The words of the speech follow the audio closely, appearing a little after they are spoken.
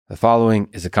The following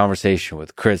is a conversation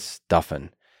with Chris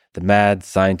Duffin, the mad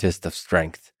scientist of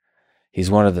strength.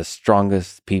 He's one of the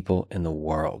strongest people in the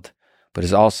world, but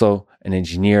is also an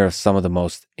engineer of some of the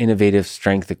most innovative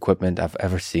strength equipment I've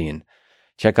ever seen.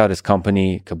 Check out his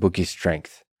company, Kabuki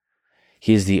Strength.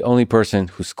 He is the only person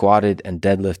who squatted and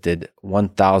deadlifted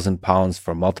 1,000 pounds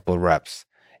for multiple reps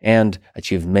and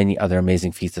achieved many other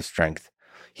amazing feats of strength.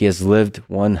 He has lived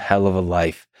one hell of a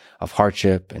life of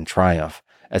hardship and triumph,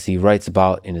 as he writes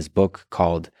about in his book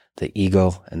called The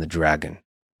Eagle and the Dragon.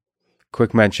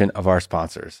 Quick mention of our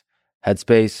sponsors: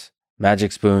 Headspace,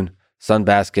 Magic Spoon,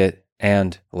 Sunbasket,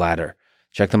 and Ladder.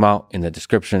 Check them out in the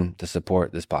description to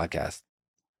support this podcast.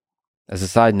 As a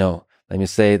side note, let me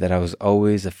say that I was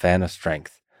always a fan of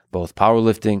strength, both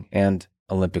powerlifting and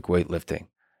Olympic weightlifting,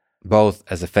 both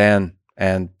as a fan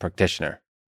and practitioner.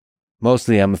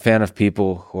 Mostly, I'm a fan of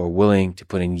people who are willing to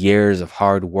put in years of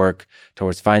hard work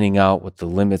towards finding out what the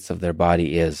limits of their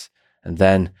body is, and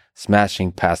then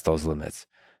smashing past those limits.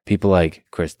 People like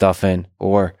Chris Duffin,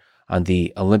 or on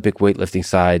the Olympic weightlifting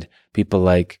side, people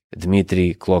like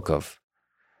Dmitry Klokov.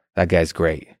 That guy's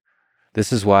great.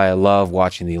 This is why I love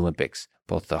watching the Olympics,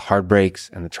 both the heartbreaks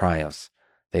and the triumphs.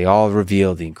 They all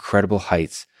reveal the incredible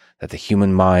heights that the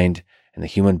human mind and the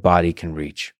human body can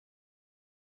reach.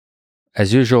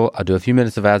 As usual, I'll do a few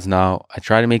minutes of ads now. I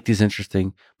try to make these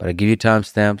interesting, but I give you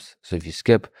timestamps, so if you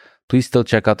skip, please still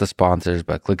check out the sponsors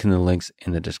by clicking the links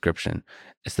in the description.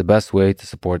 It's the best way to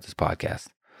support this podcast.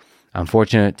 I'm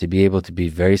fortunate to be able to be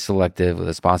very selective with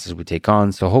the sponsors we take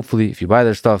on, so hopefully if you buy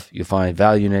their stuff, you'll find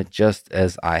value in it just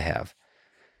as I have.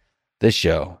 This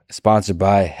show is sponsored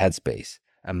by Headspace,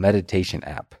 a meditation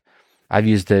app. I've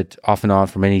used it off and on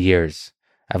for many years.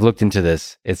 I've looked into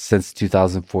this. It's since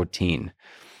 2014.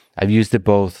 I've used it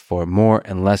both for more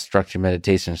and less structured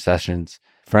meditation sessions.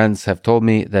 Friends have told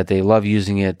me that they love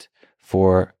using it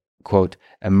for, quote,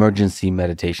 emergency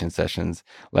meditation sessions,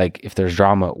 like if there's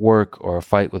drama at work or a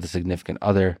fight with a significant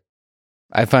other.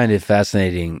 I find it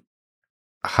fascinating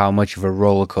how much of a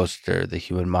roller coaster the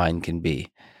human mind can be.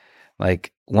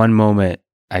 Like one moment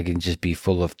I can just be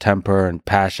full of temper and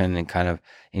passion and kind of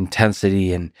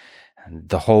intensity, and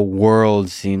the whole world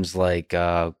seems like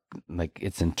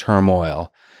it's in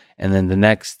turmoil. And then the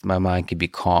next, my mind can be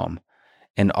calm.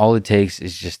 And all it takes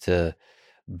is just to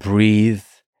breathe,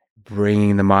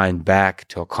 bringing the mind back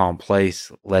to a calm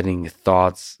place, letting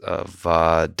thoughts of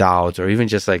doubt or even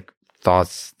just like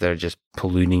thoughts that are just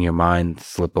polluting your mind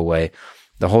slip away.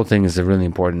 The whole thing is a really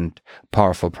important,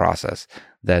 powerful process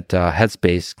that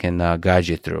Headspace can guide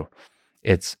you through.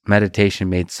 It's meditation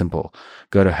made simple.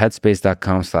 Go to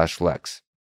headspace.com/Lex.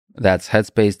 That's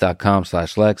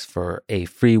headspace.com/Lex for a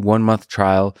free 1-month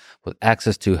trial with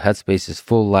access to Headspace's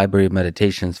full library of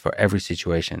meditations for every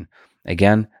situation.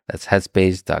 Again, that's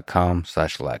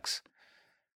headspace.com/Lex.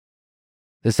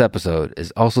 This episode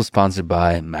is also sponsored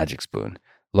by Magic Spoon,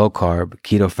 low-carb,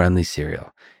 keto-friendly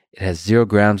cereal. It has 0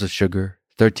 grams of sugar,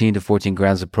 13 to 14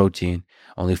 grams of protein,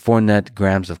 only 4 net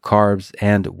grams of carbs,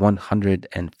 and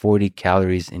 140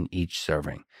 calories in each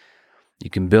serving. You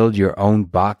can build your own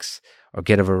box or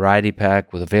get a variety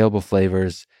pack with available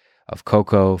flavors of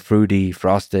cocoa, fruity,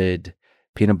 frosted,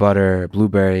 peanut butter,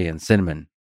 blueberry, and cinnamon.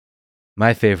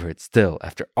 My favorite still,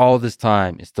 after all this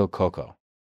time, is still cocoa.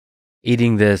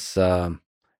 Eating this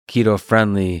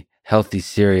keto-friendly, healthy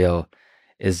cereal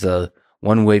is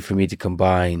one way for me to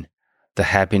combine the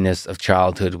happiness of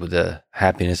childhood with the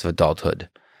happiness of adulthood.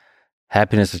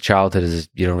 Happiness of childhood is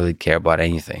you don't really care about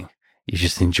anything. You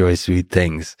just enjoy sweet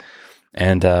things.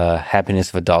 And happiness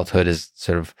of adulthood is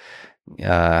sort of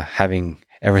having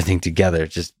everything together,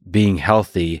 just being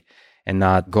healthy and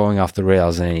not going off the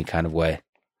rails in any kind of way.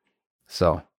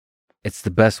 So it's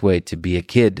the best way to be a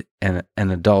kid and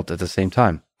an adult at the same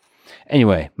time.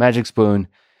 Anyway, Magic Spoon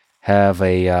have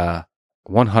a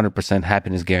 100%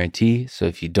 happiness guarantee. So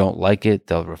if you don't like it,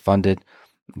 they'll refund it.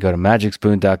 Go to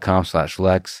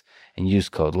magicspoon.com/Lex and use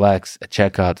code LEX at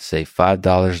checkout to save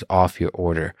 $5 off your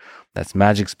order. That's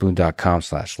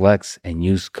magicspoon.com/Lex and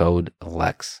use code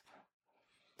LEX.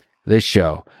 This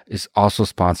show is also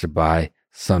sponsored by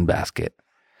Sunbasket.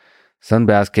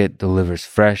 Sunbasket delivers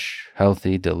fresh,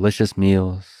 healthy, delicious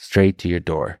meals straight to your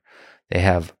door. They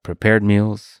have prepared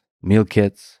meals, meal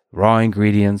kits, raw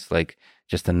ingredients like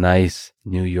just a nice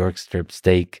New York strip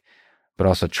steak, but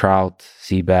also trout,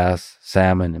 sea bass,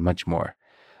 salmon, and much more.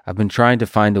 I've been trying to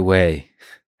find a way,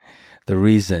 the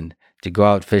reason to go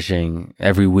out fishing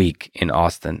every week in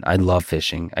Austin. I love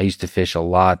fishing. I used to fish a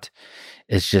lot.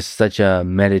 It's just such a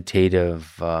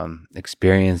meditative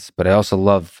experience, but I also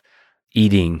love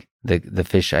eating the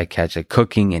fish I catch, like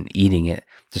cooking and eating it.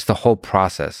 Just the whole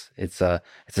process. It's a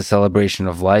celebration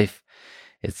of life.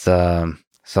 It's a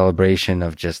celebration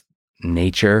of just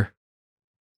nature.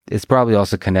 It's probably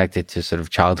also connected to sort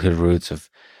of childhood roots of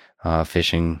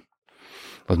fishing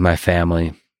with my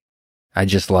family. I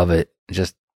just love it.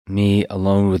 Just me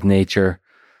alone with nature.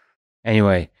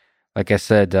 Anyway, like I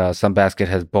said, Sunbasket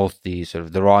has both the sort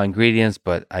of the raw ingredients,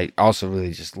 but I also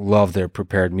really just love their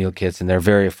prepared meal kits, and they're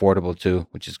very affordable too,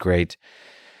 which is great.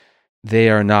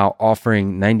 They are now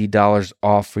offering $90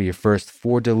 off for your first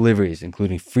 4 deliveries,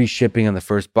 including free shipping on the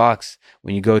first box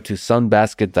when you go to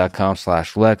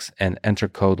sunbasket.com/Lex and enter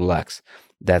code Lex.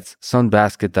 That's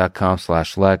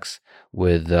sunbasket.com/Lex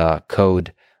with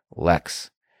code Lex.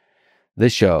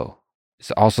 This show is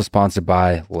also sponsored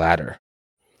by Ladder.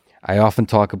 I often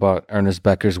talk about Ernest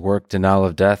Becker's work, Denial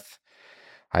of Death.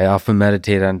 I often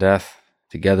meditate on death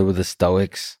together with the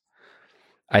Stoics.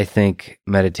 I think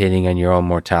meditating on your own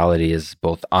mortality is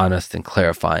both honest and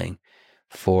clarifying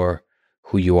for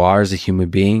who you are as a human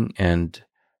being and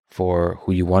for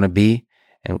who you want to be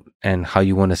and how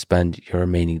you want to spend your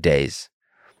remaining days.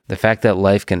 The fact that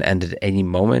life can end at any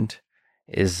moment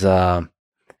is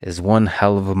one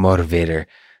hell of a motivator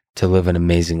to live an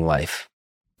amazing life.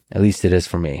 At least it is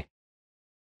for me.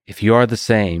 If you are the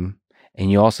same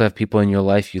and you also have people in your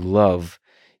life you love,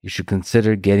 you should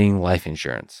consider getting life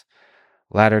insurance.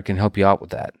 Ladder can help you out with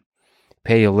that.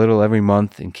 Pay a little every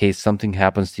month in case something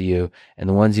happens to you, and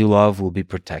the ones you love will be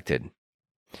protected.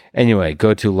 Anyway,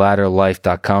 go to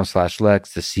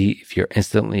ladderlife.com/Lex to see if you're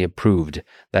instantly approved.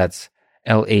 That's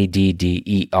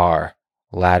LADDER,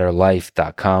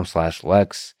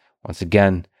 ladderlife.com/Lex. Once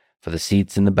again, for the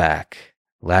seats in the back,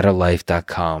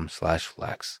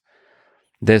 ladderlife.com/Lex.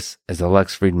 This is the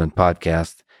Lex Fridman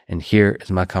Podcast, and here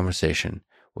is my conversation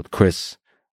with Chris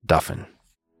Duffin.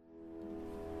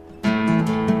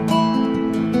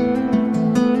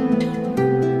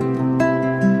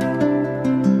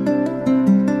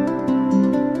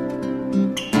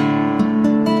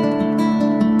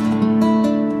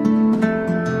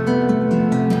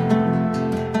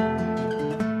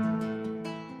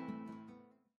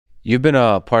 You've been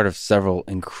a part of several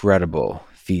incredible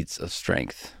feats of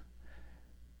strength.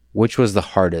 Which was the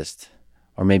hardest,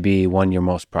 or maybe one you're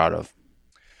most proud of?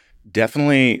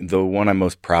 Definitely the one I'm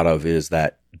most proud of is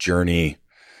that journey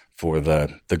for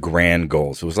the grand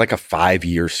goals. It was like a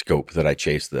 5-year scope that I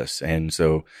chased this. And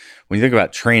so when you think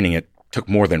about training, it took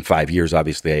more than 5 years.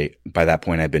 Obviously, by that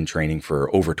point, I'd been training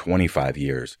for over 25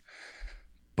 years.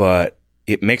 But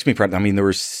it makes me proud. I mean, there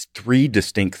were 3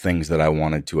 distinct things that I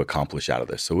wanted to accomplish out of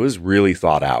this. So it was really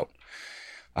thought out.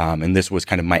 And this was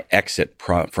kind of my exit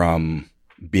from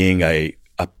being a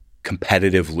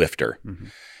competitive lifter,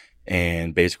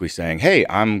 and basically saying, hey,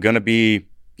 I'm going to be,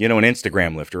 an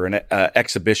Instagram lifter, an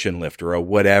exhibition lifter, or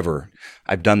whatever.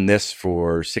 I've done this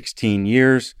for 16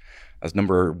 years. I was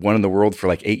number 1 in the world for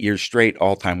like 8 years straight,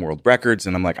 all-time world records.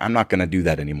 And I'm like, I'm not going to do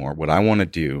that anymore. What I want to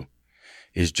do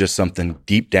is just something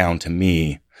deep down to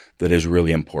me that is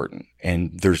really important.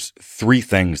 And there's 3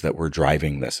 things that were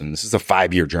driving this. And this is a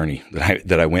 5-year journey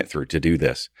that I went through to do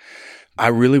this. I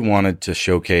really wanted to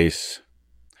showcase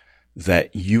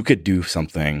that you could do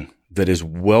something that is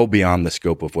well beyond the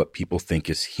scope of what people think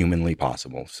is humanly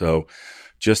possible. So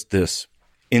just this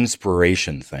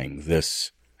inspiration thing,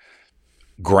 this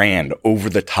grand, over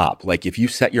the top, like if you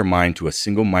set your mind to a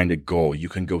single-minded goal, you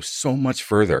can go so much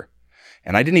further.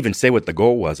 And I didn't even say what the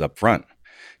goal was up front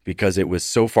because it was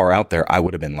so far out there, I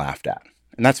would have been laughed at.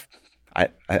 And that's,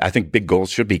 I think big goals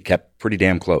should be kept pretty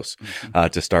damn close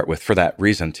to start with for that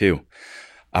reason too.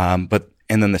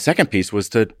 And then the second piece was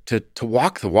to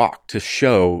walk the walk, to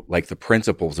show like the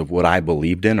principles of what I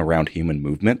believed in around human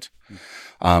movement,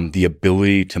 the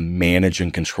ability to manage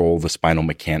and control the spinal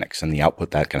mechanics and the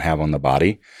output that can have on the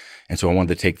body. And so I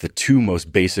wanted to take the 2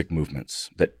 most basic movements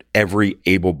that every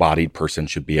able-bodied person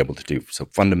should be able to do. So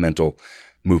fundamental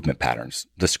movement patterns,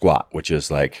 the squat, which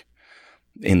is like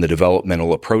in the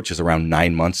developmental approach is around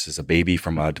 9 months as a baby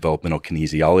from a developmental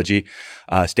kinesiology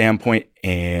standpoint,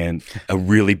 and a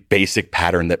really basic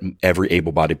pattern that every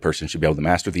able-bodied person should be able to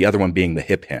master. The other one being the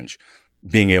hip hinge,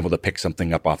 being able to pick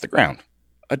something up off the ground,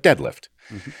 a deadlift.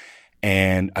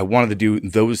 And I wanted to do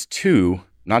those 2,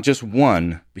 not just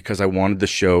 1, because I wanted to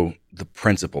show the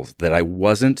principles that I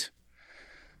wasn't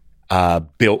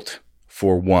built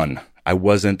for 1. I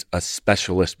wasn't a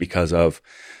specialist because of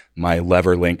my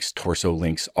lever links, torso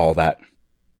links, all that,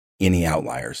 any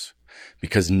outliers,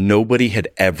 because nobody had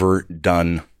ever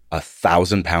done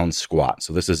 1,000-pound squat.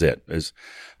 So this is it,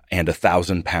 and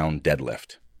 1,000-pound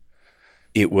deadlift.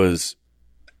 It was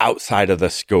outside of the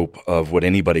scope of what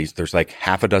there's like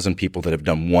half a dozen people that have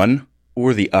done one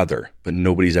or the other, but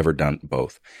nobody's ever done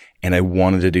both. And I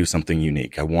wanted to do something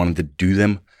unique. I wanted to do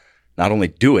them not only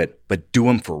do it, but do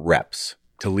them for reps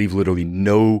to leave literally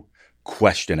no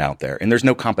question out there. And there's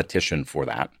no competition for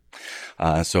that.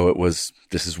 So it was,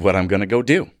 this is what I'm going to go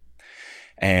do.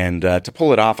 And to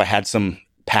pull it off, I had some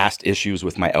past issues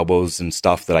with my elbows and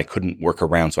stuff that I couldn't work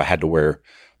around. So I had to wear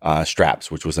straps,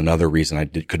 which was another reason I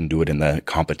couldn't do it in the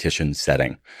competition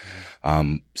setting.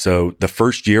 So the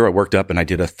first year I worked up and I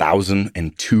did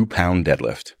 1,002-pound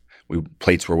deadlift.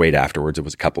 Plates were weighed afterwards. It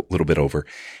was little bit over.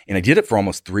 And I did it for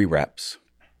almost 3 reps.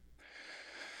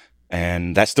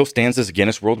 And that still stands as a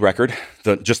Guinness World Record.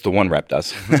 Just the 1 rep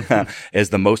does, as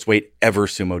the most weight ever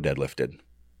sumo deadlifted.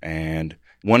 And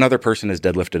one other person has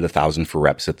deadlifted 1,000 for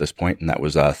reps at this point, and that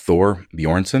was Thor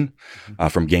Bjornsson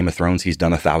from Game of Thrones. He's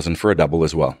done 1,000 for a double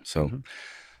as well. So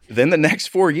then the next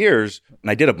 4 years, and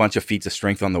I did a bunch of feats of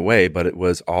strength on the way, but it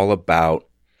was all about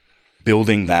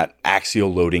building that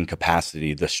axial loading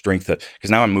capacity, the strength that, because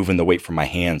now I'm moving the weight from my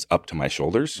hands up to my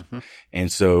shoulders.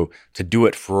 And so to do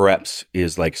it for reps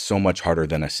is like so much harder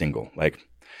than a single, like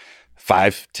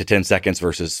 5 to 10 seconds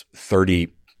versus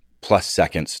 30 plus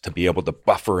seconds to be able to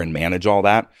buffer and manage all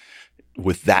that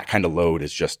with that kind of load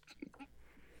is just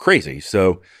crazy.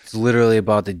 So it's literally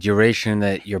about the duration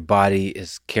that your body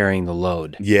is carrying the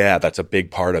load. Yeah, that's a big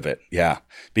part of it. Yeah,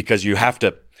 because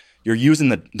you're using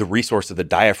the resource of the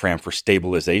diaphragm for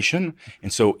stabilization.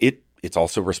 And so it's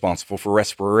also responsible for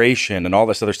respiration and all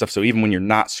this other stuff. So even when you're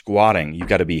not squatting, you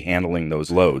got to be handling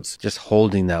those loads. Just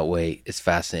holding that weight is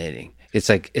fascinating.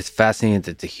 It's fascinating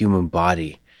that the human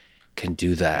body can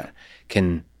do that,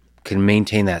 can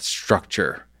maintain that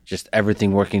structure, just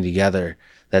everything working together,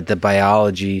 that the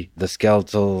biology, the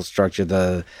skeletal structure,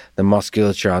 the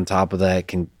musculature on top of that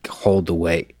can hold the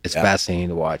weight. It's fascinating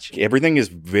to watch. Everything is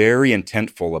very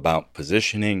intentful about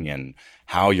positioning and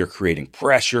how you're creating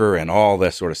pressure and all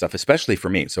this sort of stuff, especially for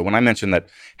me. So when I mentioned that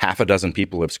half a dozen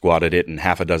people have squatted it and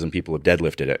half a dozen people have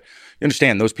deadlifted it, you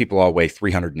understand those people all weigh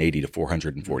 380 to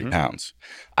 440 pounds.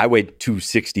 I weighed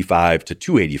 265 to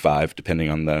 285, depending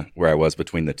on where I was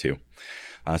between the two.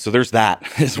 So there's that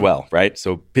as well, right?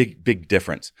 So big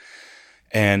difference.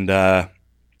 And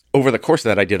over the course of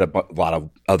that, I did a lot of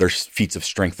other feats of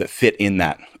strength that fit in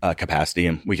that capacity,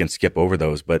 and we can skip over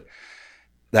those. But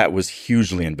that was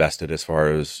hugely invested as far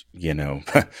as,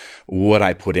 what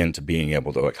I put into being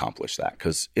able to accomplish that,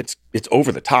 because it's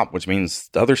over the top, which means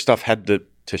the other stuff had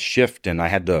to shift, and I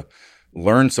had to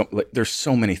learn there's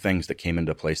so many things that came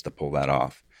into place to pull that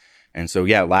off. And so,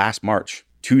 last March,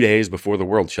 2 days before the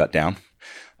world shut down,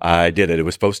 I did it. It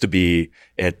was supposed to be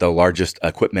at the largest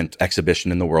equipment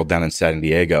exhibition in the world down in San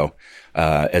Diego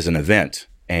as an event.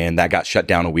 And that got shut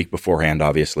down a week beforehand,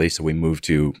 obviously. So we moved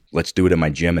to, let's do it in my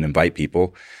gym and invite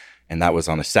people. And that was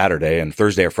on a Saturday. And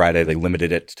Thursday or Friday, they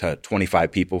limited it to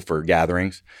 25 people for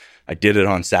gatherings. I did it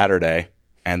on Saturday.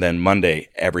 And then Monday,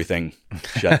 everything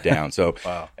shut down. So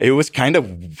It was kind of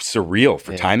surreal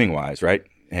for timing wise, right?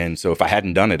 And so if I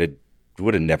hadn't done it, it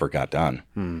would have never got done.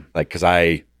 Because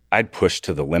I'd pushed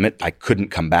to the limit. I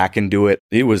couldn't come back and do it.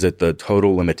 It was at the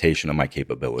total limitation of my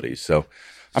capabilities. So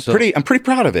I'm pretty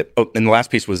proud of it. Oh, and the last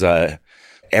piece was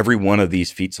every one of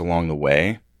these feats along the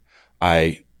way,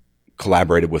 I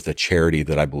collaborated with a charity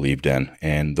that I believed in,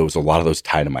 and a lot of those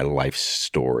tied to my life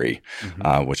story,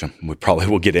 which we probably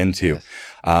will get into.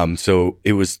 Yes. So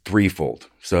it was threefold.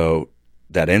 So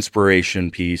that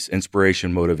inspiration piece,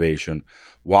 inspiration, motivation,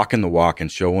 walking the walk,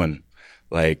 and showing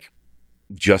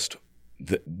just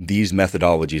these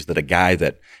methodologies that a guy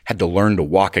that had to learn to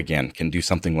walk again can do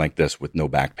something like this with no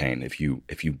back pain.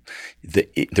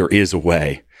 There is a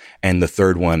way. And the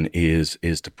third one is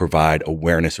to provide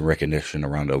awareness and recognition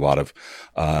around a lot of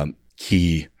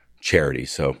key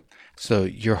charities. So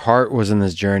your heart was in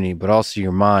this journey, but also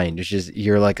your mind, which is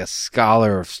you're like a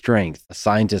scholar of strength, a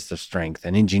scientist of strength,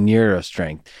 an engineer of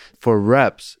strength. For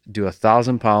reps, do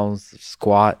 1,000 pounds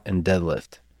squat and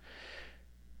deadlift.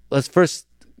 Let's first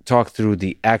talk through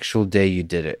the actual day you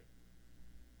did it.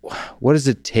 What does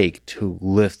it take to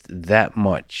lift that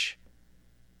much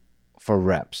for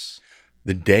reps?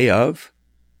 The day of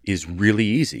is really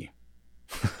easy.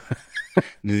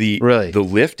 The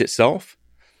lift itself,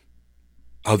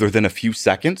 other than a few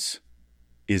seconds,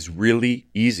 is really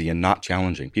easy and not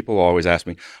challenging. People always ask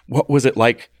me, what was it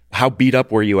like? How beat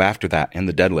up were you after that and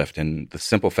the deadlift? And the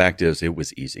simple fact is it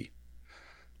was easy.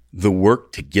 The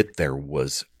work to get there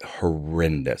was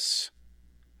horrendous.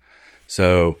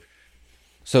 So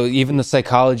even the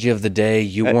psychology of the day,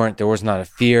 there was not a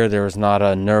fear, there was not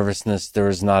a nervousness, there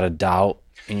was not a doubt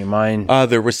in your mind?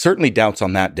 There was certainly doubts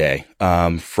on that day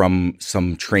from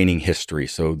some training history.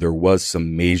 So there was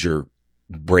some major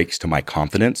breaks to my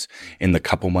confidence in the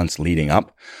couple months leading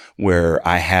up where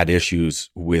I had issues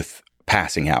with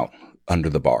passing out under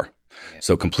the bar.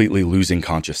 So completely losing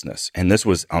consciousness. And this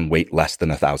was on weight less than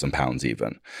 1,000 pounds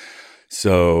even.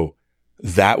 So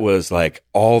that was like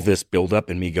all this buildup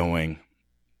in me going,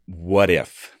 what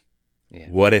if? Yeah.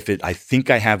 What if I think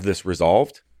I have this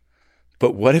resolved,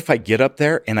 but what if I get up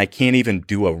there and I can't even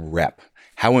do a rep?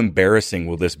 How embarrassing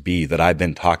will this be that I've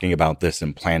been talking about this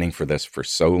and planning for this for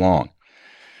so long?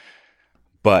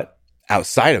 But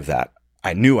outside of that,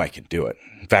 I knew I could do it.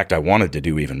 In fact, I wanted to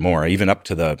do even more, even up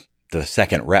to the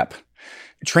second rep.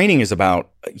 Training is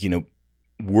about,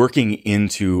 working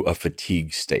into a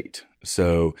fatigue state.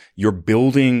 So you're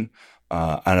building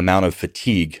an amount of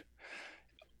fatigue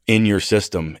in your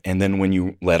system. And then when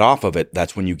you let off of it,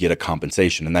 that's when you get a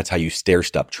compensation. And that's how you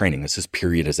stair-step training. This is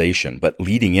periodization. But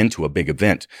leading into a big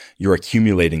event, you're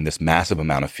accumulating this massive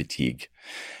amount of fatigue.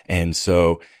 And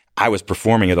so I was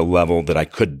performing at a level that I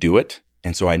could do it.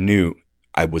 And so I knew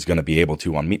I was going to be able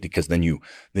to on meet, because then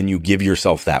you give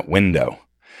yourself that window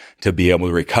to be able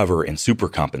to recover and super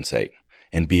compensate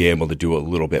and be able to do a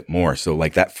little bit more. So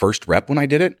like that first rep when I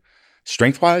did it,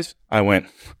 strength wise, I went,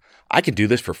 I could do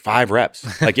this for 5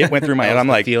 reps. Like it went through my head. I'm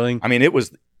like, it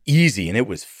was easy and it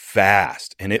was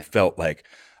fast and it felt like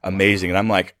amazing. And I'm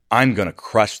like, I'm going to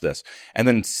crush this. And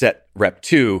then set rep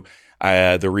 2,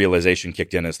 the realization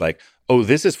kicked in. It's like, oh,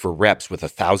 this is for reps with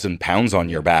 1,000 pounds on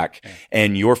your back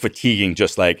and you're fatiguing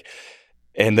just like,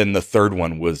 and then the third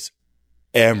one was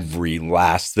every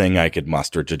last thing I could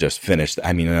muster to just finish.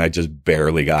 And I just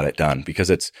barely got it done because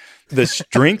the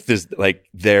strength is like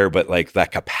there, but like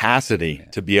that capacity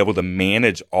to be able to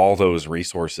manage all those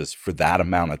resources for that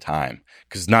amount of time.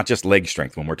 Because it's not just leg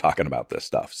strength when we're talking about this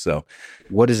stuff. So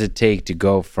what does it take to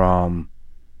go from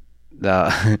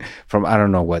from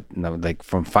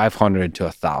 500 to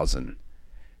 1,000?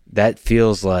 That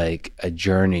feels like a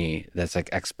journey that's like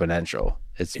exponential.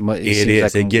 It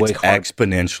is. It gets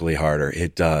exponentially harder.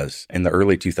 It does. In the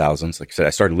early 2000s, like I said, I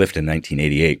started lifting in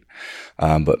 1988.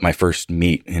 But my first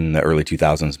meet in the early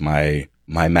 2000s,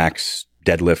 my max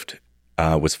deadlift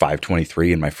was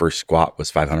 523 and my first squat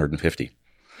was 550.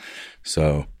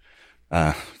 So,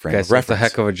 that's a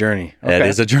heck of a journey. Okay. It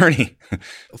is a journey.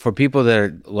 For people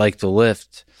that like to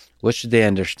lift, what should they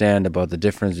understand about the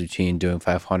difference between doing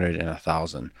 500 and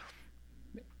 1,000?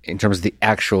 In terms of the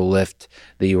actual lift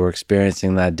that you were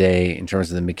experiencing that day, in terms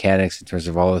of the mechanics, in terms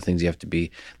of all the things you have to be,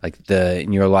 like the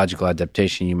neurological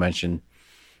adaptation you mentioned,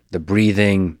 the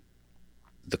breathing,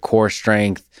 the core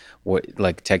strength,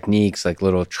 like techniques, like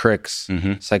little tricks,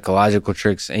 psychological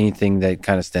tricks, anything that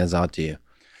kind of stands out to you?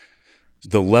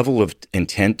 The level of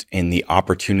intent and the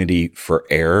opportunity for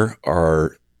error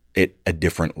are at a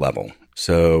different level.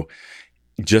 So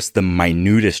just the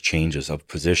minutest changes of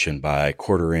position by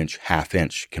quarter inch, half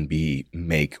inch can be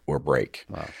make or break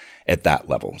at that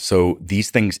level. So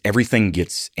these things, everything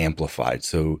gets amplified.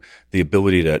 So the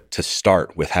ability to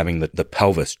start with having the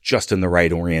pelvis just in the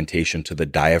right orientation to the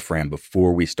diaphragm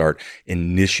before we start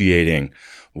initiating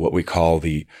what we call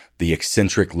the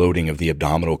eccentric loading of the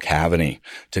abdominal cavity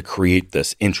to create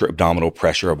this intra-abdominal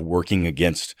pressure of working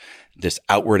against this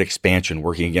outward expansion,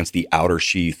 working against the outer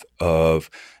sheath of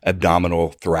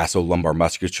abdominal, thoracolumbar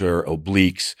musculature,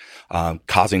 obliques,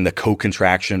 causing the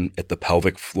co-contraction at the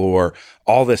pelvic floor,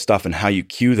 all this stuff, and how you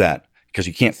cue that, because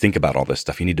you can't think about all this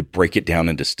stuff. You need to break it down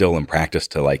and distill and practice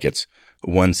to like it's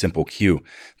one simple cue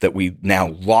that we now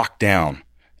lock down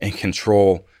and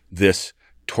control this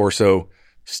torso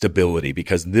stability,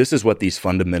 because this is what these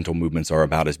fundamental movements are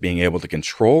about, is being able to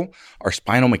control our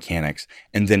spinal mechanics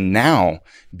and then now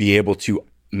be able to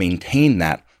maintain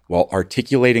that while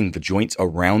articulating the joints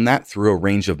around that through a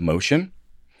range of motion,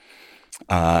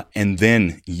 and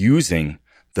then using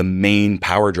the main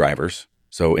power drivers.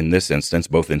 So in this instance,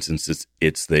 both instances,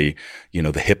 it's the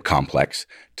hip complex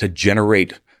to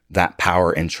generate that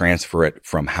power and transfer it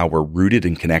from how we're rooted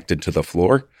and connected to the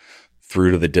floor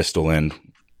through to the distal end,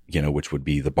 which would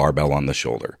be the barbell on the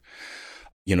shoulder.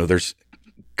 There's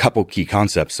a couple key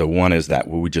concepts. So one is that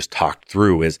what we just talked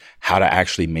through is how to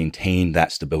actually maintain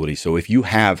that stability. So if you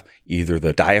have either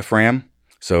the diaphragm,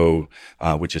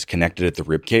 which is connected at the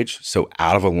rib cage, so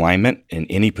out of alignment in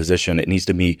any position, it needs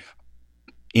to be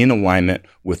in alignment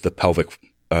with the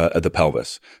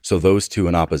pelvis. So those two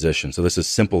in opposition. So this is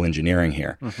simple engineering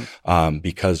here,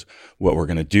 because what we're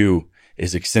going to do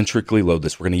is eccentrically load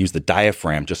this. We're going to use the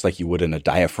diaphragm just like you would in a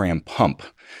diaphragm pump,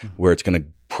 where it's going to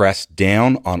press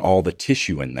down on all the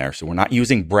tissue in there. So we're not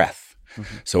using breath.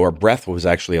 So our breath was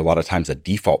actually a lot of times a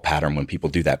default pattern when people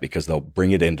do that, because they'll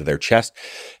bring it into their chest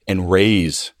and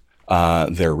raise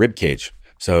their rib cage.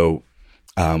 So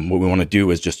what we want to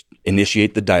do is just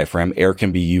initiate the diaphragm. Air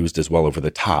can be used as well over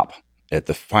the top. at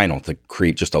the final to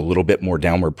create just a little bit more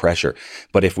downward pressure.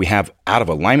 But if we have out of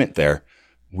alignment there,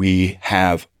 we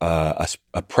have a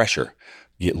pressure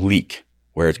leak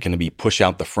where it's going to be push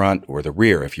out the front or the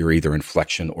rear if you're either in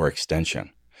flexion or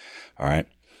extension. All right.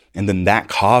 And then that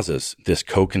causes this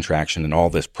co-contraction and all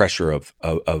this pressure of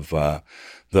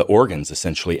the organs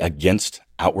essentially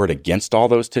outward against all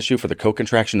those tissue for the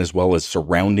co-contraction, as well as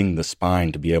surrounding the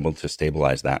spine to be able to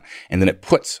stabilize that. And then it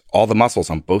puts all the muscles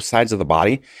on both sides of the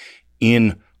body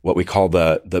in what we call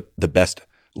the best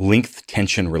length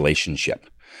tension relationship.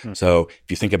 So if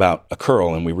you think about a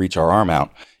curl and we reach our arm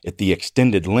out at the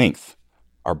extended length,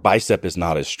 our bicep is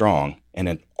not as strong. And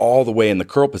then all the way in the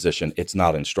curl position, it's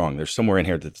not as strong. There's somewhere in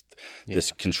here that's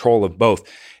this control of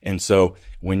both. And so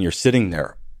when you're sitting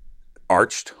there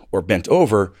arched or bent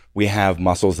over, we have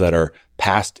muscles that are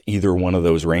past either one of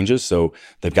those ranges. So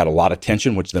they've got a lot of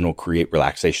tension, which then will create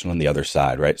relaxation on the other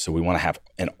side, right? So we want to have,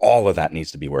 and all of that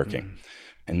needs to be working.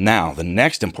 And now the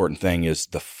next important thing is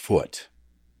the foot.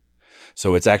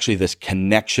 So it's actually this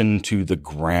connection to the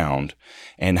ground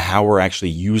and how we're actually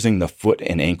using the foot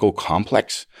and ankle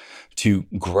complex to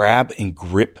grab and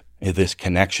grip this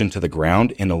connection to the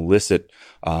ground and elicit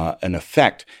an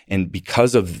effect. And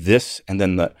because of this, and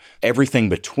then everything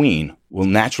between will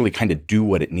naturally kind of do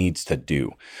what it needs to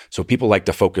do. So people like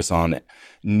to focus on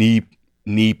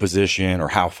knee position or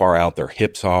how far out their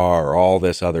hips are or all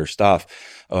this other stuff,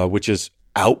 which is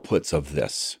outputs of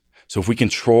this. So if we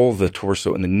control the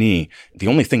torso and the knee, the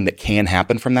only thing that can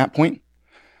happen from that point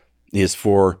is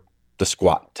for the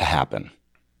squat to happen.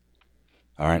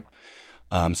 All right.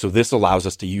 So this allows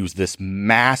us to use this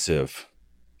massive,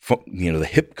 the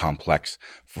hip complex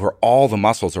for all the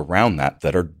muscles around that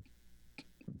are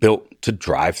built to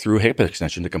drive through hip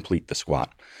extension to complete the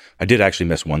squat. I did actually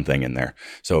miss one thing in there.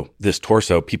 So this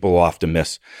torso, people often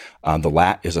miss the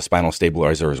lat is a spinal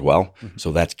stabilizer as well. Mm-hmm.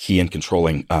 So that's key in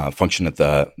controlling function at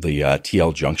the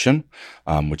TL junction,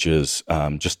 which is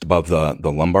just above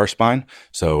the lumbar spine.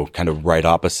 So kind of right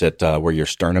opposite where your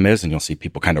sternum is. And you'll see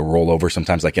people kind of roll over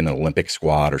sometimes like in an Olympic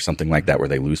squat or something like that where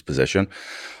they lose position.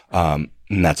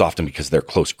 And that's often because they're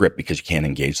close grip because you can't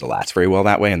engage the lats very well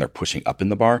that way and they're pushing up in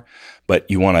the bar. But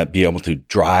you want to be able to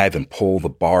drive and pull the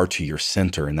bar to your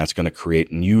center, and that's going to create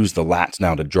and use the lats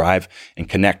now to drive and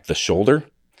connect the shoulder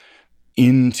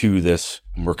into this.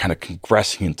 And we're kind of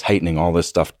compressing and tightening all this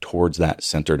stuff towards that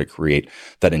center to create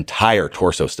that entire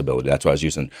torso stability. That's why I was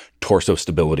using torso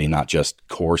stability, not just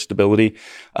core stability,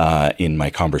 in my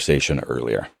conversation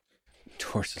earlier.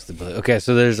 Torso stability. Okay,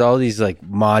 so there's all these like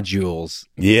modules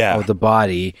of the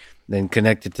body, then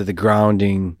connected to the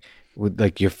grounding with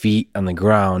like your feet on the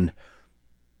ground.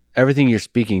 Everything you're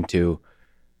speaking to,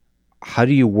 how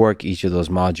do you work each of those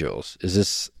modules? Is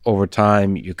this over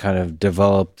time you kind of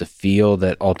develop the feel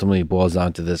that ultimately boils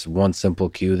down to this one simple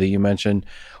cue that you mentioned?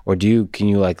 Or can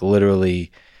you like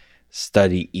literally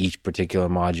study each particular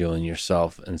module in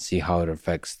yourself and see how it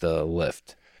affects the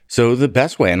lift? So the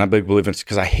best way, and I believe it's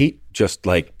because I hate just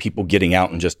like people getting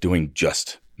out and just doing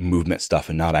just movement stuff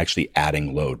and not actually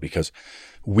adding load, because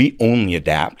we only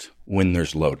adapt when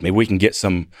there's load. Maybe we can get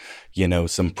some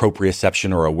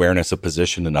proprioception or awareness of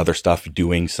position and other stuff,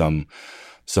 doing some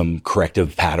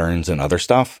corrective patterns and other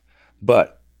stuff.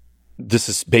 But this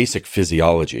is basic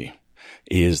physiology,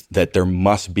 is that there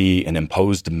must be an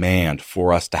imposed demand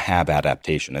for us to have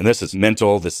adaptation. And this is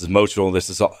mental, this is emotional, this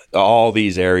is all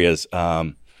these areas.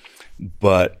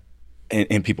 But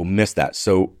people miss that.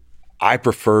 So I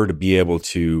prefer to be able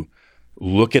to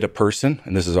look at a person,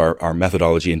 and this is our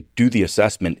methodology, and do the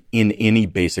assessment in any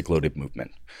basic loaded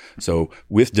movement. So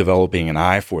with developing an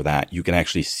eye for that, you can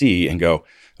actually see and go,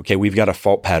 okay, we've got a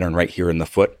fault pattern right here in the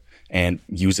foot, and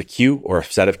use a cue or a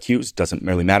set of cues. Doesn't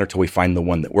really matter till we find the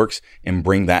one that works and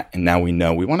bring that. And now we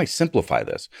know we want to simplify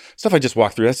this stuff I just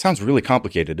walked through. That sounds really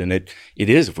complicated. And it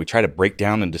is if we try to break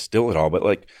down and distill it all, but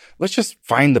like, let's just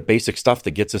find the basic stuff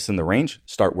that gets us in the range,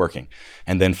 start working,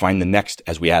 and then find the next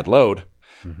as we add load.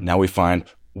 Mm-hmm. Now we find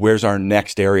where's our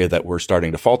next area that we're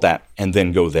starting to fault at, and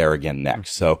then go there again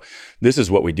next. So this is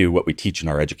what we do, what we teach in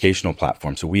our educational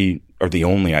platform. So we are the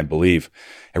only, I believe,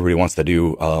 everybody wants to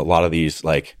do a lot of these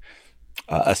like,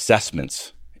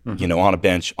 assessments, on a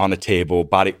bench, on a table,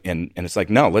 body, and it's like,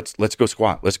 no, let's go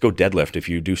squat, let's go deadlift. If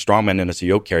you do strongman and it's a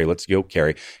yoke carry, let's yoke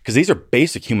carry, because these are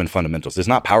basic human fundamentals. It's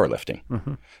not powerlifting.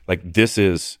 Mm-hmm. Like this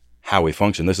is how we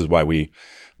function. This is why we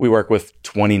work with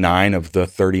 29 of the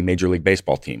 30 Major League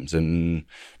Baseball teams and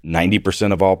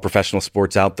 90% of all professional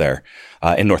sports out there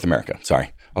in North America.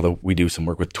 Sorry. Although we do some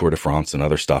work with Tour de France and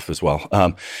other stuff as well.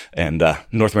 And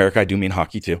North America, I do mean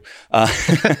hockey too.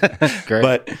 Great.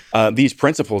 But these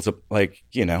principles of like,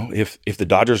 if the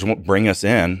Dodgers won't bring us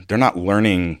in, they're not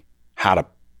learning how to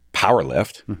power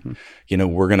lift.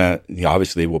 We're going to,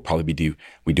 obviously we'll probably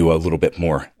we do a little bit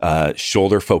more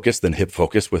shoulder focus than hip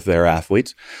focus with their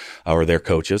athletes or their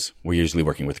coaches. We're usually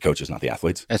working with coaches, not the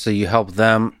athletes. And so you help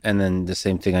them, and then the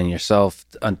same thing on yourself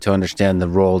to understand the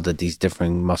role that these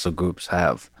different muscle groups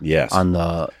have on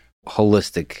the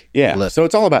holistic lift. So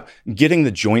it's all about getting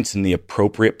the joints in the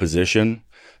appropriate position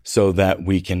so that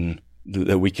we can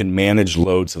manage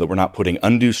load, so that we're not putting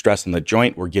undue stress on the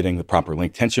joint. We're getting the proper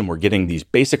length tension. We're getting these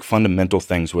basic fundamental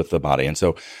things with the body. And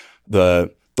so the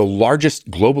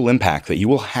largest global impact that you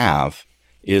will have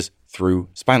is through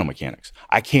spinal mechanics.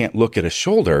 I can't look at a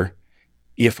shoulder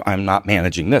if I'm not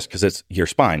managing this, because it's your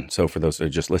spine. So for those that are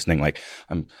just listening, like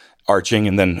I'm arching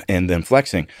and then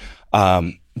flexing,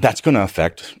 that's going to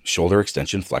affect shoulder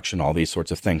extension, flexion, all these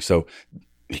sorts of things. So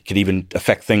it could even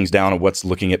affect things down at what's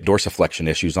looking at dorsiflexion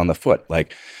issues on the foot.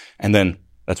 And then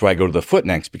that's why I go to the foot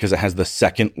next, because it has the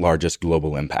second largest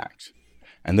global impact.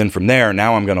 And then from there,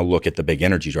 now I'm going to look at the big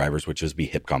energy drivers, which is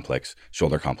hip complex,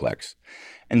 shoulder complex.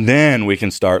 And then we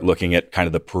can start looking at kind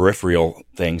of the peripheral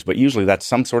things, but usually that's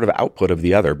some sort of output of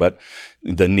the other, but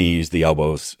the knees, the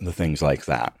elbows, the things like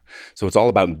that. So it's all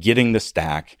about getting the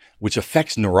stack, which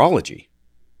affects neurology.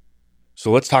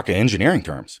 So let's talk in engineering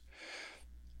terms.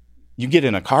 You get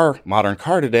in a modern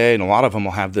car today, and a lot of them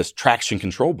will have this traction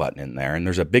control button in there. And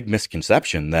there's a big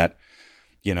misconception that,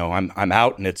 I'm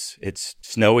out and it's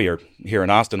snowy, or here in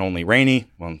Austin, only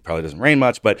rainy. Well, it probably doesn't rain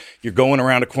much, but you're going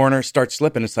around a corner, start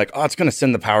slipping. It's like, it's going to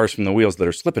send the powers from the wheels that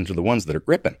are slipping to the ones that are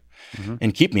gripping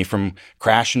and keep me from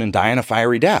crashing and dying a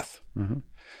fiery death.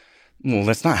 Well,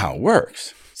 that's not how it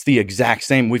works. It's the exact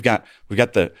same. We've got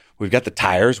the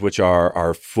tires, which are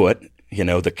our foot,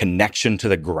 the connection to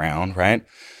the ground, right?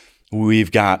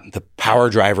 We've got the power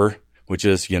driver, which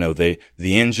is, the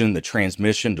engine, the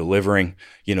transmission delivering,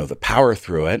 the power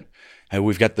through it. And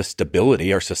we've got the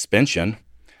stability, our suspension.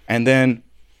 And then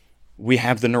we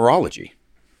have the neurology.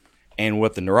 And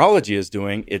what the neurology is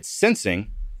doing, it's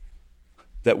sensing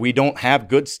that we don't have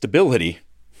good stability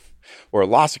or a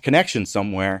loss of connection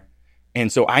somewhere.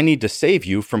 And so I need to save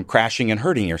you from crashing and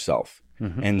hurting yourself.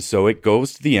 And so it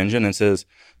goes to the engine and says,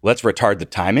 let's retard the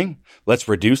timing, let's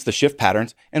reduce the shift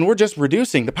patterns, and we're just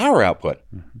reducing the power output.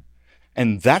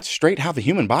 And that's straight how the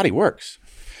human body works.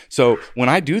 So when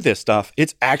I do this stuff,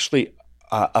 it's actually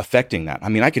affecting that. I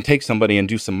mean, I can take somebody and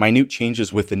do some minute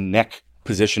changes with the neck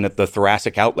position at the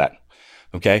thoracic outlet,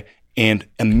 okay, and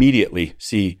immediately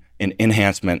see an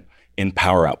enhancement in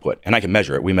power output. And I can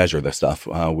measure it. We measure this stuff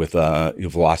with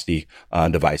velocity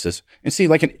devices and see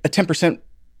like a 10%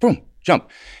 boom, jump.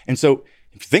 And so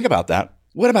if you think about that,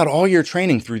 what about all your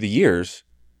training through the years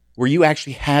where you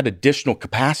actually had additional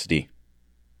capacity,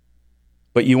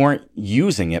 but you weren't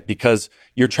using it because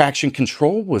your traction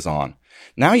control was on?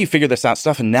 Now you figure this out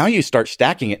stuff, and now you start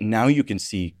stacking it, and now you can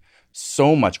see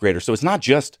so much greater. So it's not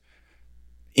just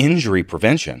injury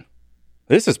prevention.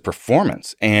 This is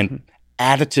performance and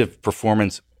additive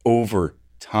performance over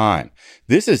time.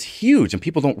 This is huge, and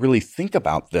people don't really think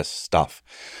about this stuff.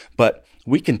 But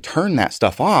we can turn that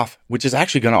stuff off, which is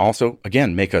actually going to also,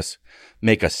 again, make us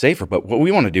safer. But what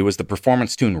we want to do is the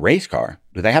Performance Tune race car.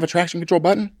 Do they have a traction control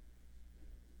button?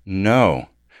 No.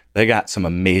 They got some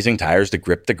amazing tires to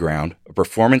grip the ground, a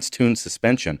Performance Tune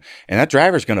suspension, and that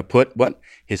driver's going to put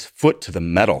his foot to the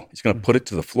metal. He's going to put it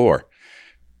to the floor.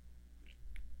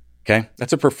 Okay?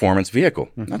 That's a performance vehicle.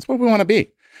 That's what we want to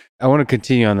be. I want to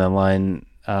continue on that line,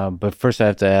 but first I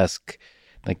have to ask,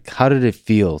 how did it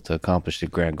feel to accomplish the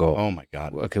grand goal? Oh my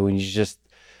God. Okay, when you just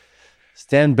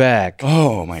stand back,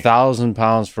 1,000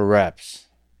 pounds for reps,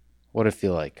 what did it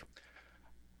feel like?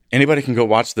 Anybody can go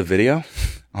watch the video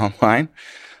online.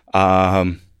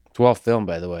 It's well filmed,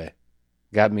 by the way.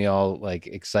 Got me all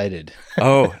excited.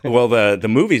 Oh, well, the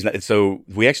movies. So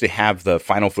we actually have the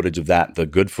final footage of that, the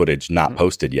good footage, not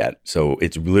posted yet. So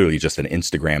it's literally just an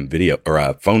Instagram video or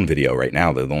a phone video right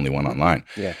now. They're the only one online.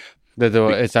 Yeah.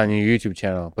 It's on your YouTube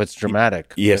channel, but it's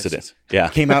dramatic. Yes, it is. Yeah.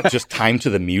 Came out just timed to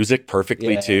the music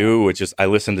perfectly too, which is, I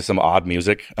listened to some odd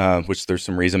music, which there's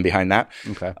some reason behind that.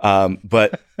 Okay.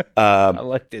 But I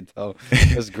liked it though.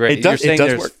 It was great. You're saying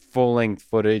there's full-length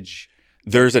footage.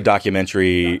 There's a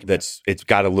documentary it's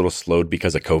got a little slowed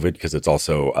because of COVID, because it's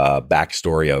also a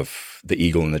backstory of The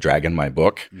Eagle and the Dragon, my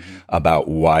book, about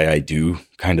why I do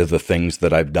kind of the things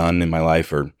that I've done in my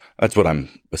life, or that's what I'm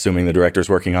assuming the director's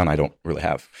working on. I don't really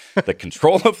have the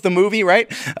control of the movie,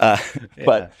 right?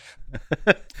 But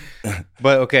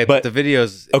the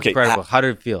video's incredible. How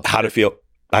did it feel? How did it feel?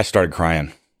 I started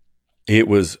crying. It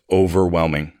was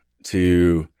overwhelming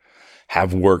to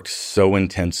have worked so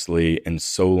intensely and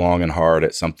so long and hard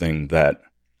at something that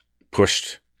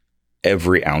pushed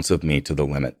every ounce of me to the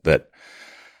limit, that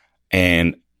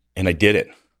and I did it.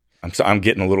 I'm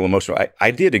getting a little emotional.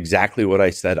 I did exactly what I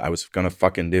said I was going to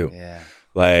fucking do. Yeah.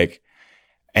 Like,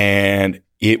 and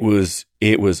it was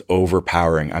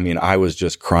overpowering. I mean, I was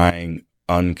just crying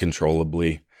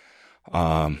uncontrollably.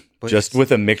 Just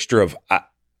with a mixture of,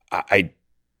 I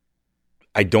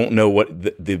don't know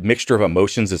what the mixture of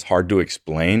emotions is hard to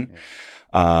explain.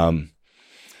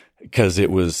 Because it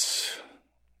was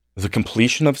the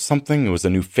completion of something. It was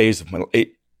a new phase of my life.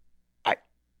 I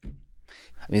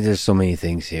mean, there's so many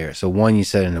things here. So one, you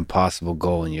set an impossible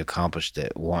goal and you accomplished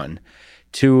it. One.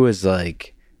 Two is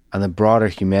like on the broader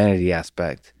humanity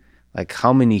aspect, like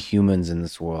how many humans in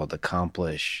this world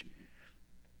accomplish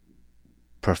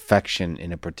perfection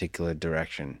in a particular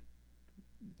direction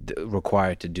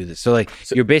required to do this? So like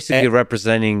you're basically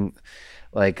representing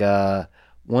like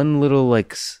one little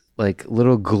like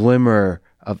little glimmer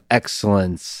of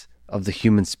excellence of the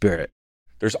human spirit.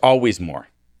 There's always more.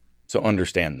 So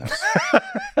understand this.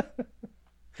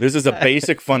 This is a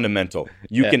basic fundamental.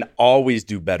 You can always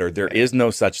do better. There is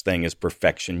no such thing as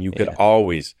perfection.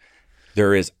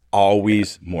 There is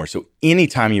always more. So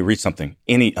anytime you reach something,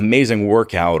 any amazing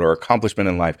workout or accomplishment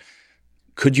in life,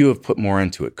 could you have put more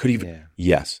into it? Could you?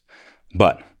 Yes.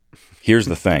 But here's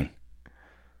the thing.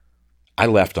 I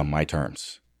left on my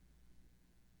terms.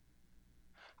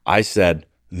 I said,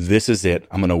 this is it.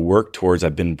 I'm going to work towards,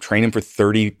 I've been training for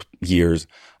 30 years.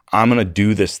 I'm going to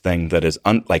do this thing that is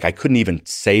like I couldn't even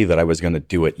say that I was going to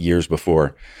do it years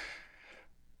before.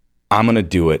 I'm going to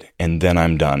do it and then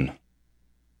I'm done.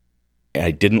 And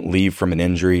I didn't leave from an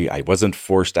injury. I wasn't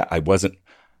forced. I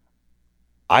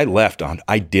left on,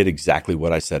 I did exactly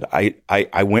what I said.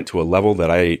 I went to a level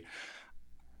that I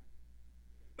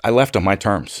left on my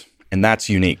terms, and that's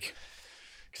unique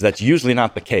because that's usually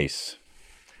not the case.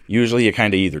 Usually you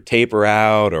kind of either taper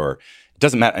out or it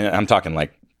doesn't matter. I'm talking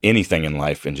like anything in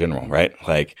life in general, right?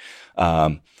 Like,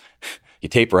 you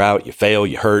taper out, you fail,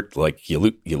 you hurt, like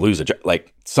you lose a job,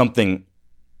 like something,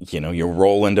 you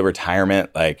roll into retirement.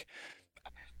 Like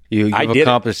you've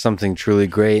accomplished something truly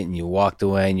great and you walked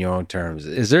away on your own terms.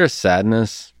 Is there a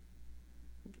sadness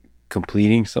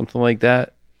completing something like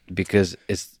that? Because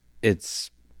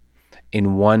it's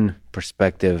in one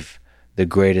perspective, the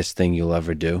greatest thing you'll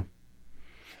ever do.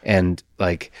 And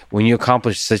like when you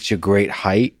accomplish such a great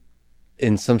height,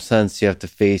 in some sense, you have to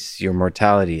face your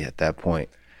mortality at that point.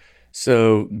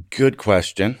 So good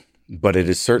question, but it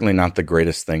is certainly not the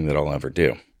greatest thing that I'll ever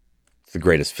do. It's the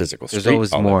greatest physical There's streak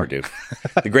always I'll more. ever do.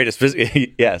 The greatest physical,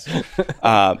 yes.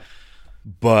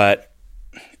 But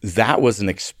that was an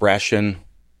expression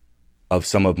of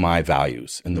some of my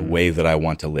values and the way that I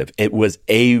want to live. It was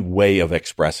a way of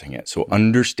expressing it. So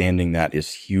understanding that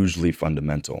is hugely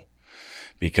fundamental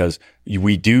because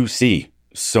we do see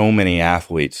so many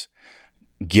athletes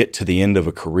get to the end of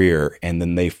a career and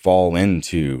then they fall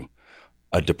into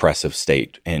a depressive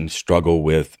state and struggle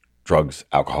with drugs,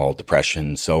 alcohol,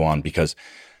 depression, so on, because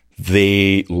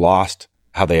they lost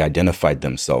how they identified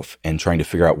themselves and trying to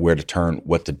figure out where to turn,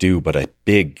 what to do. But a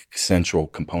big central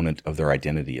component of their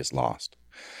identity is lost.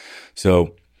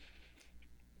 So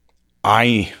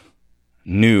I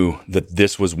knew that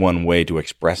this was one way to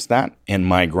express that. And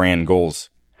my grand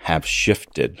goals have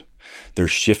shifted. They're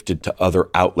shifted to other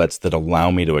outlets that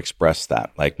allow me to express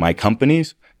that. Like my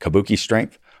company's Kabuki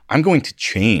Strength, I'm going to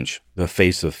change the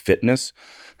face of fitness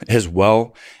as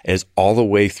well as all the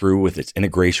way through with its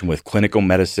integration with clinical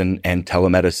medicine and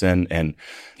telemedicine. And,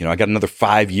 I got another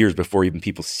 5 years before even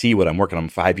people see what I'm working on. I'm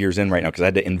 5 years in right now because I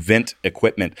had to invent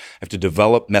equipment. I have to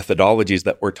develop methodologies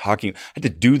that we're talking. I had to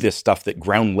do this stuff that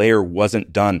Ground Layer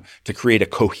wasn't done to create a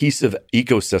cohesive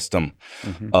ecosystem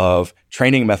of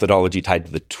training methodology tied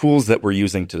to the tools that we're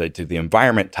using, to the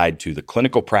environment, tied to the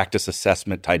clinical practice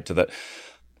assessment, tied to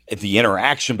the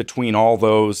interaction between all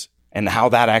those, and how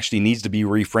that actually needs to be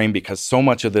reframed because so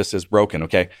much of this is broken,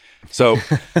 okay? So,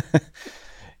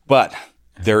 but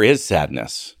there is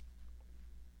sadness.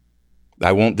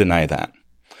 I won't deny that.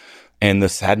 And the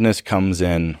sadness comes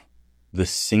in the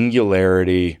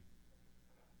singularity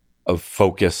of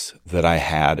focus that I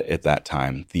had at that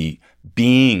time, the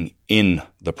being in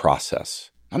the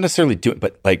process. Not necessarily doing,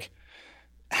 but like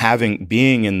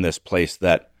being in this place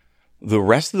that the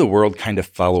rest of the world kind of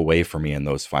fell away from me in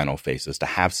those final phases, to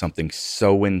have something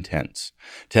so intense,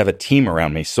 to have a team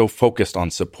around me so focused on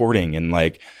supporting. And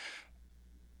like,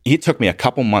 it took me a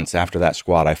couple months after that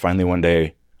squat. I finally, one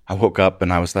day, I woke up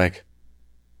and I was like,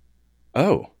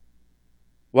 oh,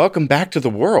 welcome back to the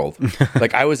world.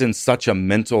 Like I was in such a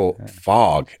mental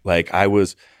fog. Like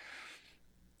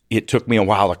it took me a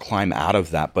while to climb out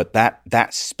of that. But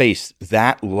that space,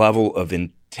 that level of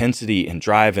intensity and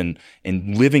drive and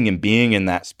living and being in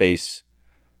that space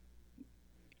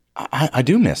I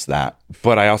do miss that,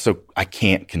 but I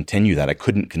can't continue that. I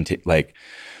couldn't continue. Like,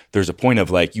 there's a point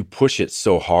of like, you push it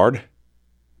so hard,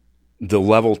 the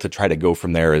level to try to go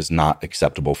from there is not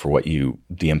acceptable for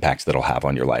the impacts that'll have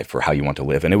on your life or how you want to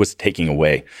live. And it was taking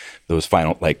away those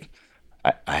final, like,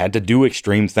 I had to do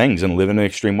extreme things and live in an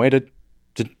extreme way to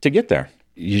get there.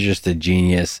 You're just a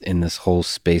genius in this whole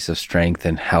space of strength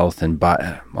and health and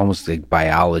almost like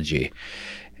biology.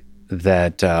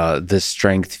 That this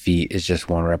strength feat is just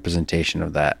one representation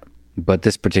of that. But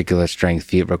this particular strength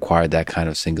feat required that kind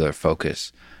of singular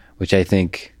focus, which I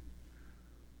think,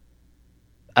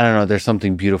 I don't know, there's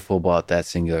something beautiful about that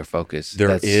singular focus.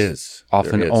 There is.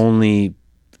 Often only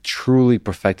truly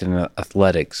perfected in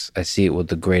athletics. I see it with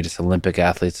the greatest Olympic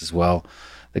athletes as well.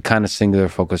 The kind of singular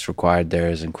focus required there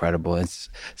is incredible. It's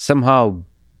somehow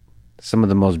some of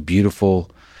the most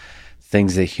beautiful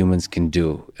things that humans can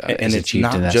do. And it's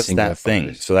not just that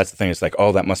thing. So that's the thing. It's like,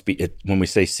 oh, that must be it. When we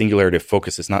say singularity of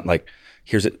focus, it's not like,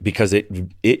 here's it, because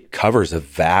it covers a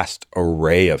vast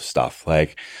array of stuff.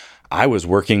 Like, I was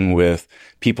working with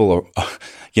people,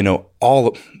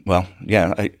 all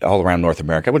around North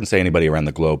America. I wouldn't say anybody around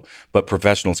the globe, but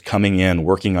professionals coming in,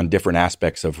 working on different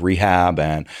aspects of rehab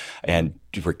and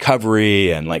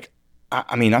recovery. And like,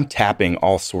 I mean, I'm tapping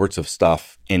all sorts of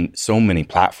stuff in so many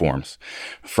platforms,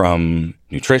 from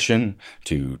nutrition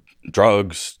to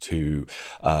drugs to,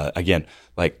 again,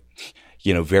 like,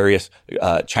 various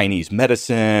Chinese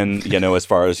medicine, as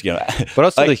far as, But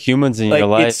also like, the humans in your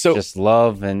life, just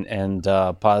love and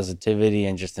positivity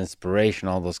and just inspiration,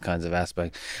 all those kinds of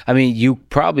aspects. I mean, you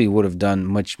probably would have done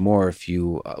much more if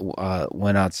you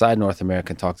went outside North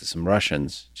America and talked to some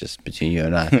Russians, just between you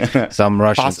and I. Some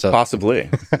Russians. Possibly.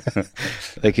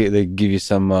 they give you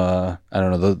some, I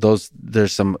don't know,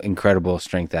 there's some incredible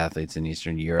strength athletes in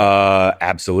Eastern Europe.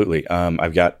 Absolutely.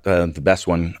 I've got the best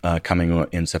one coming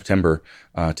in September.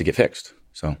 To get fixed.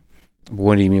 So,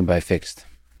 what do you mean by fixed?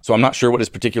 So I'm not sure what his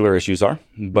particular issues are,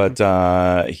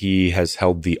 but he has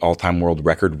held the all-time world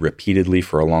record repeatedly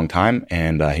for a long time,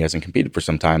 and he hasn't competed for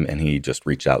some time. And he just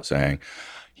reached out saying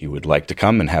he would like to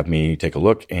come and have me take a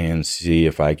look and see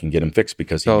if I can get him fixed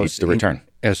because he needs to return.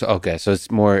 Okay, so it's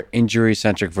more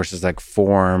injury-centric versus like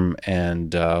form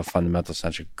and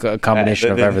fundamental-centric, a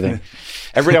combination of everything.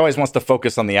 Everybody always wants to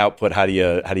focus on the output. How do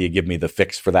you give me the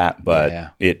fix for that?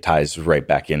 But it ties right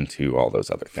back into all those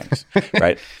other things,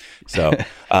 right? So,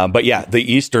 but yeah, the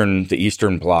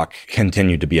Eastern Bloc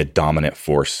continued to be a dominant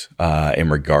force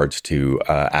in regards to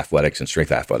athletics and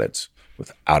strength athletics,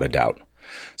 without a doubt.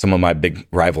 Some of my big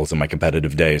rivals in my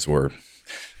competitive days were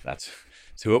that's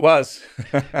who it was.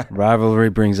 Rivalry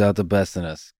brings out the best in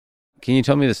us. Can you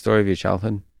tell me the story of your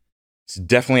childhood? It's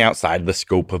definitely outside the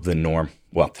scope of the norm.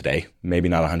 Well, today, maybe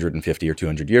not 150 or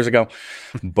 200 years ago,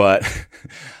 but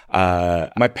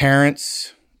my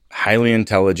parents, highly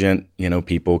intelligent,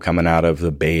 people coming out of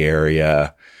the Bay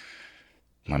Area.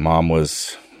 My mom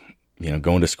was,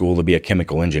 going to school to be a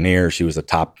chemical engineer. She was a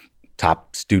top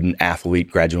student athlete,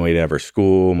 graduated out of her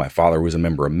school. My father was a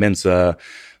member of Mensa.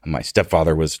 My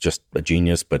stepfather was just a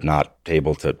genius, but not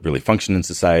able to really function in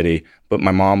society. But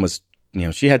my mom was,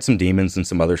 she had some demons and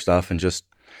some other stuff. And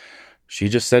she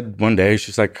just said one day,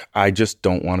 she's like, I just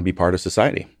don't want to be part of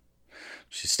society.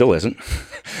 She still isn't.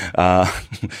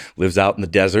 Lives out in the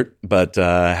desert, but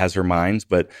has her minds.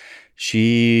 But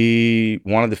she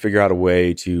wanted to figure out a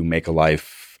way to make a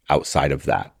life outside of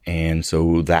that. And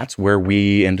so that's where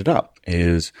we ended up,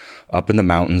 is up in the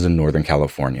mountains in Northern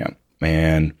California.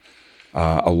 And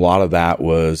a lot of that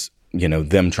was,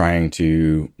 them trying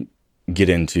to get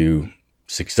into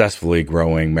successfully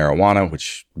growing marijuana,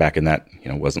 which back in that,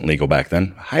 wasn't legal back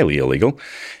then, highly illegal.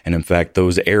 And in fact,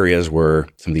 those areas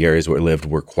some of the areas where we lived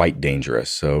were quite dangerous.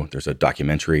 So there's a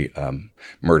documentary,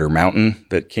 Murder Mountain,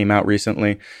 that came out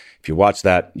recently. If you watch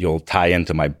that, you'll tie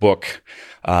into my book,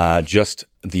 just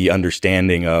the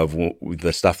understanding of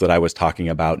the stuff that I was talking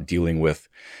about, dealing with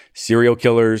serial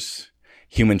killers,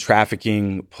 human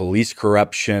trafficking, police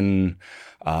corruption,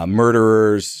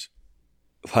 murderers,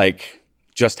 like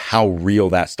just how real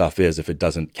that stuff is if it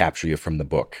doesn't capture you from the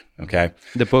book. Okay.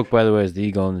 The book, by the way, is The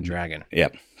Eagle and the Dragon. Yeah.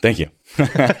 Thank you.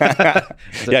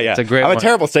 It's a great I'm one. a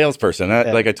terrible salesperson,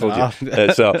 like I told you.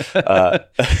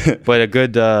 But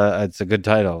it's a good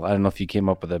title. I don't know if you came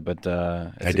up with it, but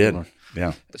I did.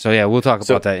 Yeah. So yeah, we'll talk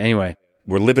about that anyway.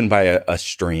 We're living by a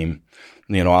stream,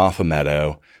 off a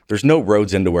meadow. There's no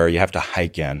roads into where you have to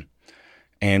hike in.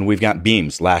 And we've got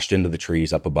beams lashed into the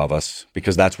trees up above us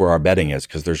because that's where our bedding is,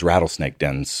 because there's rattlesnake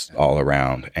dens all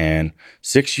around. And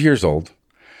 6 years old,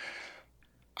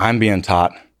 I'm being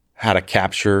taught how to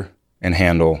capture and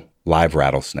handle live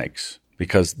rattlesnakes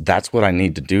because that's what I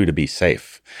need to do to be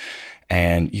safe.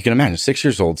 And you can imagine 6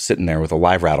 years old sitting there with a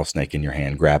live rattlesnake in your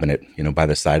hand, grabbing it, by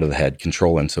the side of the head,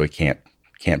 controlling so it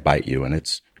can't bite you. And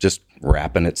it's just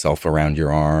wrapping itself around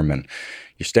your arm, and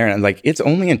you're staring at it, like its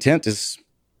only intent is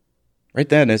right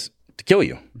then is to kill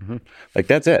you. Mm-hmm. Like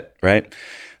that's it, right?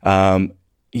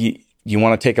 You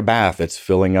want to take a bath, it's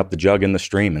filling up the jug in the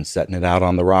stream and setting it out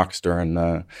on the rocks during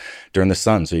the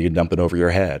sun so you can dump it over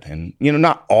your head. And,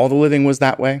 not all the living was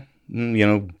that way.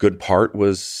 Good part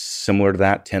was similar to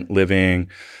that, tent living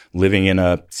in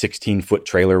a 16-foot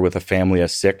trailer with a family of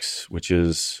 6, which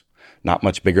is not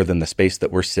much bigger than the space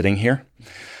that we're sitting here.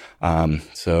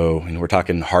 So we're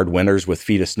talking hard winters with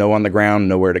feet of snow on the ground,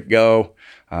 nowhere to go.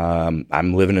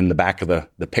 I'm living in the back of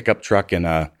the pickup truck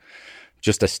in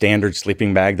just a standard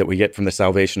sleeping bag that we get from the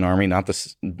Salvation Army, not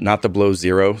the below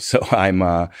zero. So I'm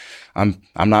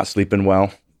not sleeping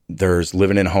well. There's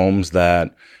living in homes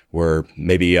that were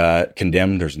maybe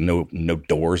condemned. There's no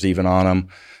doors even on them,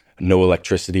 no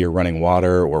electricity or running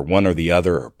water, or one or the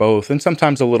other or both, and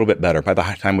sometimes a little bit better. By the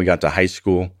time we got to high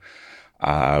school,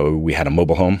 we had a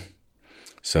mobile home.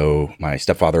 So my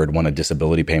stepfather had won a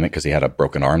disability payment because he had a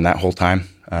broken arm that whole time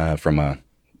from a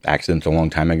accident a long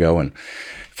time ago, and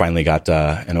finally got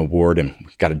an award and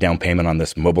got a down payment on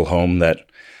this mobile home that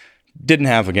didn't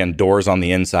have, again, doors on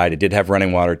the inside. It did have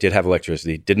running water. It did have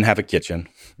electricity. It didn't have a kitchen.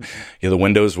 The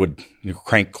windows would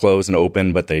crank close and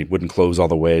open, but they wouldn't close all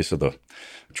the way. So the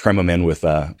trim them in with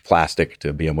plastic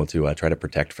to be able to try to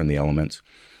protect from the elements.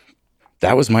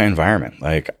 That was my environment,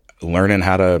 like learning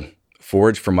how to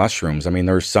forage for mushrooms. I mean,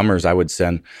 there were summers I would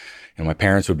send, my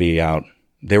parents would be out.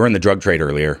 They were in the drug trade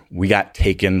earlier. We got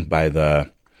taken by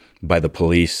the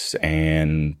police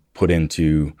and put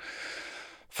into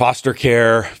foster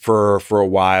care for a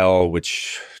while,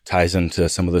 which ties into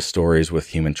some of the stories with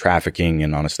human trafficking.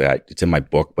 And honestly, it's in my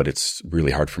book, but it's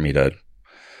really hard for me to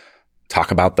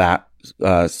talk about that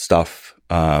stuff.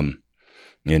 And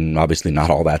obviously not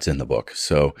all that's in the book.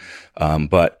 So,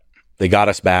 but they got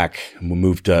us back. We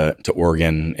moved to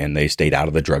Oregon, and they stayed out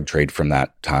of the drug trade from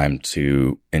that time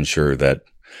to ensure that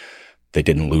they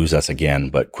didn't lose us again.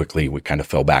 But quickly we kind of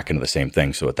fell back into the same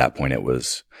thing. So at that point it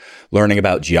was learning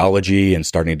about geology and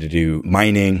starting to do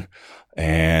mining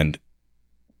and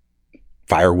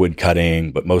firewood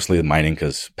cutting, but mostly the mining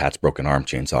because Pat's broken arm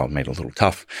chainsaw made it a little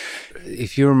tough.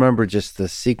 If you remember just the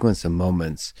sequence of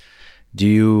moments, do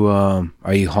you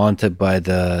are you haunted by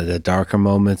the darker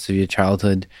moments of your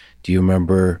childhood? Do you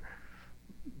remember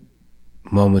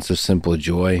moments of simple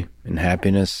joy and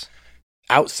happiness?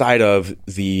 Outside of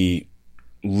the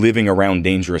living around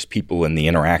dangerous people and the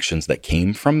interactions that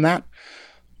came from that,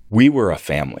 we were a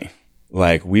family.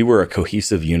 Like, we were a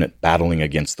cohesive unit battling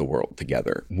against the world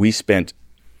together. We spent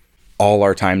all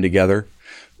our time together,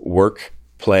 work,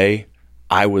 play.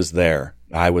 I was there.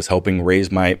 I was helping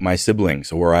raise my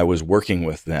siblings, or I was working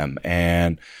with them.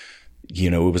 And,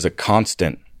 it was a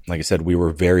constant. Like I said, we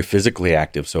were very physically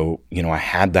active. So, I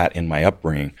had that in my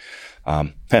upbringing.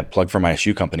 Plug for my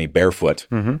shoe company, Barefoot,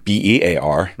 mm-hmm.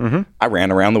 BEAR. Mm-hmm. I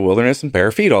ran around the wilderness in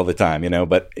bare feet all the time,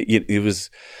 but it was,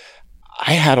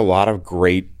 I had a lot of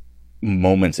great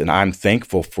moments, and I'm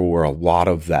thankful for a lot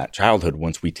of that childhood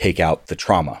once we take out the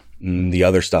trauma and the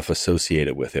other stuff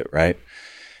associated with it, right?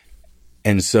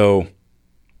 And so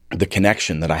the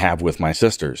connection that I have with my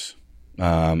sisters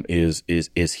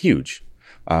is huge.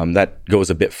 That goes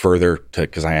a bit further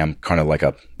because I am kind of like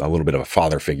a little bit of a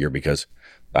father figure, because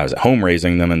I was at home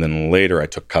raising them, and then later I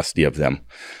took custody of them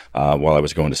while I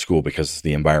was going to school because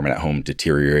the environment at home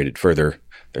deteriorated further.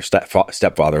 Their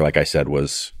stepfather, like I said,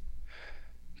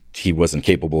 he wasn't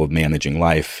capable of managing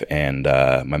life, and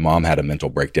my mom had a mental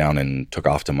breakdown and took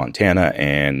off to Montana,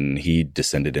 and he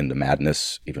descended into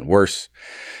madness even worse.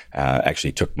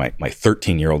 Actually took my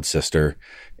 13-year-old sister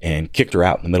and kicked her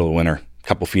out in the middle of winter, a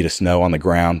couple feet of snow on the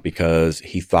ground, because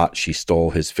he thought she stole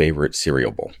his favorite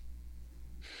cereal bowl.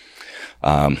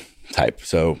 Type.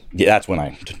 So yeah, that's when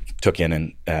I took in,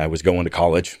 and I was going to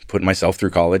college, putting myself through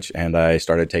college, and I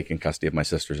started taking custody of my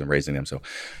sisters and raising them. So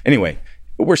anyway,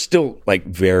 we're still like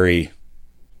very,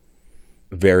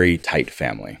 very tight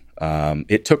family.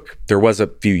 There was a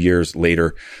few years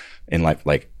later in life,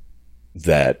 like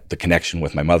that the connection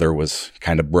with my mother was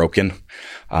kind of broken.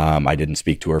 I didn't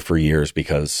speak to her for years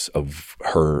because of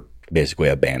her basically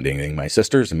abandoning my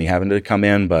sisters and me having to come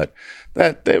in, but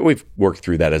that we've worked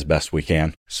through that as best we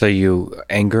can. So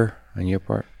anger on your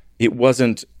part? It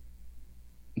wasn't,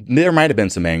 there might've been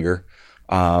some anger.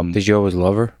 Did you always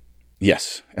love her?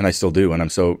 Yes. And I still do.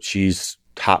 And she's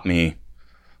taught me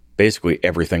basically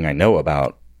everything I know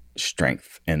about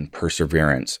strength and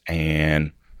perseverance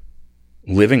and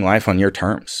living life on your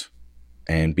terms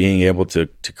and being able to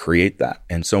create that.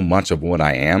 And so much of what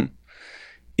I am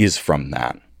is from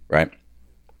that, right?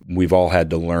 We've all had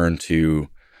to learn to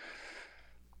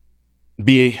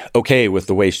be okay with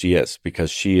the way she is, because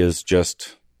she is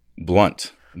just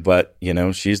blunt. But,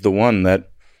 she's the one that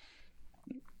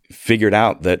figured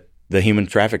out that the human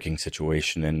trafficking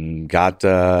situation and got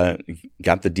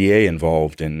the DA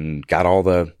involved and got all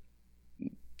the.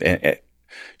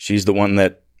 She's the one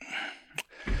that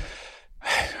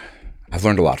I've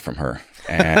learned a lot from her.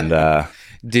 And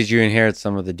did you inherit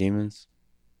some of the demons?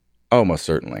 Oh, most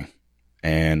certainly.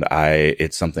 And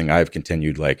it's something I've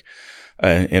continued,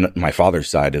 in my father's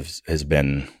side has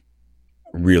been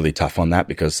really tough on that,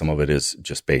 because some of it is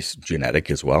just based genetic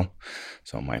as well.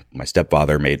 So my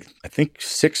stepfather made, I think,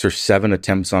 6 or 7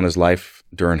 attempts on his life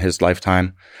during his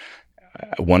lifetime.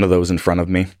 One of those in front of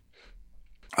me.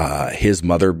 His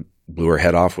mother blew her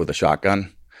head off with a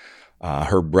shotgun.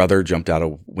 Her brother jumped out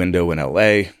a window in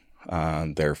LA.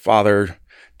 Their father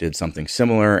did something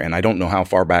similar. And I don't know how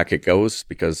far back it goes,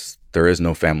 because there is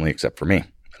no family except for me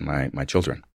and my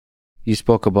children. You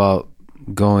spoke about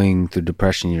going through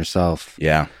depression yourself.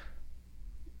 Yeah.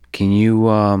 Can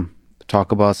you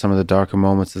talk about some of the darker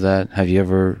moments of that? Have you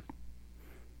ever,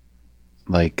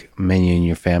 many in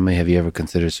your family, have you ever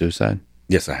considered suicide?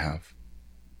 Yes, I have.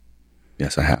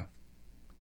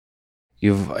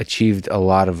 You've achieved a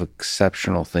lot of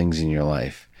exceptional things in your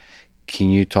life. Can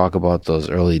you talk about those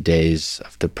early days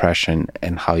of depression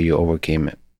and how you overcame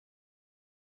it?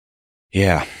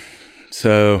 Yeah.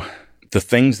 So the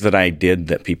things that I did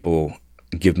that people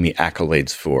give me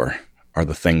accolades for are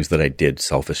the things that I did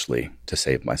selfishly to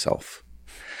save myself.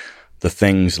 The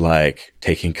things like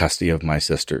taking custody of my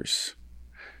sisters,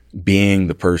 being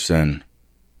the person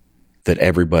that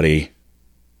everybody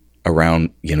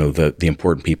around, the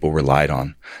important people relied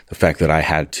on. The fact that I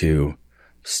had to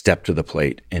step to the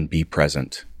plate and be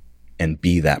present and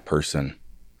be that person.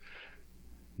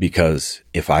 Because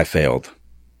if I failed,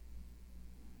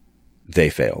 they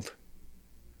failed.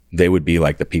 They would be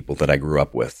like the people that I grew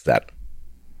up with that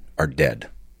are dead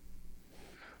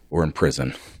or in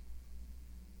prison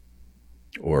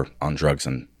or on drugs,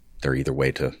 and they're either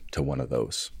way to one of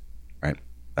those, right?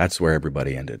 That's where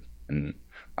everybody ended. And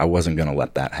I wasn't going to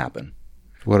let that happen.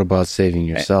 What about saving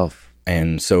yourself?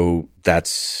 And so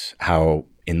that's how,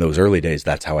 in those early days,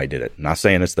 that's how I did it. Not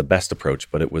saying it's the best approach,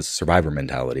 but it was survivor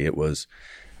mentality. It was,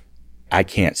 I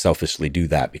can't selfishly do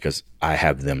that because I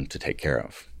have them to take care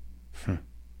of.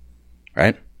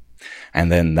 Right?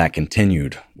 And then that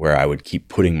continued, where I would keep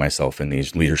putting myself in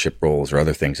these leadership roles or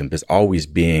other things, and just always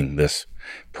being this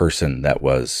person that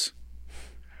was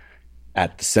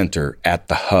at the center, at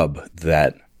the hub,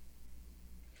 that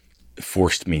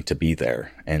forced me to be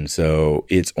there. And so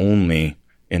it's only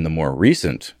in the more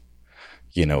recent,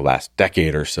 last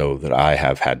decade or so, that I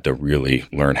have had to really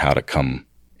learn how to come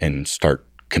and start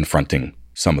confronting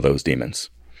some of those demons.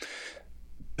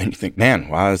 And you think, man,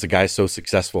 wow, this guy's so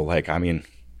successful. And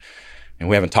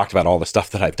we haven't talked about all the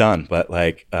stuff that I've done, but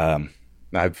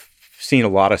I've seen a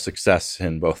lot of success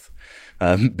in both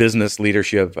business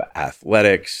leadership,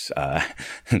 athletics,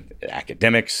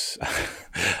 academics,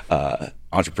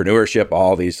 entrepreneurship,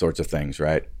 all these sorts of things,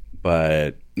 right?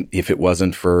 But if it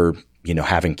wasn't for,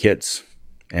 having kids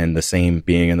and the same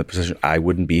being in the position, I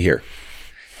wouldn't be here.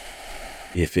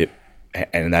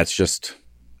 And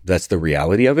that's the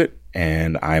reality of it.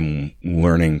 And I'm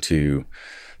learning to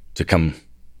come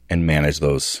and manage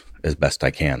those as best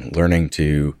I can, learning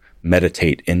to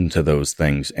meditate into those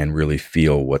things and really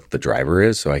feel what the driver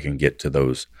is, so I can get to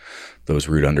those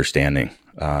root understanding,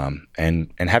 and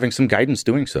having some guidance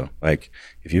doing so. Like,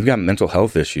 if you've got mental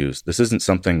health issues, this isn't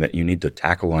something that you need to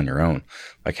tackle on your own.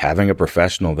 Like, having a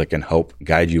professional that can help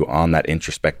guide you on that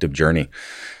introspective journey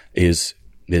is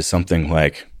something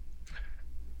like,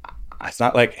 it's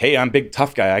not like, hey, I'm big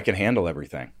tough guy, I can handle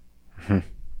everything.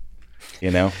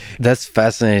 That's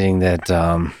fascinating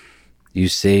that you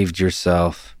saved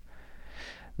yourself.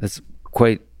 That's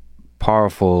quite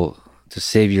powerful, to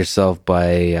save yourself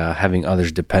by having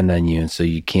others depend on you, and so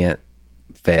you can't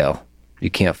fail, you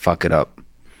can't fuck it up,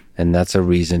 and that's a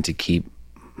reason to keep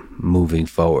moving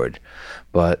forward.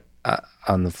 But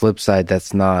on the flip side,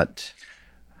 that's not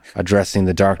addressing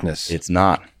the darkness. It's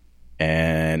not.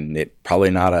 And it's probably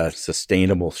not a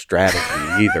sustainable strategy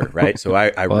either, right? So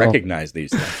I recognize these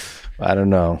things. I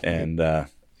don't know. And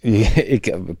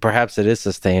perhaps it is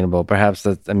sustainable. Perhaps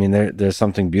there's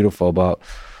something beautiful about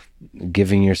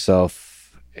giving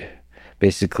yourself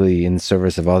basically in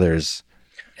service of others,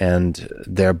 and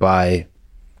thereby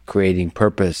creating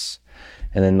purpose.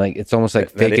 And then it's almost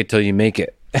like fake it till you make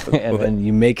it, and then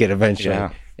you make it eventually.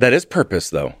 Yeah. That is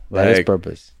purpose, though. That is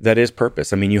purpose. That is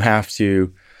purpose. You have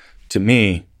to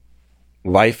me,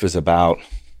 life is about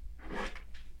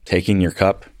taking your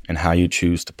cup and how you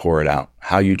choose to pour it out,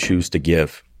 how you choose to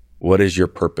give. What is your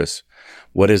purpose?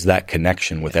 What is that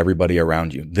connection with everybody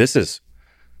around you? That's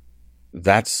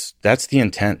the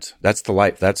intent. That's the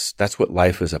life. That's what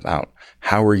life is about.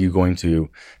 How are you going to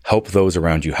help those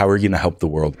around you? How are you going to help the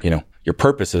world? Your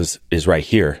purpose is right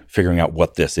here, figuring out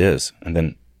what this is and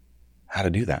then how to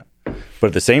do that. But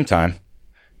at the same time,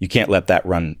 you can't let that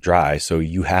run dry. So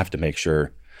you have to make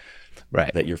sure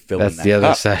that you're filling That's that the other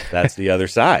cup. side. That's the other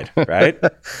side, right?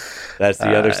 That's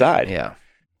the other side. Yeah.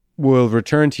 We'll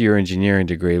return to your engineering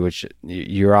degree, which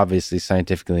you're obviously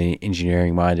scientifically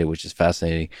engineering minded, which is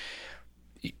fascinating.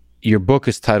 Your book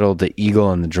is titled The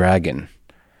Eagle and the Dragon.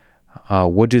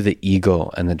 What do the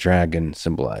eagle and the dragon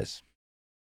symbolize?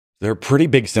 They're pretty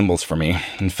big symbols for me.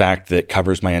 In fact, that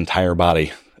covers my entire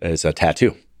body as a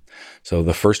tattoo. So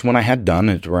the first one I had done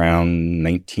is around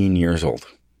 19 years old.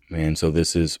 And so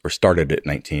started at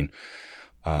 19.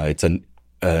 It's an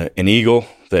eagle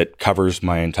that covers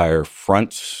my entire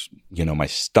front, my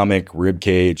stomach, rib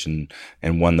cage, and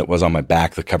one that was on my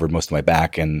back that covered most of my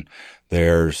back. And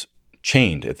there's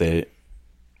chained at the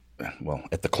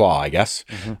claw, I guess.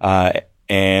 Mm-hmm.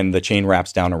 And the chain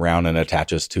wraps down around and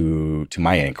attaches to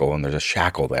my ankle, and there's a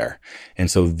shackle there. And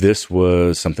so this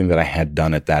was something that I had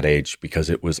done at that age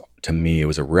because to me, it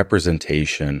was a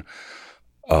representation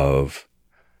of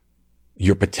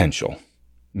your potential,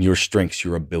 your strengths,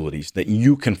 your abilities, that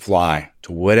you can fly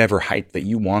to whatever height that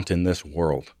you want in this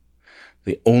world.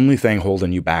 The only thing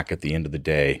holding you back at the end of the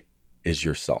day is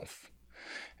yourself.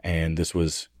 And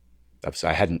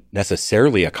I hadn't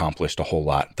necessarily accomplished a whole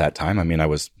lot at that time. I mean, I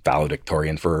was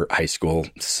valedictorian for high school,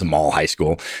 small high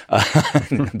school.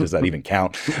 Does that even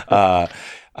count? I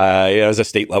was a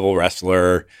state level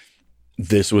wrestler.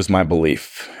 This was my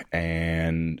belief.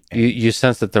 And you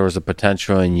sensed that there was a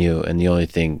potential in you, and the only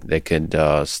thing that could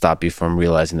stop you from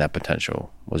realizing that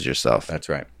potential was yourself. That's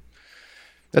right.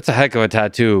 That's a heck of a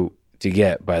tattoo to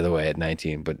get, by the way, at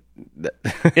 19. But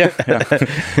yeah.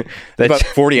 About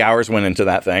 40 hours went into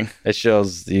that thing. It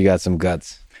shows you got some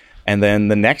guts. And then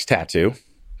the next tattoo,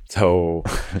 so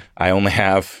I only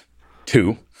have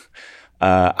 2.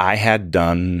 I had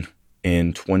done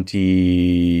in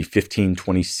 2015,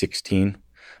 2016,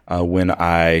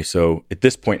 so at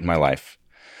this point in my life,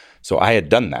 so I had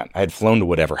done that. I had flown to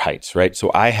whatever heights, right?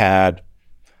 So I had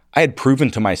proven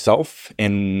to myself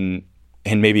and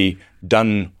maybe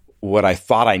done what I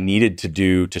thought I needed to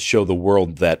do to show the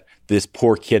world that this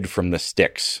poor kid from the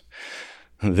sticks,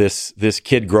 this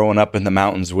kid growing up in the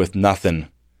mountains with nothing,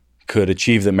 could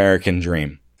achieve the American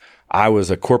dream. I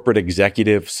was a corporate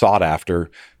executive sought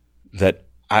after, that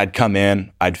I'd come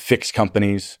in, I'd fix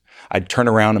companies, I'd turn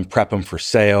around and prep them for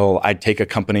sale. I'd take a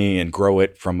company and grow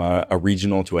it from a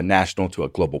regional to a national to a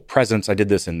global presence. I did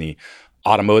this in the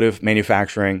automotive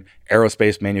manufacturing,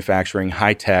 aerospace manufacturing,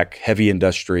 high tech, heavy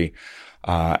industry.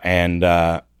 And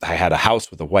I had a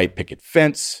house with a white picket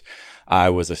fence. I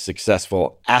was a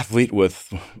successful athlete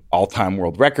with all-time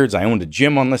world records. I owned a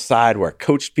gym on the side where I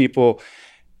coached people.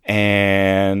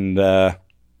 And I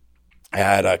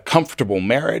had a comfortable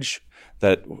marriage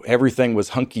that everything was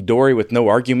hunky-dory with no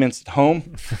arguments at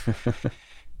home.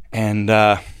 And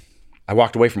I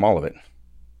walked away from all of it.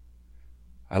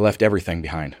 I left everything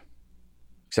behind,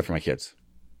 except for my kids.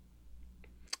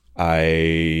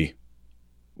 I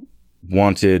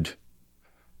wanted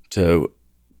to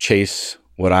chase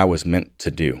what I was meant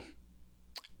to do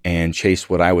and chase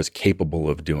what I was capable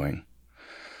of doing.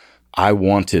 I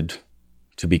wanted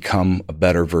to become a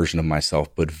better version of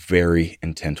myself, but very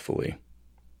intentfully.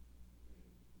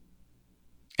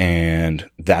 And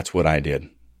that's what I did.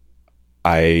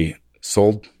 I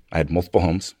had multiple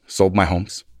homes, sold my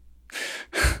homes.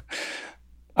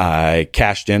 I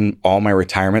cashed in all my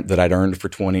retirement that I'd earned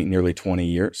for nearly 20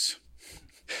 years.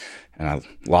 And I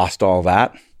lost all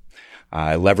that.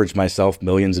 I leveraged myself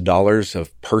millions of dollars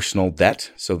of personal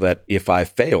debt so that if I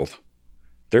failed,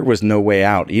 there was no way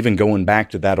out. Even going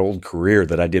back to that old career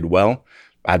that I did well,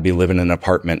 I'd be living in an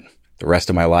apartment the rest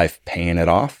of my life paying it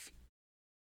off.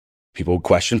 People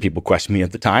questioned me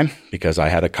at the time because I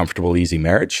had a comfortable, easy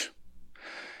marriage.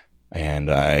 And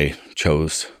I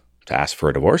chose to ask for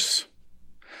a divorce.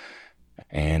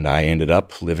 And I ended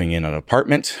up living in an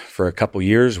apartment for a couple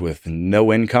years with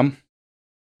no income,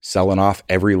 selling off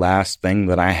every last thing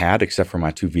that I had except for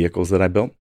my 2 vehicles that I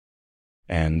built,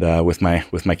 and with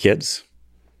my kids.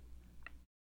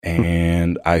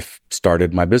 And I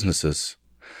started my businesses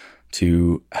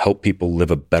to help people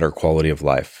live a better quality of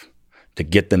life, to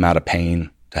get them out of pain,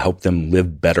 to help them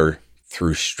live better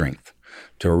through strength,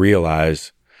 to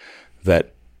realize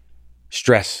that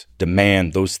stress,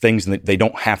 demand, those things, they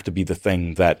don't have to be the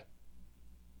thing that,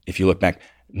 if you look back,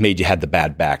 made you had the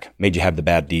bad back, made you have the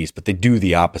bad D's, but they do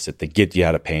the opposite. They get you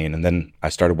out of pain. And then I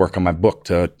started work on my book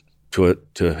to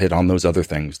hit on those other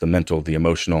things, the mental, the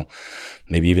emotional,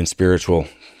 maybe even spiritual.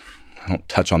 I don't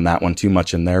touch on that one too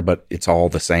much in there, but it's all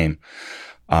the same.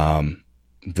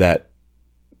 That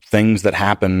things that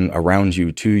happen around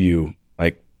you, to you,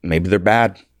 like maybe they're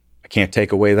bad. I can't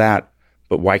take away that,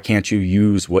 but why can't you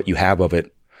use what you have of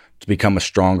it to become a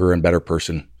stronger and better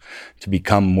person, to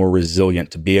become more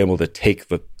resilient, to be able to take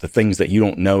the things that you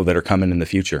don't know that are coming in the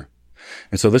future?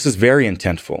 And so this is very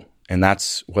intentful. And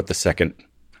that's what the second,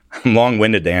 I'm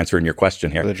long-winded to answer in your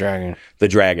question here. The dragon. The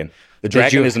dragon. The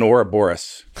dragon is an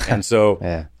Ouroboros. And so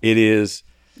Yeah.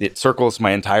 it circles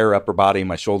my entire upper body,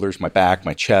 my shoulders, my back,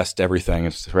 my chest, everything.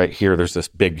 It's right here. There's this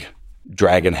big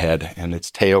dragon head, and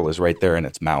its tail is right there in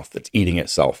its mouth. It's eating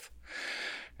itself.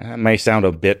 It may sound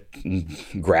a bit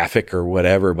graphic or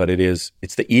whatever, but it's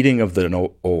the eating of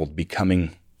the old,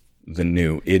 becoming the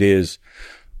new. It is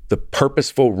the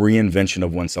purposeful reinvention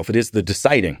of oneself. It is the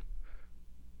deciding,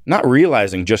 not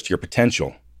realizing just your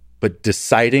potential, but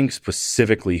deciding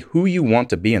specifically who you want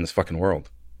to be in this fucking world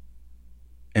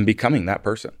and becoming that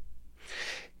person.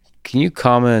 Can you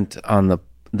comment on the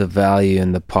value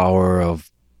and the power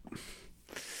of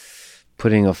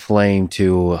putting a flame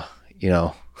to,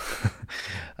 your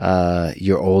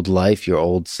old life, your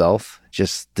old self,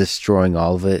 just destroying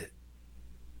all of it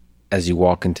as you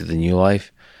walk into the new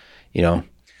life?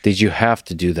 Did you have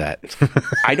to do that?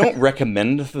 I don't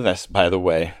recommend this, by the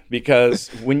way, because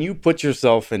when you put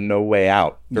yourself in no way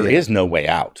out, there is no way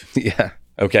out. Yeah.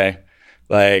 Okay?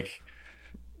 Like,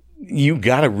 you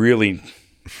got to really...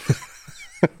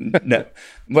 No.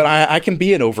 But I can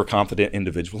be an overconfident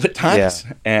individual at times.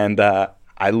 Yeah. And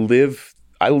I live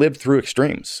through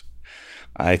extremes.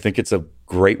 I think it's a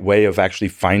great way of actually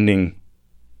finding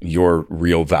your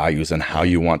real values and how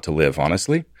you want to live,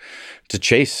 honestly. To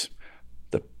chase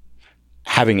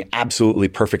having absolutely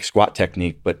perfect squat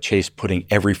technique, but chase putting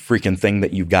every freaking thing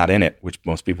that you got in it, which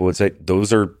most people would say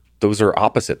those are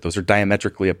opposite. Those are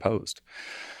diametrically opposed.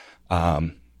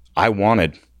 I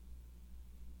wanted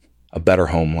a better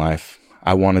home life.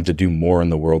 I wanted to do more in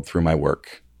the world through my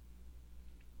work.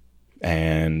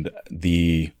 And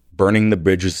the burning the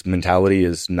bridges mentality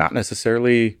is not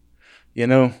necessarily,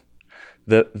 the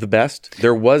best.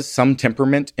 There was some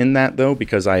temperament in that, though,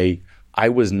 because I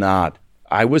was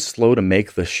slow to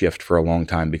make the shift for a long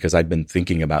time because I'd been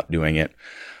thinking about doing it,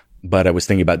 but I was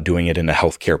thinking about doing it in a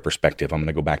healthcare perspective. I'm going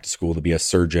to go back to school to be a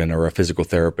surgeon or a physical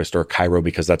therapist or a chiro,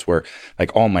 because that's where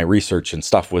like all my research and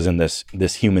stuff was in this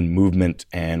human movement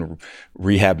and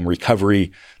rehab and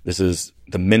recovery. This is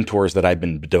the mentors that I've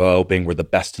been developing were the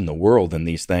best in the world in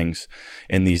these things,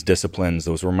 in these disciplines.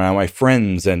 Those were my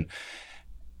friends.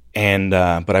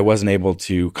 But I wasn't able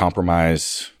to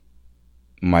compromise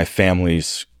my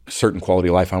family's certain quality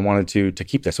of life. I wanted to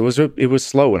keep that. So it was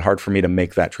slow and hard for me to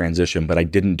make that transition, but I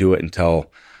didn't do it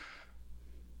until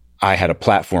I had a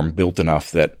platform built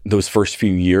enough that those first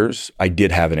few years I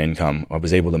did have an income. I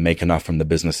was able to make enough from the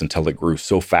business until it grew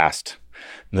so fast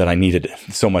that I needed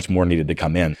so much more needed to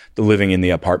come in. The living in the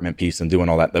apartment piece and doing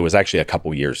all that was actually a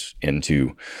couple years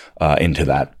into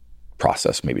that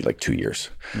process, maybe like 2 years.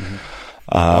 Mm-hmm.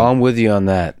 I'm with you on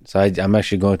that. So I'm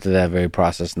actually going through that very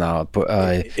process now.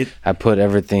 I quit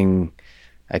everything,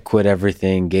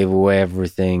 gave away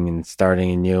everything, and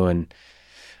starting anew. And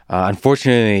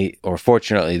unfortunately, or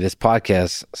fortunately, this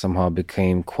podcast somehow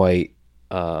became quite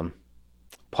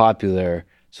popular.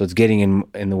 So it's getting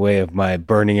in the way of my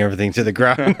burning everything to the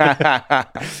ground.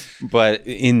 But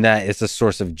in that, it's a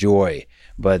source of joy.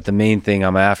 But the main thing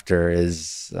I'm after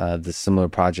is the similar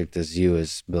project as you,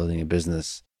 is building a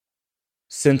business.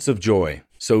 Sense of joy.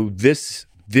 So this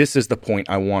is the point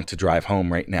I want to drive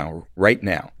home right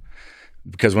now.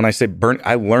 Because when I say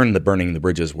I learned that burning the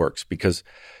bridges works, because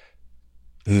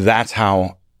that's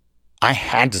how I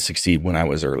had to succeed when I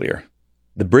was earlier.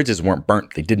 The bridges weren't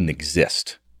burnt. They didn't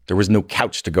exist. There was no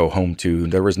couch to go home to.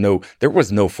 There was no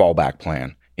fallback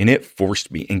plan. And it forced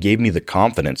me and gave me the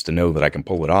confidence to know that I can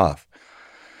pull it off.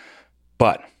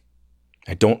 But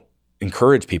I don't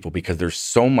encourage people, because there's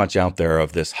so much out there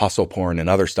of this hustle porn and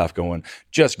other stuff going,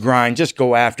 just grind, just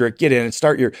go after it, get in and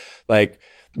start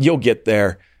you'll get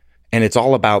there. And it's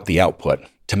all about the output,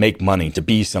 to make money, to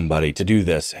be somebody, to do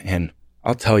this. And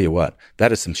I'll tell you what,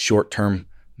 that is some short-term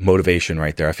motivation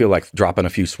right there. I feel like dropping a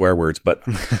few swear words, but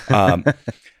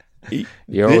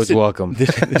you're always welcome.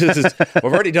 We've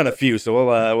already done a few, so we'll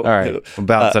all right, we'll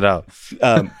balance it out.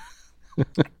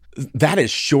 that is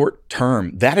short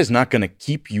term. That is not going to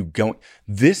keep you going.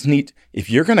 If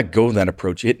you're going to go that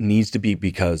approach, it needs to be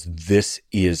because this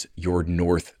is your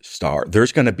North Star.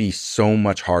 There's going to be so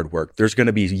much hard work. There's going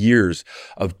to be years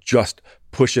of just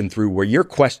pushing through where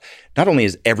not only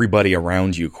is everybody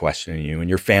around you questioning you and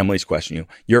your family's questioning you,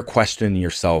 you're questioning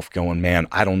yourself going, man,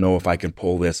 I don't know if I can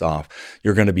pull this off.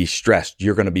 You're going to be stressed.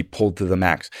 You're going to be pulled to the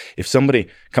max. If somebody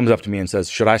comes up to me and says,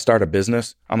 should I start a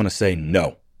business? I'm going to say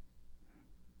no.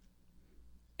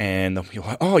 And they'll be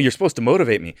like, oh, you're supposed to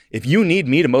motivate me. If you need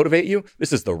me to motivate you,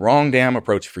 this is the wrong damn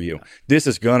approach for you. This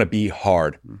is going to be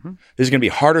hard. Mm-hmm. This is going to be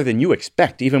harder than you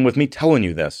expect, even with me telling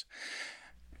you this.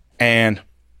 And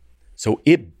so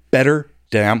it better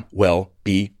damn well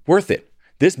be worth it.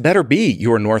 This better be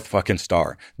your North fucking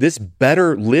Star. This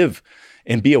better live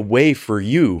and be a way for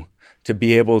you to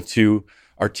be able to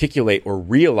articulate or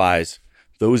realize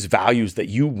those values that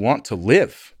you want to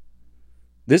live.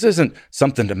 This isn't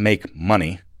something to make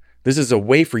money. This is a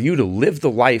way for you to live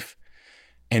the life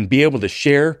and be able to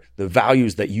share the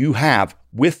values that you have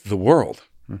with the world.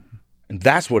 Mm-hmm. And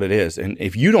that's what it is. And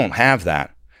if you don't have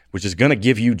that, which is going to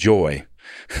give you joy,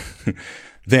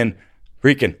 then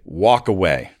freaking walk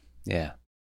away. Yeah.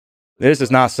 This is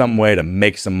not some way to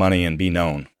make some money and be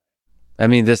known. I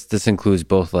mean, this includes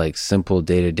both like simple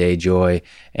day-to-day joy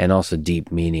and also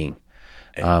deep meaning.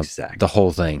 Exactly. The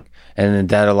whole thing. And then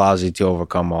that allows you to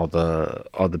overcome all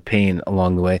the pain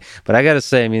along the way. But I got to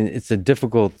say, I mean, it's a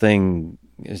difficult thing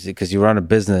because you run a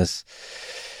business.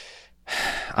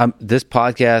 This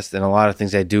podcast and a lot of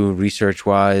things I do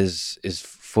research-wise is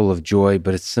full of joy,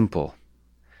 but it's simple.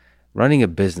 Running a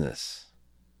business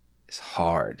is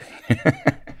hard.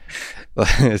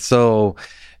 So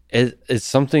it's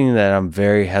something that I'm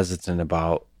very hesitant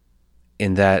about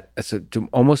in that, so to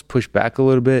almost push back a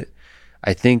little bit,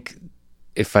 I think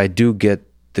if I do get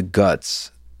the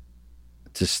guts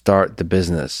to start the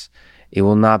business, it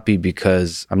will not be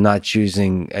because I'm not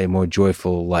choosing a more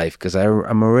joyful life, because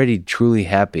I'm already truly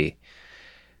happy.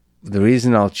 The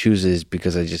reason I'll choose is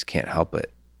because I just can't help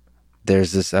it.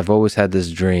 I've always had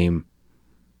this dream,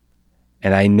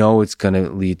 and I know it's going to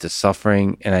lead to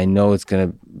suffering, and I know it's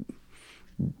going to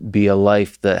be a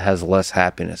life that has less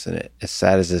happiness in it, as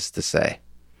sad as this to say.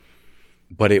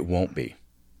 But it won't be.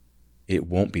 It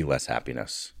won't be less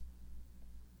happiness.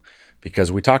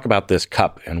 Because we talk about this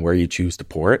cup and where you choose to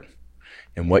pour it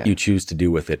and what you choose to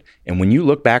do with it. And when you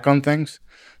look back on things,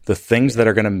 the things that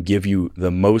are going to give you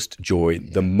the most joy,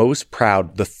 the most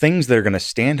proud, the things that are going to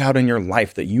stand out in your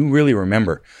life that you really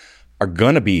remember are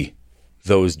going to be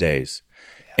those days.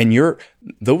 And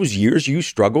those years you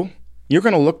struggle, you're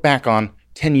going to look back on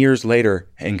 10 years later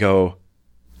and go,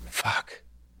 fuck.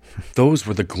 Those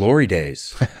were the glory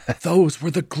days. Those were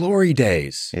the glory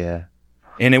days. Yeah.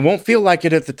 And it won't feel like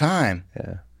it at the time.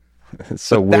 Yeah. It's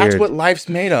so weird. That's what life's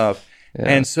made of. Yeah.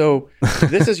 And so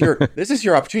this is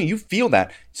your opportunity. You feel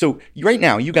that. So right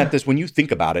now you got this, when you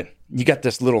think about it, you got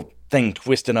this little thing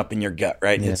twisting up in your gut,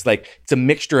 right? Yeah. It's a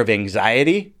mixture of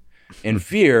anxiety and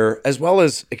fear as well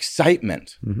as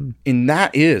excitement. Mm-hmm. And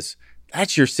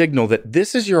that's your signal that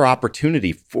this is your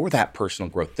opportunity for that personal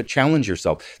growth, to challenge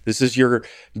yourself. This is your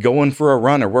going for a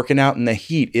run or working out in the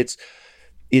heat.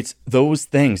 It's those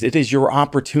things. It is your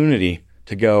opportunity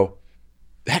to go,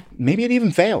 heck, maybe it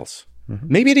even fails. Mm-hmm.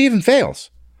 Maybe it even fails.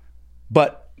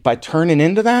 But by turning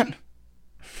into that,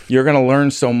 you're going to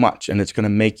learn so much, and it's going to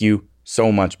make you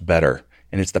so much better.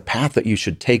 And it's the path that you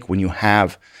should take when you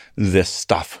have this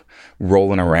stuff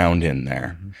rolling around in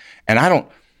there. Mm-hmm. And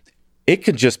it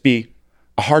could just be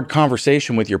a hard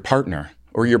conversation with your partner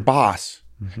or your boss.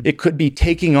 Mm-hmm. It could be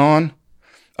taking on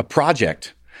a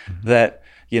project that,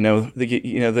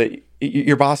 that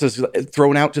your boss is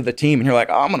thrown out to the team and you're like,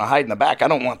 oh, I'm going to hide in the back. I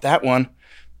don't want that one.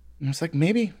 And it's like,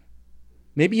 maybe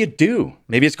you do.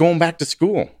 Maybe it's going back to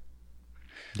school.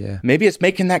 Yeah. Maybe it's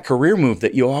making that career move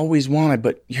that you always wanted,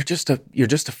 but you're just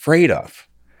afraid of.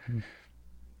 Mm-hmm.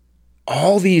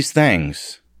 All these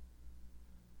things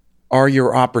are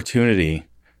your opportunity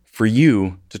for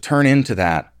you to turn into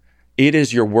that. It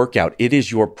is your workout. It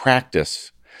is your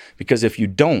practice. Because if you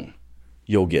don't,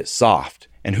 you'll get soft.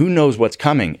 And who knows what's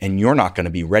coming, and you're not going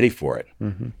to be ready for it.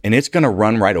 Mm-hmm. And it's going to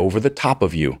run right over the top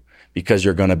of you because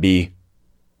you're going to be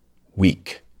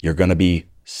weak. You're going to be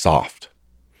soft.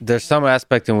 There's some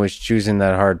aspect in which choosing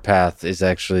that hard path is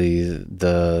actually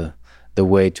the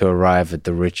way to arrive at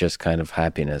the richest kind of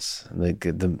happiness,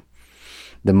 the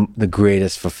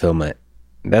greatest fulfillment.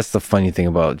 That's the funny thing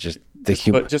about just the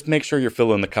human. But just make sure you're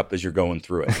filling the cup as you're going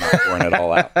through it, not pouring it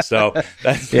all out. So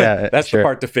that's sure. The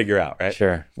part to figure out, right?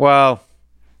 Sure. Well,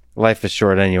 life is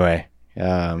short anyway.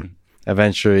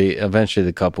 Eventually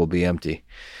the cup will be empty.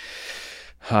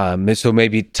 So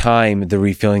maybe time the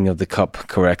refilling of the cup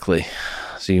correctly,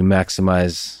 so you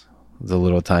maximize the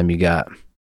little time you got.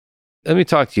 Let me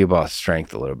talk to you about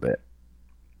strength a little bit.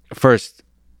 First,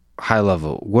 high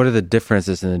level, what are the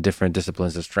differences in the different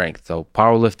disciplines of strength? So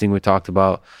powerlifting we talked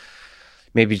about.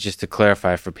 Maybe just to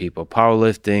clarify for people,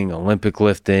 powerlifting, Olympic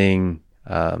lifting,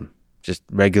 just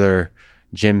regular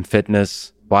gym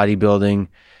fitness, bodybuilding,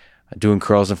 doing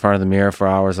curls in front of the mirror for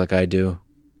hours like I do.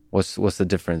 What's the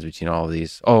difference between all of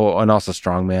these? Oh, and also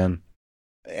strongman.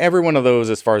 Every one of those,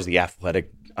 as far as the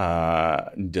athletic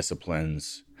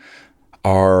disciplines,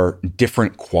 are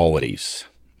different qualities.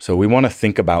 So we want to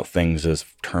think about things as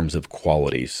terms of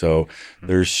quality. So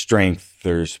there's strength,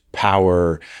 there's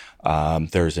power,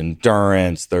 there's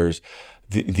endurance, there's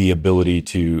the ability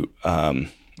to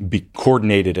be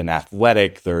coordinated and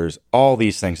athletic. There's all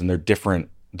these things, and they're different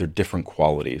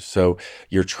qualities. So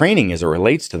your training, as it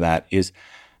relates to that, is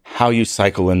how you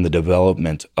cycle in the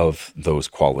development of those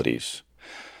qualities.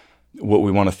 What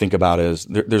we want to think about is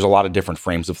there's a lot of different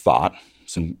frames of thought,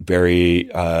 some very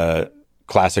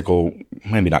classical,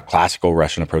 maybe not classical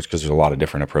Russian approach, because there's a lot of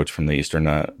different approach from the Eastern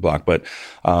Bloc, but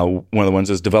one of the ones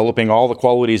is developing all the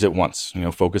qualities at once,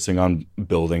 focusing on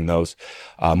building those.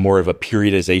 More of a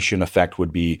periodization effect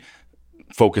would be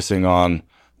focusing on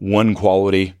one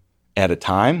quality at a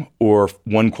time, or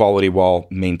one quality while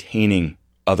maintaining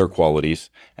other qualities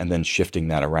and then shifting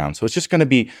that around. So it's just going to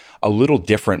be a little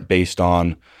different based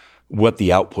on what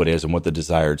the output is and what the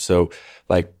desired. So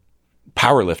like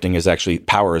powerlifting is actually,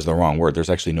 power is the wrong word. There's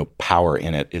actually no power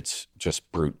in it. It's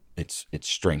just brute. It's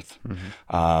strength.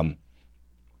 Mm-hmm.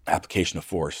 Application of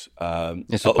force.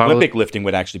 Olympic lifting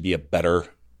would actually be a better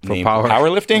name for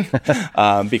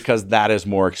powerlifting because that is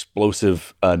more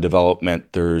explosive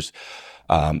development. There's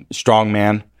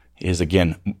strongman is,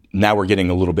 again, now we're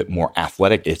getting a little bit more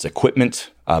athletic. It's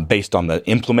equipment based on the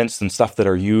implements and stuff that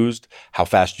are used, how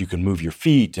fast you can move your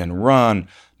feet and run,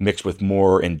 mixed with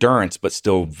more endurance, but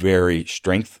still very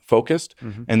strength focused.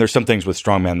 Mm-hmm. And there's some things with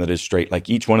strongman that is straight. Like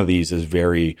each one of these is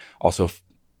very also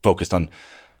focused on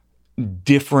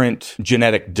different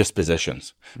genetic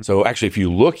dispositions. Mm-hmm. So actually, if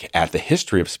you look at the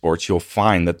history of sports, you'll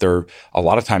find that they're a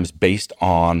lot of times based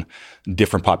on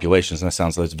different populations. And that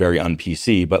sounds like it's very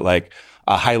un-PC, but like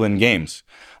Highland Games,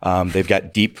 they've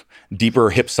got deeper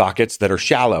hip sockets that are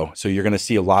shallow. So you're going to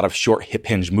see a lot of short hip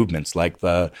hinge movements like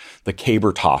the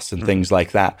caber toss and things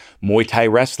like that. Muay Thai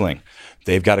wrestling,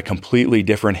 they've got a completely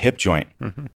different hip joint.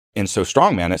 Mm-hmm. And so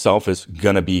strongman itself is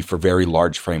going to be for very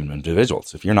large framed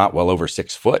individuals. If you're not well over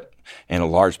 6 foot and a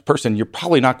large person, you're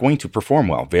probably not going to perform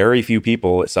well. Very few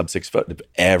people at sub 6 foot have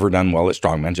ever done well at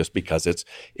strongman just because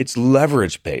it's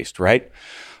leverage based, right?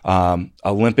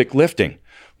 Olympic lifting.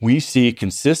 We see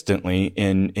consistently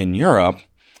in Europe,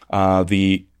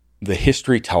 the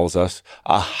history tells us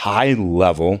a high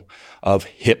level of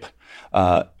hip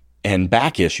and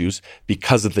back issues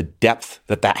because of the depth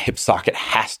that hip socket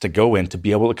has to go in to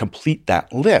be able to complete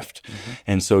that lift. Mm-hmm.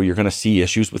 And so you're going to see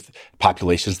issues with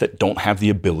populations that don't have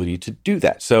the ability to do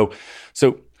that. So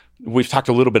we've talked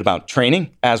a little bit about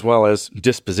training as well as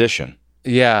disposition.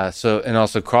 Yeah. So, and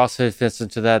also CrossFit fits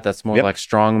into that. That's more like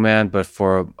strongman, but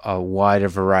for a wider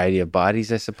variety of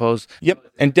bodies, I suppose. Yep.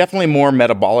 And definitely more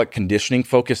metabolic conditioning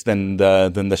focused than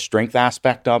the strength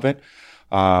aspect of it.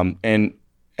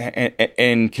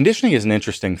 And conditioning is an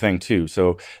interesting thing too.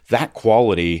 So that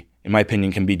quality, in my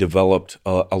opinion, can be developed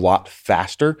a lot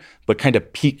faster, but kind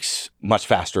of peaks much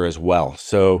faster as well.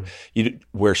 So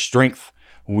where strength,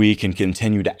 we can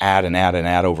continue to add and add and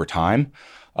add over time.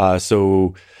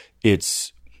 So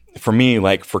it's, for me,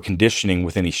 like for conditioning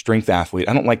with any strength athlete,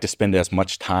 I don't like to spend as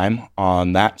much time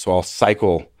on that. So I'll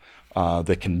cycle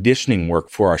the conditioning work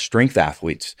for our strength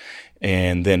athletes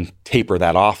and then taper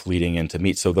that off leading into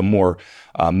meet. So the more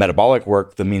metabolic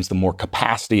work, that means the more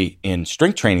capacity in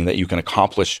strength training that you can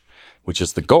accomplish, which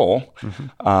is the goal,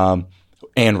 mm-hmm.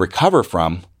 And recover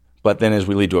from. But then as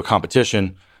we lead to a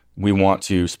competition, we want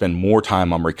to spend more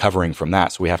time on recovering from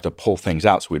that. So we have to pull things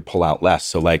out. So we'd pull out less.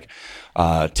 So like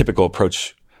typical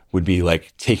approach would be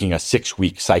like taking a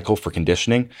 6-week cycle for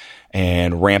conditioning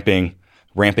and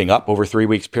ramping up over 3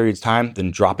 weeks periods time,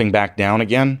 then dropping back down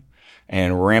again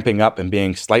and ramping up and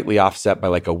being slightly offset by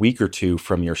like a week or two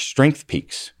from your strength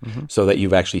peaks, mm-hmm. so that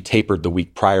you've actually tapered the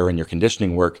week prior in your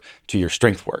conditioning work to your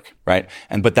strength work, right?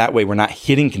 But that way we're not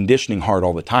hitting conditioning hard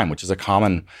all the time, which is a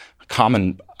common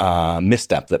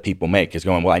misstep that people make, is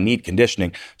going, well, I need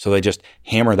conditioning. So they just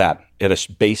hammer that at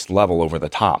a base level over the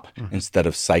top, mm-hmm. instead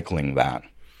of cycling that.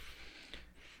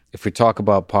 If we talk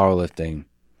about powerlifting,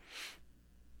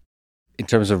 in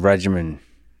terms of regimen,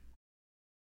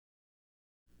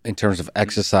 in terms of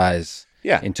exercise,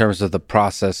 Yeah. in terms of the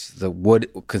process, the what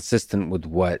consistent with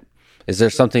what? Is there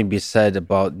something to be said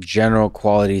about general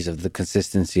qualities of the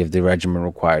consistency of the regimen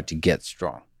required to get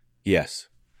strong? Yes.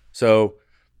 So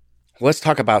let's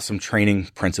talk about some training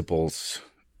principles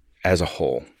as a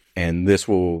whole. And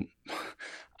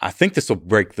I think this will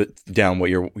break down what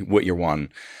you're wanting.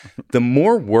 The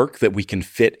more work that we can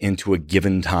fit into a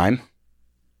given time,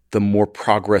 the more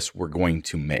progress we're going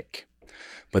to make.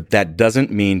 But that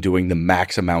doesn't mean doing the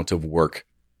max amount of work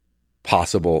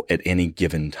possible at any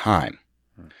given time.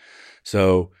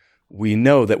 So we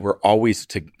know that we're always,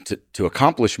 to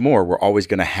accomplish more, we're always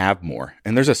going to have more.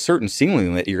 And there's a certain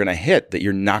ceiling that you're going to hit that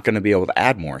you're not going to be able to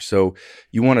add more. So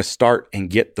you want to start and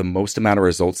get the most amount of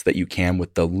results that you can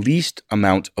with the least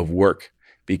amount of work,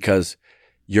 because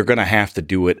you're going to have to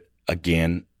do it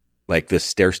again, like this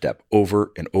stair step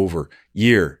over and over,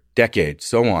 year, decade,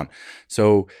 so on.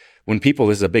 So when people,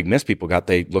 this is a big miss people got,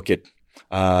 they look at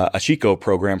a Chico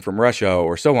program from Russia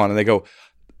or so on, and they go,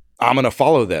 I'm going to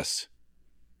follow this.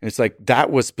 And it's like,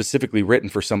 that was specifically written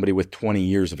for somebody with 20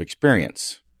 years of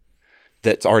experience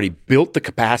that's already built the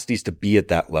capacities to be at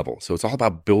that level. So it's all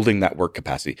about building that work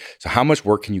capacity. So how much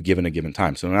work can you give in a given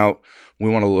time? So now we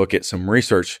want to look at some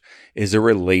research as it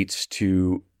relates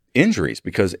to injuries,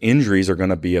 because injuries are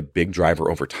going to be a big driver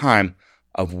over time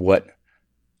of what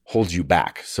holds you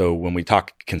back. So when we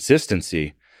talk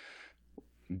consistency,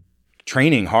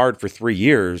 training hard for 3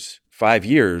 years, 5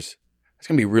 years, it's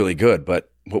going to be really good. But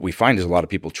what we find is a lot of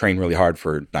people train really hard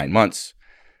for 9 months,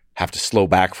 have to slow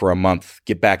back for a month,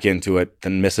 get back into it,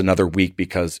 then miss another week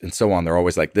because, and so on. They're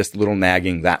always like this little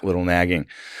nagging, that little nagging.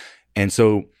 And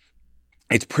so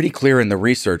it's pretty clear in the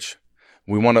research.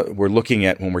 We're looking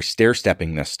at, when we're stair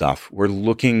stepping this stuff, we're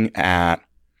looking at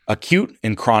acute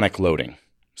and chronic loading.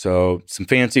 So some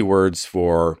fancy words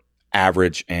for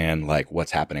average and like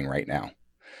what's happening right now.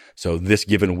 So this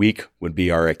given week would be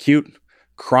our acute.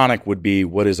 Chronic would be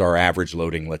what is our average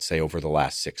loading, let's say, over the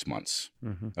last 6 months.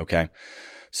 Okay.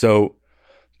 So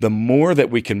the more that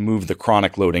we can move the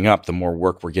chronic loading up, the more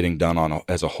work we're getting done on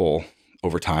as a whole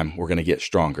over time, we're going to get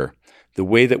stronger. The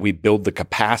way that we build the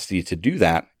capacity to do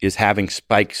that is having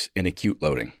spikes in acute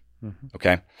loading.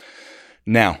 Okay.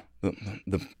 Now,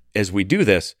 as we do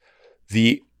this,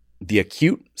 the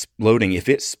acute loading, if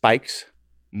it spikes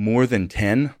more than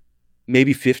 10,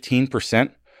 maybe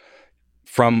 15%,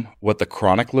 from what the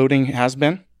chronic loading has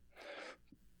been,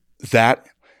 that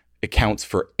accounts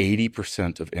for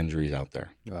 80% of injuries out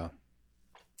there. Wow.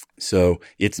 So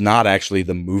it's not actually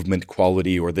the movement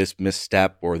quality or this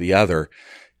misstep or the other.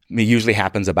 It usually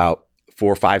happens about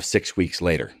 4, 5, 6 weeks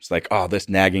later. It's like, oh, this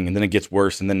nagging, and then it gets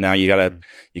worse, and then now you gotta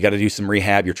do some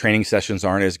rehab. Your training sessions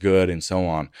aren't as good, and so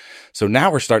on. So now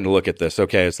we're starting to look at this.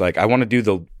 Okay, it's like I want to do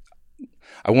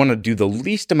the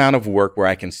least amount of work where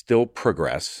I can still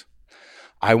progress.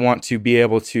 I want to be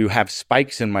able to have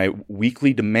spikes in my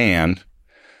weekly demand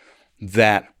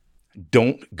that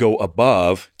don't go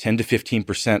above 10 to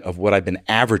 15% of what I've been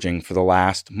averaging for the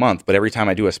last month. But every time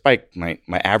I do a spike, my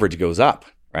average goes up,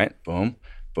 right? Boom,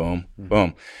 boom,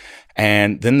 boom.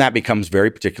 And then that becomes very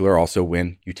particular also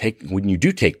when you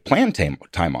do take planned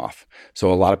time off.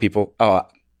 So a lot of people,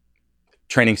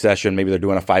 training session, maybe they're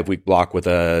doing a 5-week block with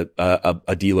a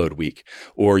deload week,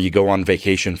 or you go on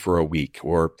vacation for a week,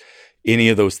 or any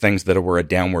of those things that were a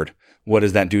downward. What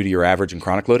does that do to your average and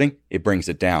chronic loading? It brings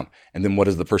it down. And then what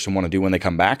does the person want to do when they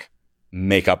come back?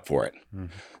 Make up for it.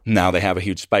 Now they have a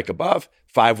huge spike above.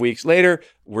 5 weeks later,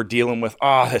 we're dealing with,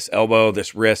 this elbow,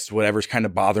 this wrist, whatever's kind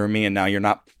of bothering me. And now you're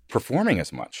not performing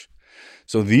as much.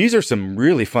 So these are some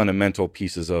really fundamental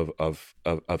pieces of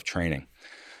training.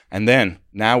 And then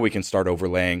now we can start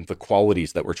overlaying the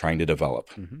qualities that we're trying to develop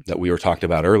that we were talked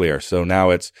about earlier. So now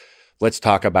let's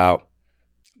talk about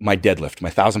my deadlift,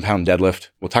 my 1,000-pound deadlift.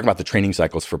 We'll talk about the training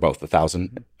cycles for both the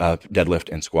 1,000 deadlift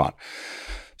and squat.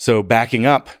 So backing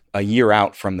up a year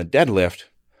out from the deadlift,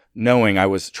 knowing I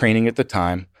was training at the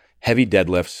time, heavy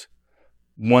deadlifts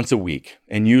once a week.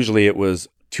 And usually it was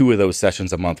 2 of those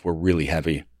sessions a month were really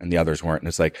heavy and the others weren't. And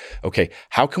it's like, okay,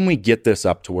 how can we get this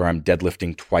up to where I'm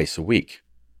deadlifting twice a week?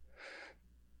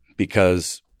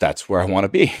 Because that's where I want to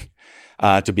be.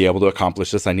 To be able to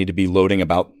accomplish this, I need to be loading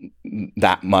about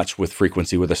that much with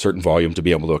frequency with a certain volume to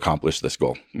be able to accomplish this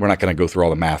goal. We're not going to go through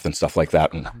all the math and stuff like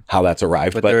that and how that's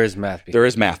arrived. But there is math. There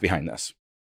is math behind this.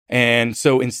 And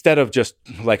so instead of just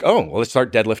like, let's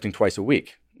start deadlifting twice a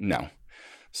week. No.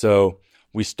 So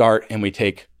we start and we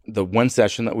take the one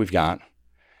session that we've got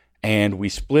and we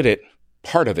split it,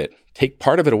 take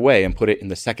part of it away and put it in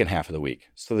the second half of the week.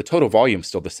 So the total volume is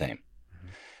still the same.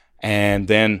 And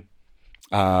then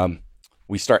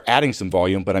we start adding some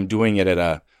volume, but I'm doing it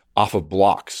at off of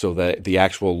blocks so that the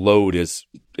actual load is,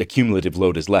 accumulative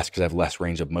load is less because I have less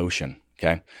range of motion.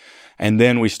 Okay. And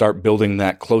then we start building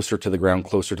that closer to the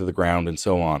ground, and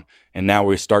so on. And now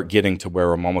we start getting to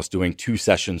where I'm almost doing 2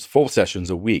 sessions, full sessions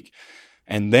a week.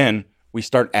 And then we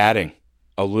start adding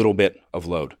a little bit of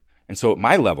load. And so at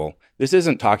my level, this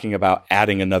isn't talking about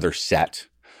adding another set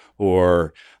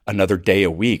or another day a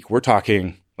week. We're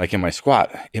talking like in my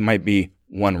squat, it might be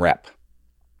 1 rep.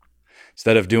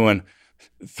 Instead of doing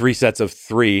 3 sets of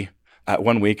 3 at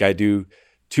 1 week, I do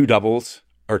 2 doubles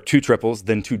or 2 triples,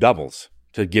 then 2 doubles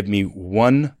to give me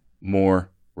 1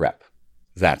 more rep.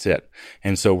 That's it.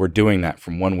 And so we're doing that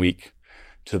from 1 week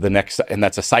to the next, and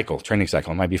that's a cycle, training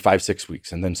cycle. It might be 5, 6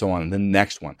 weeks, and then so on, and then the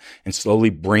next one, and slowly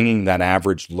bringing that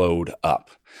average load up.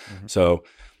 Mm-hmm. So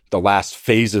the last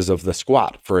phases of the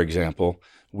squat, for example,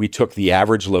 we took the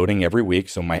average loading every week,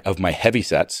 so of my heavy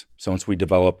sets. So once we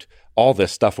developed all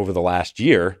this stuff over the last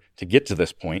year to get to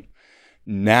this point,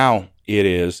 now it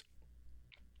is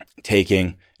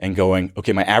taking and going,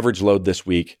 okay, my average load this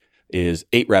week is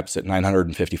 8 reps at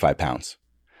 955 pounds.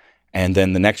 And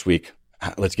then the next week,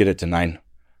 let's get it to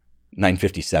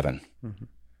 957,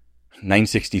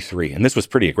 963. And this was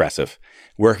pretty aggressive,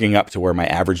 working up to where my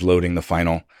average loading at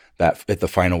the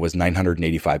final was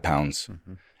 985 pounds,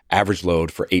 average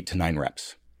load for 8 to 9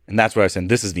 reps. And that's what I was saying.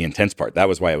 This is the intense part. That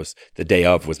was why the day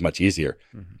of was much easier.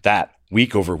 That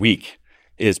week over week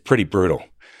is pretty brutal.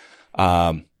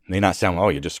 May not sound, oh,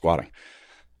 you're just squatting.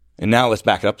 And now let's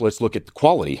back it up. Let's look at the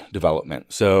quality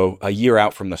development. So a year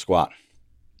out from the squat,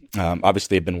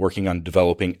 obviously I've been working on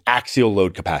developing axial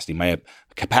load capacity, my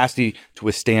capacity to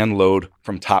withstand load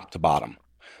from top to bottom.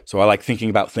 So I like thinking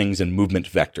about things in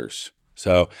movement vectors.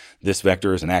 So this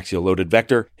vector is an axial loaded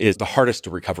vector, is the hardest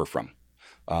to recover from.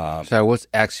 Sorry, what's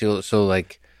axial? So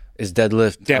like, is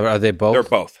deadlift, or are they both? They're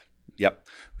both. Yep.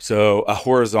 So a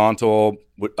horizontal,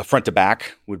 a front to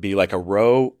back would be like a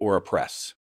row or a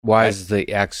press. Why is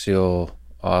the axial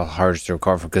hardest to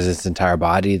recover? Because it's entire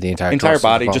body, the entire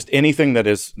body, just anything that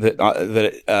is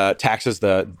that taxes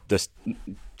the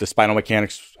spinal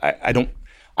mechanics.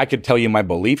 I could tell you my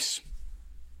beliefs.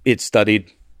 It's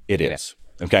studied. It is.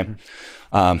 Okay.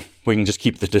 We can just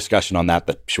keep the discussion on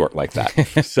that short like that.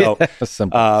 So,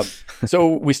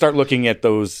 so we start looking at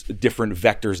those different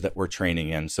vectors that we're training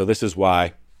in. So this is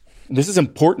why this is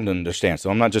important to understand.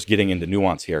 So I'm not just getting into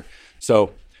nuance here.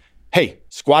 So, hey,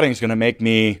 squatting is going to make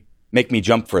me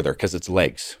jump further because it's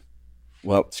legs.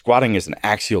 Well, squatting is an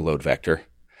axial load vector,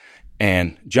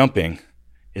 and jumping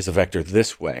is a vector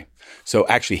this way. So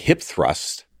actually, hip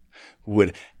thrust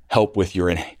would help with your,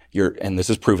 and this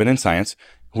is proven in science,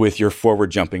 with your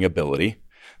forward jumping ability.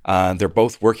 They're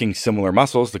both working similar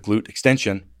muscles, the glute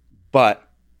extension, but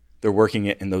they're working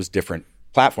it in those different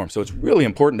platforms. So it's really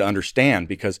important to understand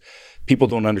because people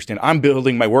don't understand. I'm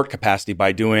building my work capacity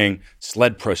by doing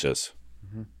sled pushes.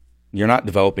 You're not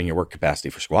developing your work capacity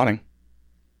for squatting.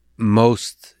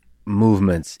 Most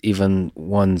movements, even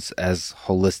ones as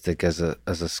holistic as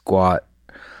a squat,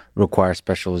 require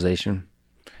specialization.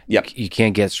 Yep. You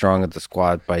can't get strong at the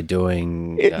squat by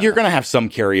doing... You're going to have some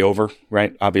carryover,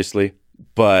 right? Obviously.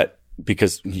 But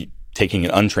because taking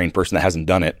an untrained person that hasn't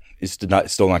done it is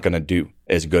still not going to do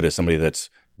as good as somebody that's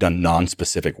done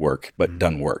non-specific work, but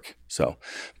done work. So,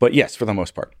 but yes, for the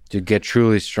most part. To get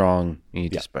truly strong, you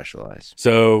need to specialize.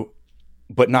 So,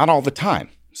 but not all the time.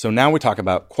 So now we talk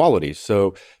about qualities.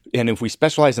 So, and if we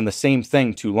specialize in the same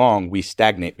thing too long, we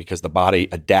stagnate because the body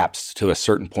adapts to a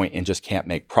certain point and just can't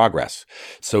make progress.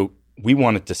 So we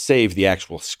wanted to save the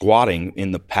actual squatting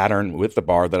in the pattern with the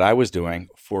bar that I was doing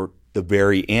for the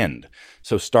very end.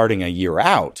 So starting a year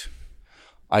out,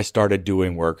 I started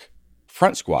doing work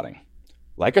front squatting,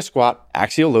 like a squat,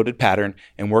 axial loaded pattern,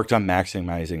 and worked on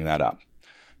maximizing that up.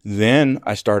 Then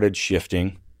I started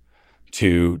shifting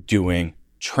to doing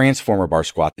transformer bar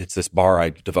squat. It's this bar I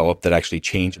developed that actually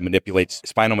manipulates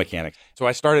spinal mechanics. So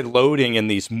I started loading in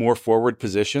these more forward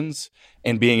positions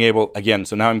and being able, again,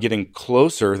 so now I'm getting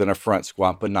closer than a front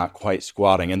squat, but not quite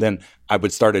squatting. And then I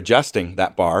would start adjusting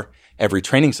that bar every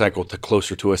training cycle to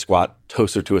closer to a squat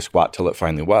till it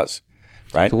finally was,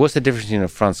 right? So what's the difference between a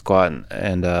front squat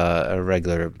and a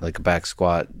regular, like a back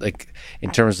squat? Like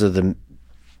in terms of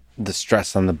the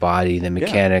stress on the body, the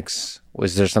mechanics,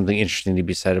 was there something interesting to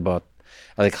be said about,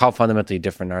 like how fundamentally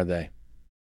different are they?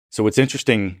 So it's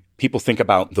interesting. People think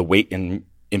about the weight in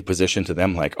position to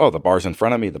them like, oh, the bar's in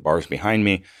front of me, the bar's behind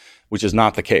me, which is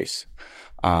not the case.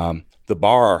 The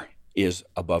bar is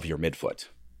above your midfoot.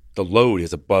 The load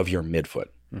is above your midfoot.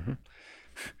 Mm-hmm.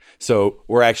 So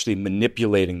we're actually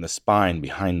manipulating the spine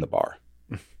behind the bar.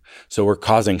 So we're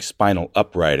causing spinal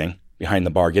uprighting behind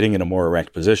the bar, getting in a more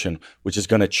erect position, which is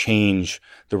going to change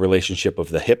the relationship of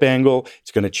the hip angle. It's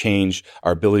going to change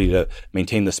our ability to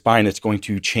maintain the spine. It's going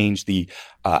to change the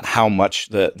how much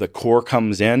the core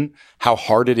comes in, how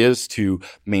hard it is to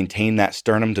maintain that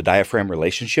sternum to diaphragm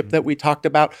relationship that we talked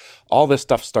about. All this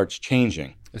stuff starts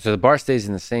changing. So the bar stays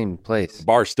in the same place. The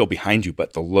bar is still behind you,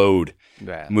 but the load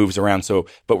moves around.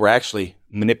 But we're actually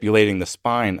manipulating the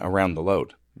spine around the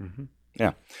load. Mm-hmm.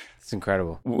 Yeah. It's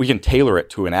incredible. We can tailor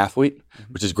it to an athlete,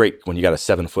 which is great when you got a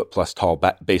 7-foot plus tall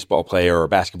baseball player or a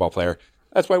basketball player.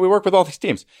 That's why we work with all these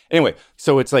teams. Anyway,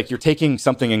 so it's like you're taking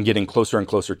something and getting closer and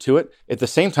closer to it. At the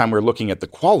same time, we're looking at the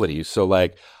qualities. So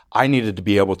like I needed to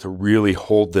be able to really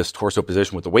hold this torso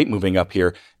position with the weight moving up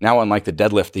here. Now, unlike the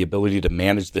deadlift, the ability to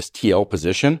manage this TL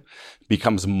position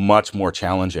becomes much more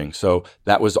challenging. So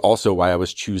that was also why I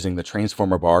was choosing the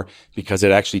Transformer bar, because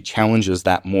it actually challenges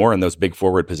that more in those big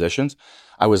forward positions.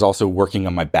 I was also working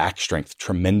on my back strength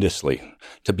tremendously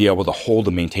to be able to hold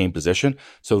and maintain position.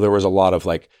 So there was a lot of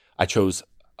I chose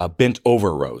bent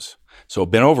over rows. So a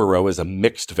bent over row is a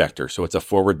mixed vector. So it's a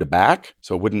forward to back.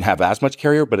 So it wouldn't have as much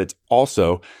carrier, but it's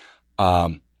also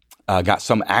got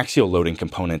some axial loading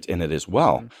component in it as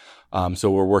well. So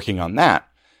we're working on that.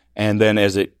 And then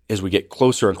as we get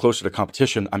closer and closer to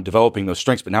competition, I'm developing those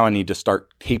strengths, but now I need to start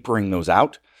tapering those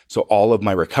out. So all of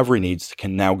my recovery needs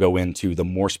can now go into the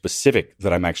more specific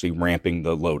that I'm actually ramping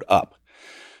the load up.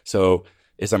 So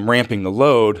as I'm ramping the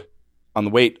load on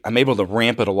the weight, I'm able to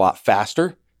ramp it a lot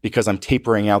faster because I'm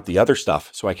tapering out the other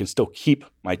stuff. So I can still keep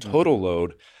my total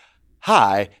load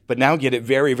high, but now get it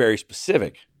very, very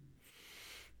specific.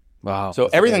 Wow. So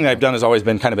everything that I've done has always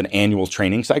been kind of an annual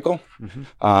training cycle.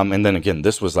 Mm-hmm. And then again,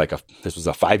 this was a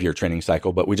 5-year training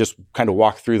cycle, but we just kind of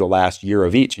walked through the last year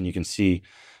of each, and you can see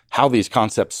how these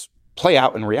concepts play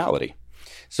out in reality.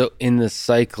 So in the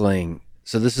cycling,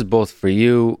 so this is both for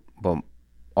you, but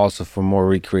also for more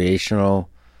recreational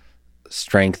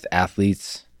strength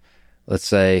athletes. Let's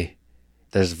say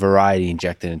there's variety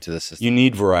injected into the system. You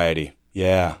need variety.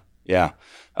 Yeah.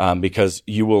 Because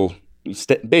you will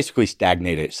basically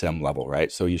stagnate at some level,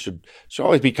 right? So you should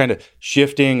always be kind of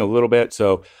shifting a little bit.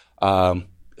 So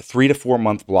 3 to 4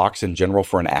 month blocks in general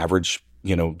for an average,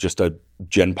 just a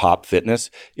Gen Pop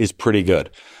fitness is pretty good.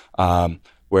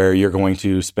 Where you're going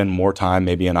to spend more time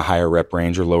maybe in a higher rep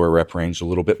range or lower rep range, a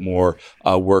little bit more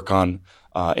work on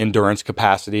endurance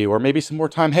capacity, or maybe some more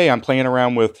time. Hey, I'm playing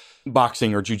around with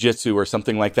boxing or jujitsu or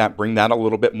something like that. Bring that a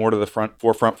little bit more to the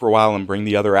forefront for a while and bring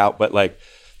the other out. But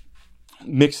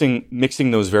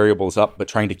mixing those variables up, but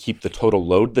trying to keep the total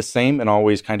load the same, and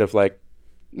always kind of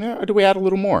do we add a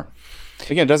little more?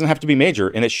 Again, it doesn't have to be major,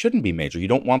 and it shouldn't be major. You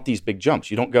don't want these big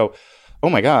jumps. You don't go, oh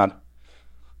my God,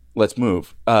 let's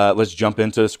move. Let's jump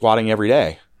into squatting every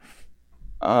day.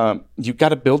 You've got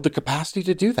to build the capacity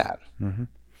to do that. Mm-hmm.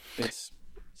 It's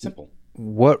simple.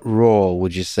 What role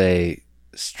would you say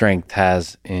strength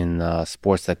has in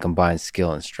sports that combine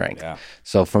skill and strength? Yeah.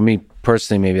 So for me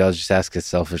personally, maybe I'll just ask it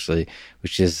selfishly,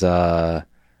 which is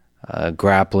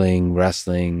grappling,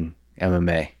 wrestling,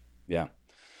 MMA. Yeah.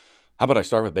 How about I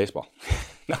start with baseball?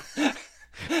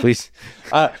 Please.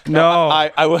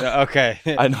 No. I would. Okay.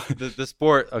 I know. The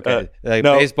sport. Okay. No.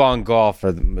 Baseball and golf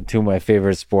are two of my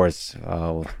favorite sports.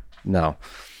 No.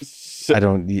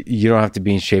 So, you don't have to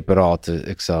be in shape at all to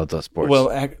excel at those sports. Well,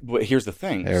 here's the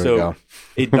thing. There we go.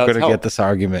 It does We're going to get this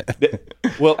argument.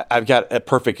 Well, I've got a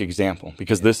perfect example,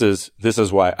 because this is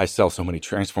why I sell so many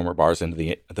Transformer bars into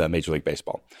the Major League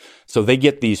Baseball. So they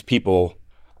get these people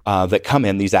that come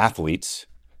in, these athletes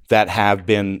that have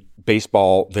been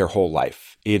baseball their whole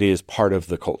life. It is part of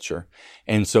the culture.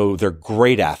 And so they're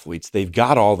great athletes. They've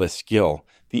got all the skill.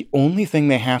 The only thing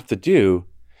they have to do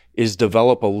is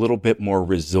develop a little bit more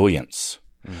resilience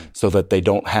so that they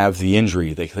don't have the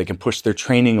injury. They can push their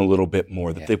training a little bit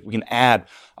more, that we can add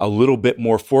a little bit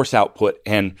more force output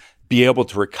and be able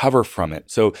to recover from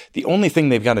it. So the only thing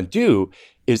they've got to do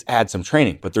is add some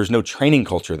training, but there's no training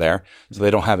culture there. So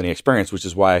they don't have any experience, which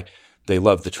is why they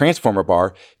love the Transformer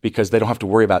bar, because they don't have to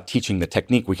worry about teaching the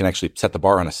technique. We can actually set the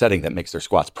bar on a setting that makes their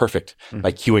squats perfect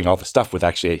by cueing all the stuff with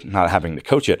actually not having to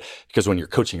coach it. Because when you're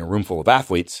coaching a room full of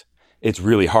athletes, it's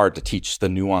really hard to teach the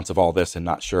nuance of all this and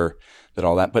not sure that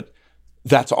all that. But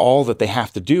that's all that they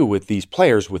have to do with these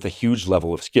players with a huge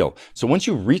level of skill. So once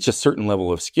you reach a certain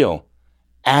level of skill,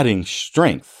 adding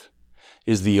strength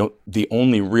is the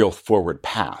only real forward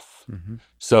path. Mm-hmm.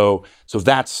 So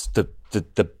that's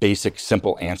the basic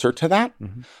simple answer to that.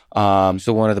 Mm-hmm.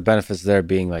 So one of the benefits there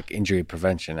being injury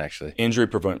prevention, actually.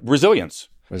 Resilience.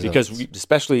 Because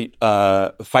especially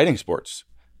fighting sports,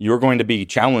 you're going to be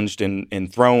challenged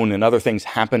and thrown, and other things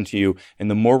happen to you. And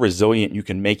the more resilient you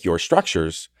can make your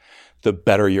structures, the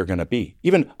better you're going to be.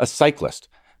 Even a cyclist,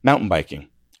 mountain biking,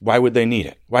 why would they need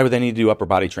it? Why would they need to do upper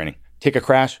body training? Take a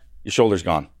crash, your shoulder's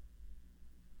gone.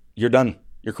 You're done.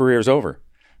 Your career is over,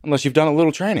 unless you've done a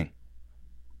little training,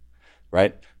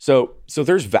 right? So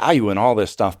there's value in all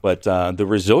this stuff, but the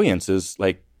resilience is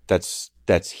like, that's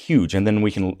huge. And then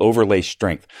we can overlay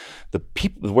strength.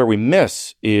 Where we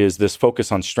miss is this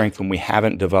focus on strength when we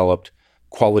haven't developed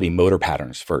quality motor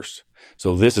patterns first.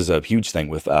 So this is a huge thing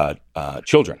with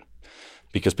children,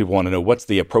 because people want to know what's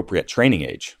the appropriate training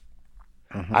age.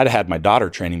 Mm-hmm. I'd had my daughter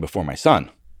training before my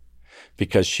son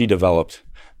because she developed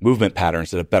movement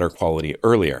patterns at a better quality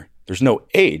earlier. There's no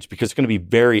age because it's going to be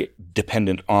very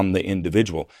dependent on the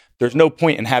individual. There's no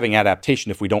point in having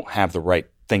adaptation if we don't have the right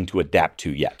thing to adapt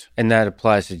to yet. And that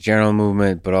applies to general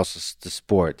movement, but also to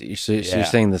sport. So you're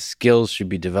saying the skills should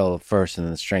be developed first and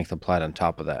then the strength applied on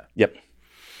top of that. Yep.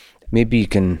 Maybe you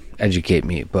can educate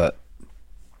me, but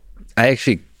I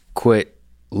actually quit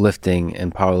lifting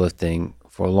and powerlifting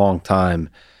for a long time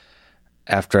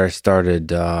after I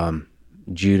started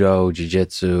judo,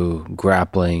 jiu-jitsu,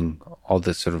 grappling, all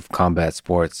this sort of combat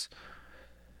sports,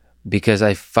 because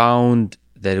I found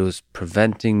that it was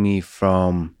preventing me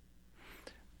from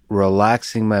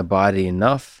relaxing my body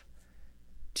enough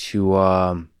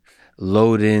to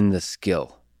load in the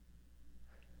skill.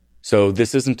 So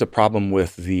this isn't a problem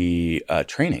with the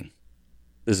training.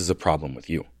 This is a problem with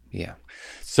you. Yeah.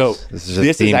 So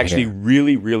this is actually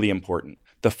really, really important.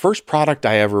 The first product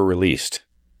I ever released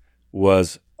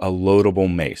was a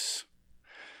loadable mace,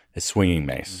 a swinging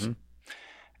mace. Mm-hmm.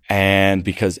 And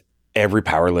because every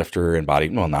powerlifter and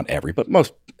not every, but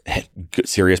most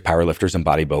serious powerlifters and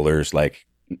bodybuilders, like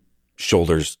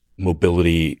shoulders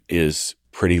mobility is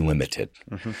pretty limited.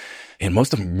 Mm-hmm. And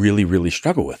most of them really, really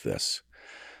struggle with this.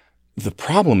 The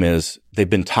problem is they've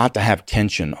been taught to have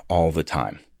tension all the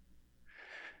time.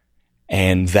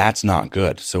 And that's not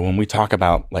good. So when we talk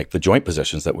about like the joint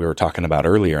positions that we were talking about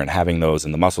earlier and having those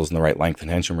and the muscles in the right length and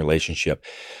tension relationship,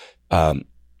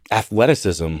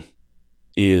 athleticism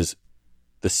is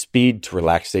the speed to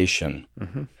relaxation.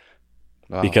 Mm-hmm.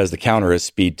 Wow. Because the counter is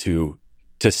speed to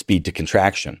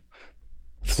contraction.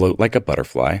 Float like a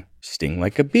butterfly, sting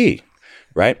like a bee,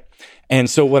 right? And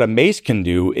so what a mace can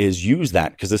do is use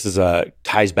that, because this is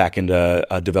ties back into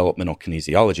developmental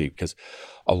kinesiology, because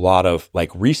a lot of like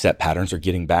reset patterns are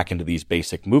getting back into these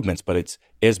basic movements, but it's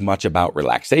as much about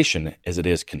relaxation as it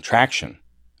is contraction,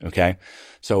 okay?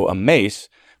 So a mace,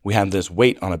 we have this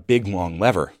weight on a big, long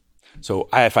lever. So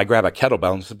if I grab a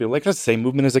kettlebell, this would be like, that's the same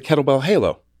movement as a kettlebell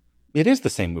halo. It is the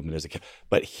same movement as a kettlebell.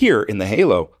 But here in the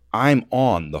halo, I'm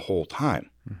on the whole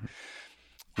time. Mm-hmm.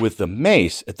 With the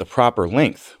mace at the proper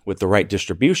length, with the right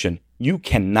distribution, you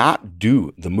cannot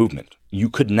do the movement. You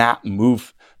could not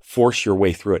force your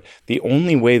way through it. The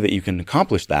only way that you can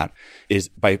accomplish that is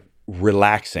by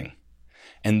relaxing.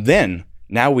 And then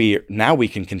now we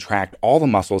can contract all the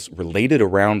muscles related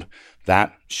around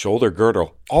that shoulder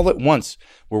girdle all at once.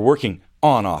 We're working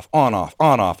on,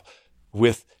 off,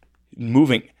 with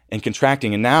moving and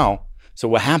contracting. And now, so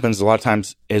what happens a lot of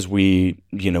times as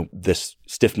this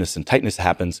stiffness and tightness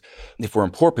happens, if we're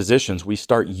in poor positions, we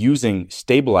start using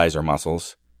stabilizer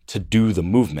muscles to do the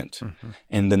movement. Mm-hmm.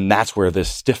 And then that's where this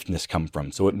stiffness comes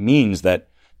from. So it means that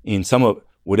in some of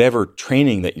whatever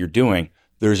training that you're doing,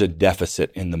 there's a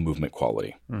deficit in the movement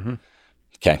quality. Mm-hmm.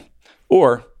 Okay.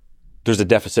 Or there's a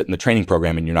deficit in the training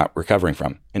program and you're not recovering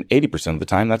from. And 80% of the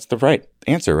time, that's the right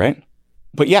answer, right?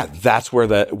 But yeah, that's where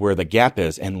the gap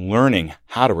is, and learning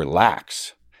how to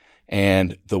relax.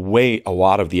 And the way a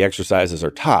lot of the exercises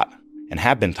are taught and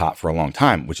have been taught for a long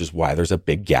time, which is why there's a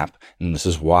big gap. And this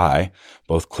is why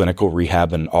both clinical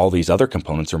rehab and all these other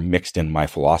components are mixed in my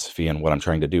philosophy and what I'm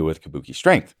trying to do with Kabuki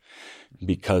Strength,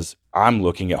 because I'm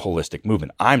looking at holistic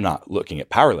movement. I'm not looking at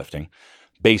powerlifting.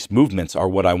 Base movements are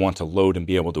what I want to load and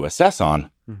be able to assess on.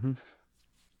 Mm-hmm.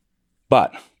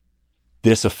 But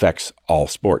this affects all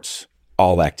sports,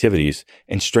 all activities,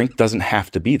 and strength doesn't have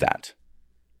to be that.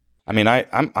 I mean, I'm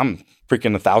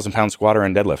freaking 1,000-pound squatter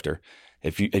and deadlifter.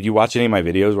 If you watch any of my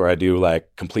videos where I do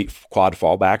like complete quad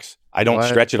fallbacks, I don't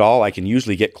stretch at all. I can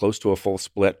usually get close to a full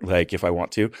split, like if I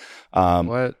want to.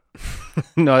 What?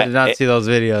 No, I did not see those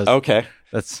videos. Okay,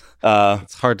 it's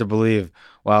hard to believe.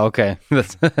 Wow. Okay.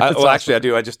 That's awesome. Actually, I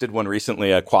do. I just did one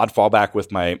recently, a quad fallback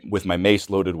with my mace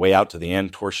loaded way out to the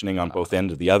end, torsioning on both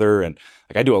ends of the other, and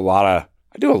like I do a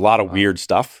lot of weird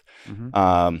stuff.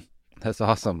 Mm-hmm. That's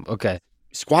awesome. Okay.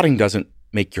 Squatting doesn't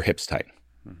make your hips tight.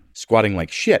 Squatting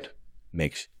like shit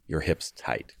makes your hips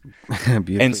tight.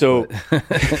 And so,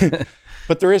 but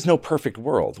But there is no perfect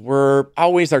world.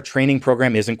 Our training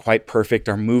program isn't quite perfect.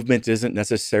 Our movement isn't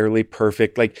necessarily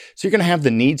perfect. So you're going to have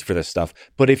the needs for this stuff.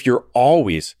 But if you're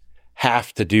always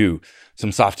have to do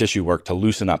some soft tissue work to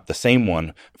loosen up the same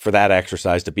one for that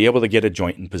exercise to be able to get a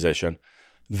joint in position,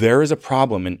 there is a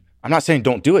problem. And I'm not saying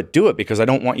don't do it because I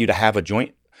don't want you to have a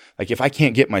joint. Like if I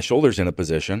can't get my shoulders in a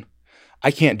position,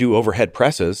 I can't do overhead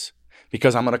presses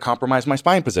because I'm going to compromise my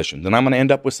spine position. Then I'm going to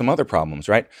end up with some other problems,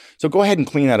 right? So go ahead and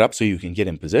clean that up so you can get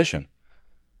in position.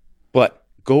 But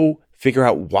go figure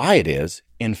out why it is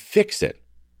and fix it.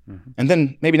 Mm-hmm. And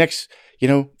then maybe next,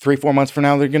 3-4 months from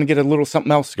now, they're going to get a little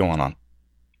something else going on.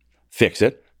 Fix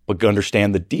it, but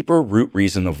understand the deeper root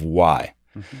reason of why.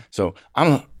 Mm-hmm. So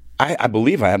I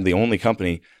believe I am the only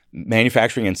company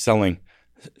manufacturing and selling,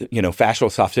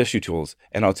 fascial soft tissue tools.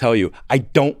 And I'll tell you, I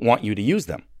don't want you to use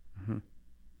them.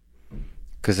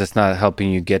 Because it's not helping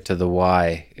you get to the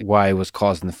why it was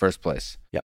caused in the first place.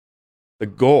 Yeah. The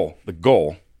goal,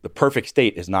 the perfect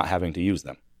state is not having to use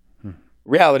them.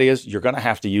 Reality is you're going to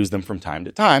have to use them from time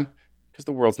to time because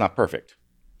the world's not perfect.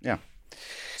 Yeah.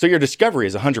 So your discovery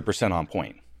is 100% on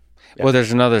point. Yeah. Well,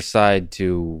 there's another side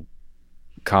to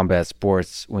combat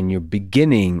sports. When you're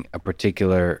beginning a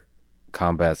particular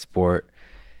combat sport,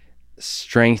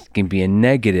 strength can be a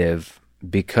negative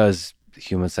because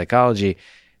human psychology,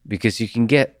 because you can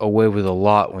get away with a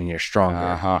lot when you're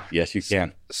stronger. Yes, you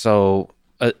can. So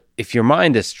if your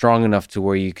mind is strong enough to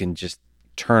where you can just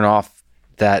turn off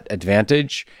that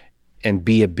advantage and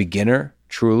be a beginner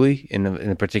truly in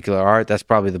a particular art, that's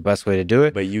probably the best way to do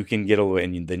it. But you can get away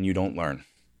and then you don't learn.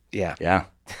 Yeah. Yeah.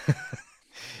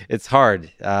 It's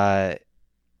hard.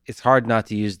 It's hard not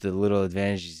to use the little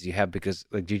advantages you have because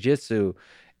like jiu-jitsu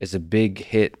is a big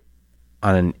hit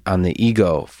on the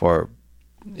ego for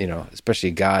especially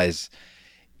guys,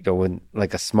 when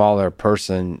like a smaller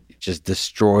person just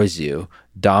destroys you,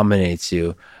 dominates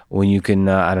you, when you can,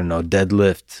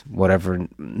 deadlift whatever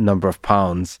number of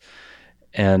pounds.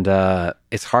 And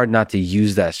it's hard not to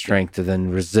use that strength to then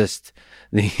resist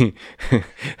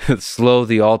slow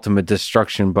the ultimate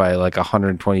destruction by like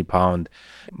 120 pound.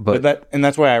 But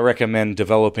that's why I recommend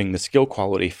developing the skill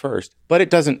quality first. But it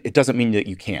doesn't mean that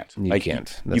you can't. You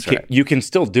can't. That's right. You can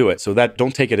still do it. So that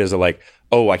don't take it as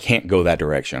I can't go that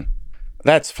direction.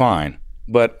 That's fine.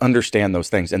 But understand those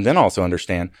things. And then also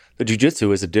understand that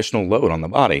jiu-jitsu is additional load on the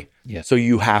body. Yeah. So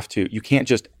you can't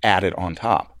just add it on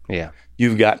top. Yeah.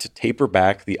 You've got to taper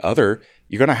back the other.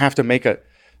 You're going to have to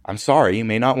I'm sorry, you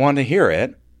may not want to hear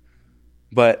it,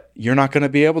 but you're not going to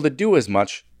be able to do as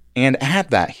much and add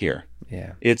that here.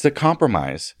 Yeah. It's a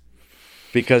compromise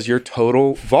because your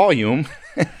total volume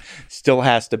still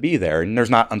has to be there. And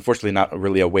there's unfortunately not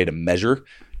really a way to measure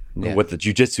what the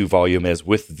jiu-jitsu volume is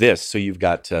with this. So you've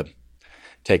got to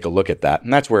take a look at that.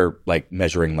 And that's where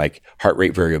measuring heart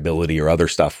rate variability or other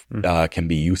stuff can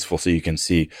be useful so you can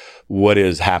see what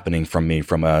is happening from me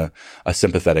from a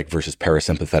sympathetic versus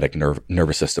parasympathetic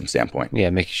nervous system standpoint. Yeah,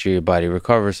 making sure your body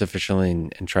recovers sufficiently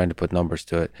and trying to put numbers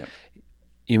to it. Yep.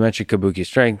 You mentioned Kabuki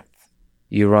Strength.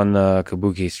 You run the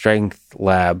Kabuki Strength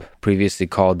Lab, previously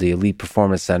called the Elite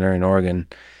Performance Center in Oregon.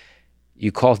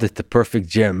 You called it the perfect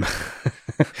gym.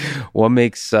 What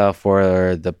makes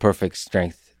for the perfect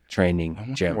strength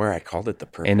training gym? Where I called it the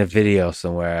perfect in a video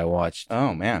somewhere I watched.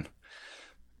 Oh man.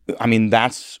 I mean,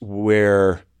 that's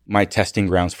where my testing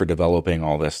grounds for developing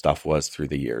all this stuff was through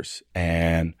the years.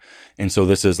 And so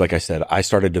this is, like I said, I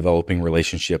started developing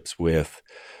relationships with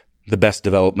the best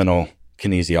developmental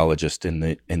kinesiologist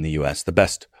in the US,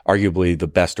 arguably the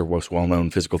best or most well-known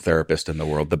physical therapist in the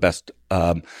world, the best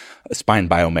spine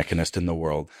biomechanist in the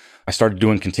world. I started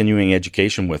doing continuing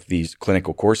education with these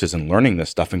clinical courses and learning this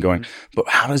stuff and going, but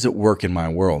how does it work in my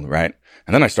world, right?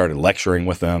 And then I started lecturing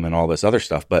with them and all this other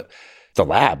stuff. But the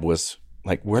lab was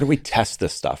where do we test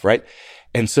this stuff, right?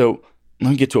 And so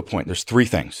let me get to a point. There's 3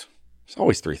 things. There's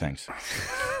always 3 things.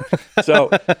 So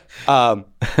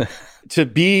to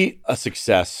be a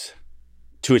success,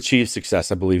 to achieve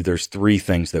success, I believe there's 3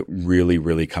 things that really,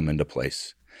 really come into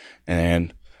place.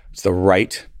 And it's the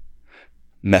right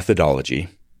methodology,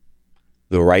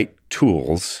 the right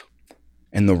tools,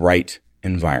 and the right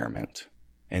environment.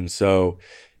 And so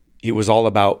it was all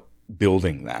about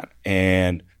building that.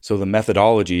 And so the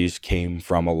methodologies came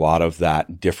from a lot of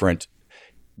that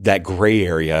gray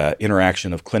area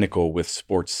interaction of clinical with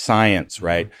sports science,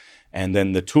 right? And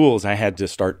then the tools I had to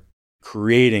start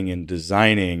creating and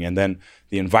designing. And then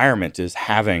the environment is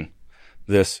having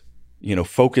this,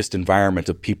 focused environment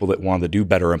of people that want to do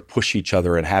better and push each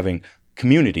other and having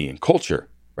community and culture,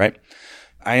 right?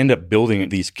 I end up building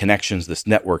these connections, this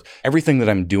network. Everything that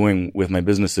I'm doing with my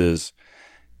businesses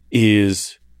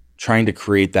is trying to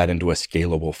create that into a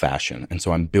scalable fashion. And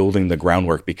so I'm building the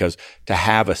groundwork, because to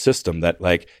have a system that,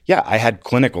 like, yeah, I had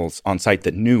clinicals on site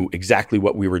that knew exactly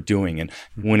what we were doing. And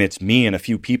when it's me and a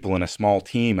few people in a small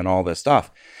team and all this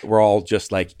stuff, we're all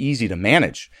just like easy to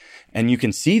manage. And you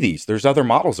can see there's other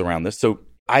models around this. So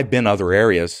I've been other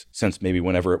areas since maybe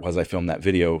whenever it was I filmed that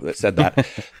video that said that,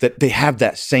 that they have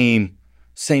that same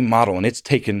model. And it's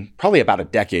taken probably about a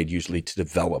decade usually to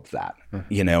develop that,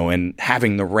 and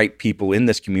having the right people in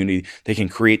this community, they can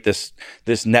create this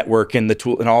network and the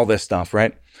tool and all this stuff,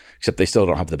 right? Except they still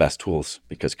don't have the best tools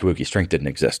because Kabuki Strength didn't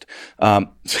exist.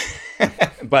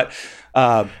 But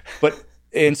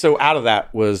and so out of that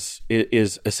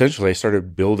is essentially I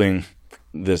started building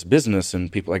this business,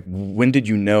 and people like, when did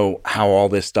you know how all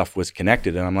this stuff was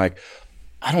connected? And I'm like,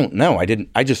 I don't know.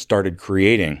 I just started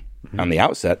creating on the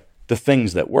outset the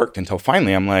things that worked, until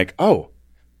finally I'm like, oh,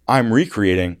 I'm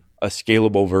recreating a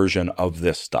scalable version of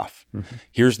this stuff.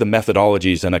 Here's the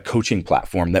methodologies and a coaching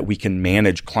platform that we can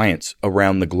manage clients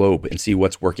around the globe and see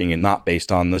what's working and not,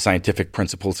 based on the scientific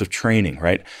principles of training,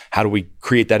 right? How do we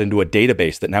create that into a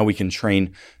database that now we can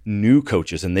train new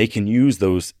coaches, and they can use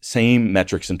those same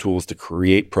metrics and tools to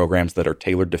create programs that are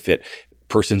tailored to fit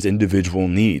person's individual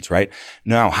needs, right?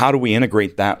 Now, how do we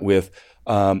integrate that with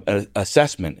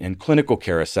assessment and clinical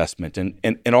care assessment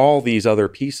and all these other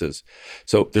pieces?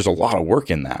 So there's a lot of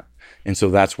work in that. And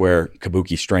so that's where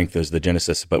Kabuki Strength is the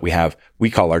genesis. But we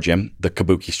call our gym the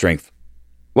Kabuki Strength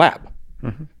Lab.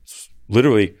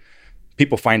 Literally,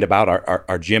 people find about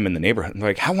our gym in the neighborhood and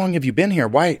they're like, how long have you been here?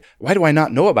 Why do I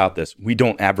not know about this? We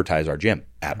don't advertise our gym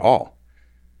at all.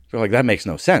 They're like, that makes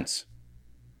no sense.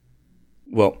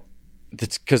 Well,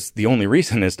 that's because the only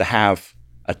reason is to have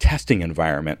a testing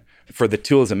environment for the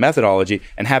tools and methodology,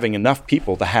 and having enough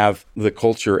people to have the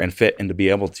culture and fit and to be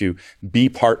able to be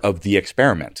part of the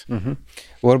experiment.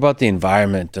 What about the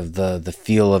environment of the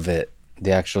feel of it,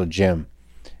 the actual gym?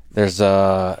 There's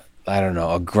a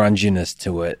grunginess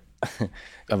to it.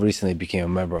 I recently became a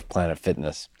member of Planet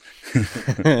Fitness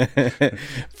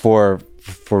for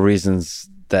reasons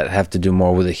that have to do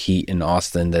more with the heat in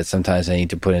Austin, that sometimes I need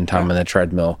to put in time on the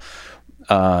treadmill.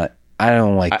 I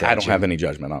don't like that. I don't have any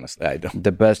judgment, honestly. I don't.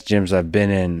 The best gyms I've been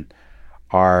in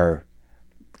are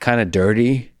kind of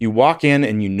dirty. You walk in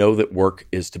and you know that work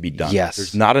is to be done. Yes.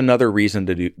 There's not another reason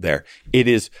to do there. It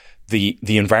is the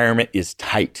environment is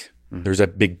tight. There's a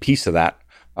big piece of that.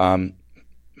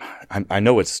 I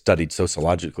know it's studied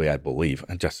sociologically, I believe.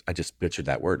 I just butchered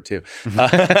that word too.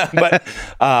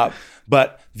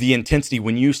 But the intensity,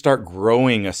 when you start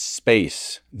growing a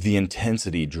space, the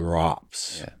intensity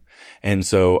drops. Yeah. And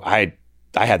so I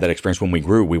had that experience when we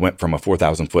grew. We went from a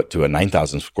 4,000 foot to a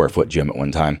 9,000 square foot gym at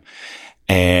one time.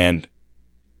 And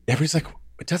everybody's like,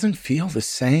 it doesn't feel the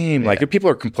same. Yeah. Like, people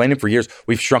are complaining for years.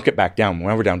 We've shrunk it back down.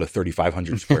 Now we're down to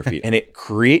 3,500 square feet. And it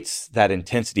creates that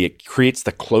intensity. It creates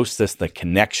the closeness, the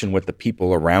connection with the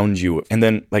people around you. And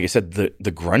then, like I said, the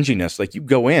grunginess, like, you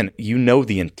go in, you know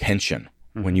the intention.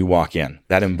 When you walk in,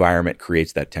 that environment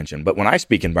creates that tension. But when I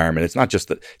speak environment, it's not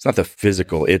the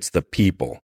physical, it's the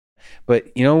people. But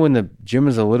when the gym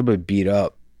is a little bit beat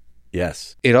up,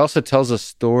 yes, it also tells a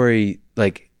story.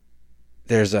 Like,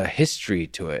 there's a history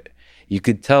to it. You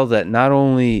could tell that not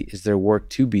only is there work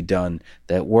to be done,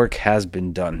 that work has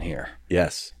been done here.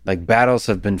 Yes. Like, battles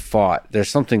have been fought. There's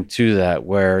something to that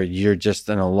where you're just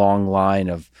in a long line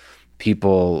of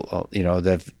people,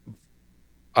 that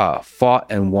have fought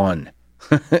and won.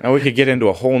 Now we could get into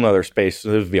a whole nother space.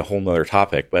 So this would be a whole nother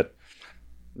topic, but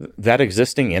that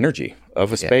existing energy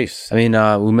of a space. I mean,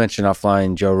 we mentioned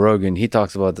offline Joe Rogan. He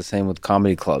talks about the same with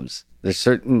comedy clubs. There's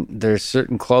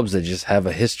certain clubs that just have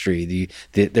a history.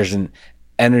 There's an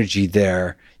energy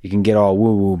there. You can get all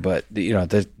woo woo, but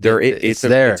it's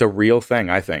there. It's a real thing.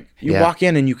 I think you walk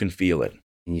in and you can feel it.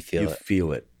 And you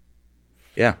feel it.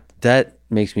 Yeah, that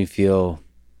makes me feel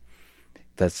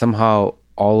that somehow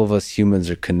all of us humans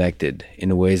are connected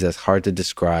in ways that's hard to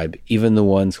describe, even the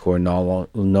ones who are no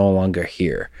longer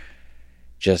here.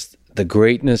 Just the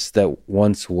greatness that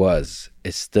once was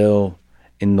is still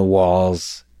in the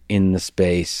walls, in the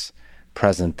space,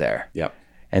 present there. Yep.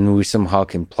 And we somehow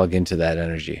can plug into that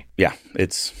energy. Yeah,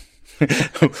 it's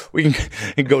we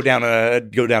can go down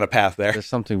a path there. There's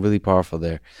something really powerful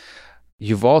there.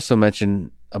 You've also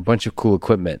mentioned a bunch of cool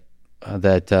equipment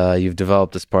that you've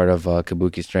developed as part of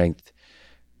Kabuki Strength.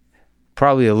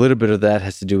 Probably a little bit of that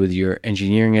has to do with your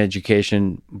engineering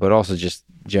education, but also just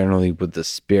generally with the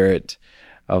spirit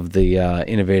of the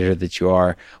innovator that you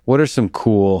are. What are some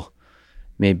cool,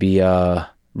 maybe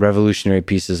revolutionary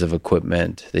pieces of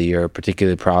equipment that you're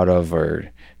particularly proud of,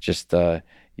 or just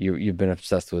you've been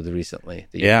obsessed with recently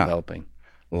that you're developing?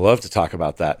 Love to talk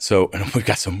about that. So we've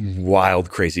got some wild,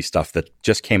 crazy stuff that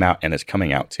just came out and is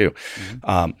coming out too.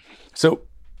 So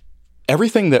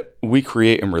everything that we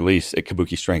create and release at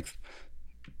Kabuki Strength,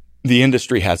 the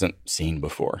industry hasn't seen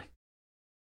before.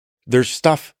 There's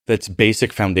stuff that's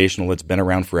basic, foundational, that's been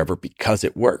around forever because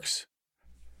it works.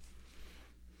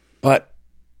 But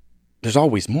there's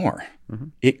always more.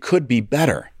 It could be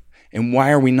better. And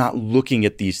why are we not looking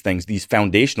at these things, these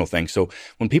foundational things? So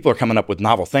when people are coming up with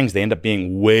novel things, they end up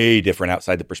being way different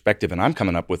outside the perspective. And I'm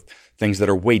coming up with things that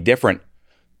are way different,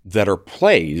 that are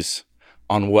plays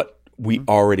on what we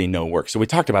already know works. So we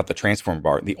talked about the Transform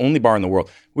bar, the only bar in the world.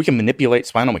 We can manipulate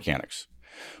spinal mechanics.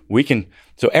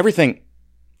 So everything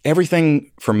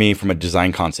for me from a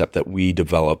design concept that we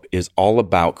develop is all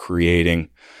about creating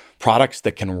products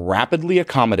that can rapidly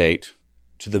accommodate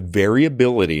to the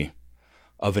variability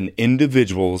of an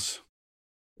individual's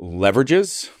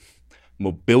leverages,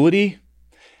 mobility,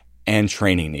 and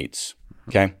training needs.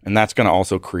 Okay. And that's going to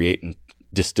also create and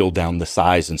distill down the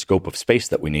size and scope of space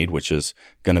that we need, which is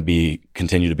going to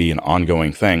continue to be an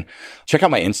ongoing thing. Check out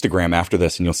my Instagram after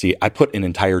this, and you'll see I put an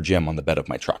entire gym on the bed of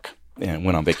my truck and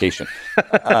went on vacation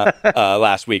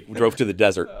last week. We drove to the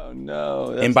desert. Oh,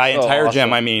 no. And by entire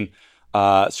gym, I mean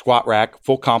squat rack,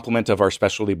 full complement of our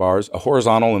specialty bars, a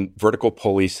horizontal and vertical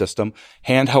pulley system,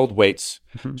 handheld weights,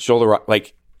 shoulder rock,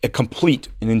 like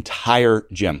an entire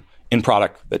gym in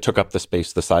product that took up the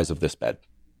space the size of this bed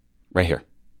right here.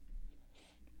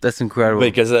 That's incredible.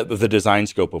 Because of the design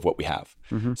scope of what we have.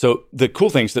 So the cool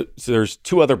thing is that there's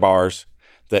two other bars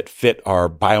that fit our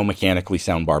biomechanically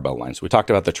sound barbell line. So we talked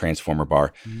about the Transformer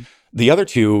bar. The other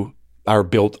two are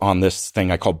built on this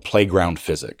thing I call playground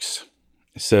physics.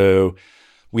 So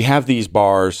we have these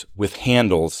bars with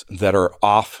handles that are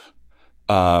off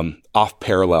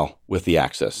parallel with the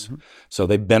axis. So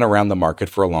they've been around the market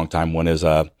for a long time. One is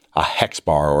a hex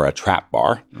bar or a trap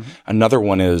bar. Another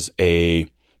one is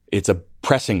it's a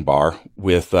pressing bar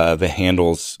with the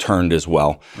handles turned as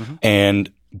well.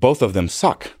 And both of them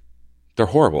suck. They're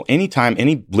horrible. Anytime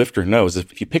any lifter knows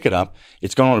if you pick it up,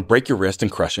 it's going to break your wrist and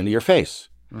crush into your face.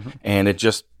 And it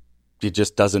just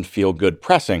doesn't feel good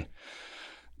pressing.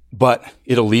 But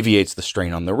it alleviates the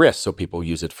strain on the wrist, so people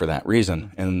use it for that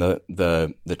reason. And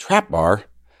the trap bar,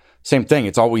 same thing.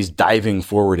 It's always diving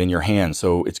forward in your hand,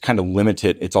 so it's kind of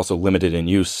limited. It's also limited in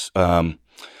use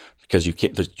because you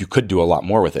could do a lot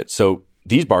more with it. So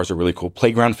these bars are really cool.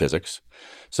 Playground physics.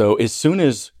 So as soon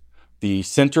as the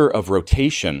center of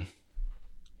rotation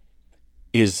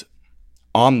is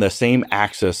on the same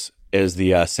axis as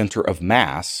the center of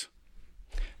mass,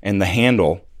 and the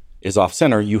handle is off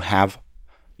center, you have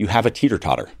a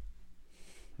teeter-totter.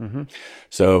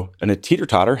 So, and a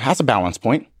teeter-totter has a balance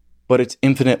point, but it's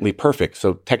infinitely perfect.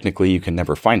 So technically you can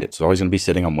never find it. It's always going to be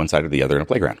sitting on one side or the other in a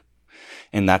playground.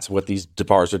 And that's what these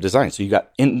bars are designed. So you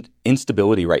got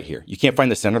instability right here. You can't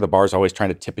find the center. The bar is always trying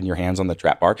to tip in your hands on the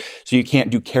trap bar. So you can't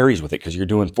do carries with it because you're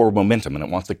doing forward momentum and it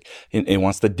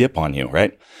wants to dip on you,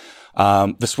 right?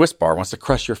 The Swiss bar wants to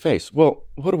crush your face. Well,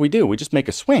 what do? We just make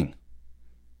a swing.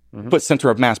 Put center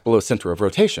of mass below center of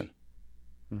rotation.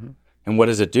 And what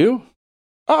does it do?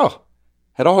 Oh,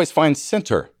 it always finds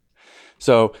center.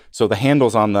 So the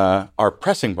handles on our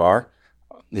pressing bar,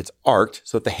 it's arced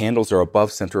so that the handles are above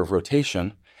center of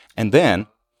rotation. And then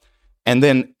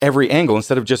every angle,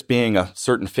 instead of just being a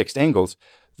certain fixed angles,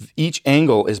 each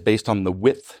angle is based on the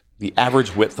width, the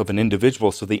average width of an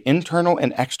individual. So the internal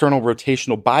and external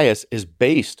rotational bias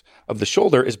of the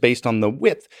shoulder is based on the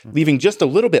width, leaving just a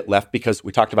little bit left because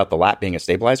we talked about the lat being a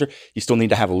stabilizer. You still need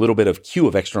to have a little bit of cue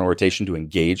of external rotation to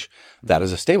engage that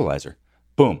as a stabilizer.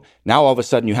 Boom. Now all of a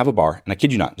sudden you have a bar, and I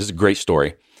kid you not, this is a great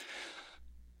story.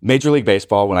 Major League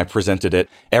Baseball, when I presented it,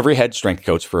 every head strength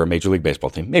coach for a Major League Baseball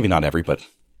team, maybe not every, but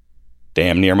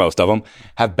damn near most of them,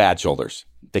 have bad shoulders.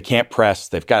 They can't press.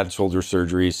 They've got shoulder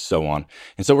surgeries, so on.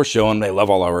 And so we're showing, they love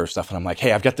all our stuff. And I'm like,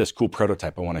 hey, I've got this cool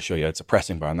prototype I want to show you. It's a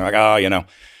pressing bar. And they're like,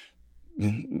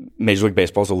 Major League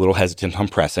Baseball is a little hesitant on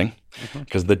pressing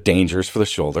because of the dangers for the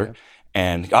shoulder.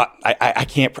 And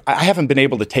I haven't been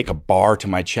able to take a bar to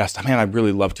my chest. Man, I'd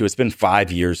really love to. It's been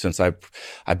 5 years since I've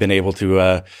been able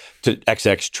to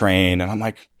XX train. And I'm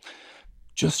like,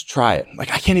 just try it.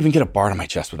 Like, I can't even get a bar to my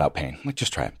chest without pain. I'm like,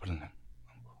 just try it. Put it in there.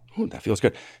 Ooh, that feels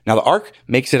good. Now the arc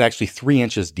makes it actually 3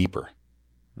 inches deeper.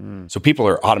 So people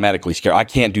are automatically scared. I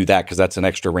can't do that because that's an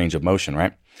extra range of motion,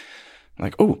 right? I'm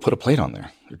like, oh, put a plate on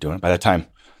there. They're doing it. By that time,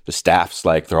 the staff's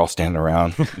like, they're all standing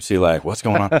around. You see like, what's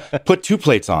going on? Put 2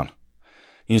 plates on.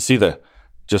 You see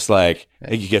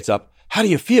he gets up. How do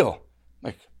you feel?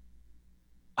 Like,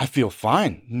 I feel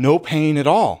fine. No pain at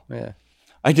all. Yeah.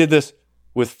 I did this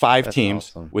with 5 teams,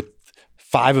 awesome. With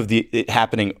 5 of it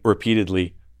happening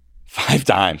repeatedly 5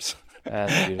 times.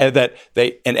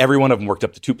 And every one of them worked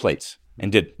up to 2 plates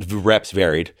and did the reps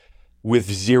varied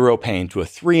with 0 pain to a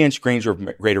 3-inch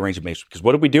greater range of motion. Because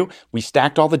what did we do? We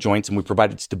stacked all the joints and we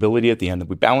provided stability at the end. And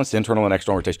we balanced internal and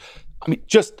external rotation. I mean,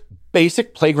 just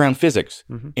basic playground physics,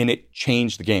 and it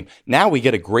changed the game. Now we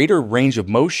get a greater range of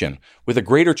motion with a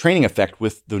greater training effect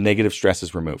with the negative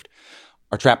stresses removed.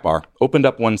 Our trap bar opened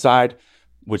up one side,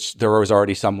 which there was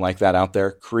already some like that out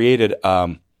there, created,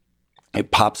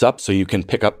 it pops up so you can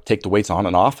take the weights on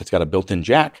and off. It's got a built-in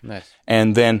jack. Nice.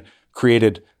 And then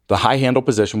created the high handle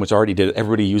position, which already did.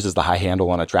 Everybody uses the high handle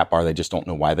on a trap bar. They just don't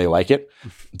know why they like it.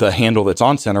 The handle that's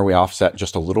on center, we offset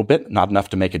just a little bit, not enough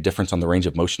to make a difference on the range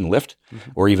of motion lift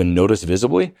or even notice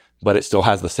visibly, but it still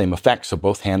has the same effect. So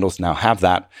both handles now have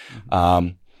that.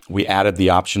 We added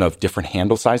the option of different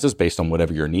handle sizes based on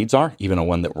whatever your needs are, even a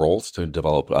one that rolls to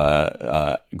develop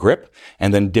grip,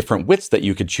 and then different widths that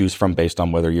you could choose from based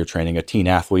on whether you're training a teen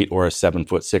athlete or a 7'6"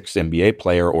 NBA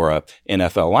player or a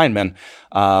NFL lineman,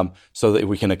 so that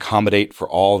we can accommodate for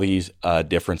all these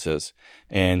differences.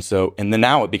 And then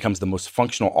now it becomes the most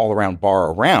functional all-around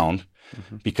bar around.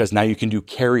 Because now you can do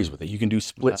carries with it. You can do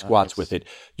split squats with it.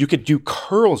 You could do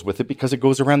curls with it because it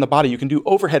goes around the body. You can do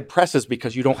overhead presses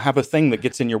because you don't have a thing that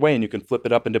gets in your way and you can flip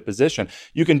it up into position.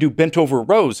 You can do bent over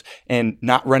rows and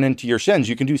not run into your shins.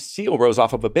 You can do seal rows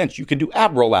off of a bench. You can do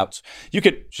ab rollouts.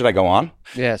 Should I go on?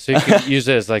 Yeah, so you can use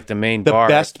it as like the main bar.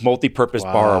 The best multi-purpose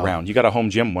bar around. You got a home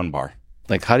gym, 1 bar.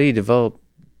 Like, how do you develop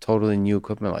totally new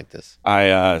equipment like this?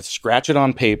 I scratch it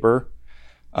on paper.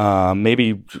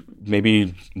 Maybe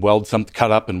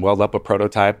cut up and weld up a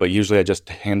prototype, but usually I just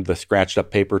hand the scratched up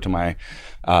paper to my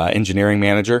engineering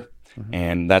manager,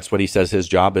 and that's what he says his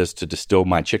job is, to distill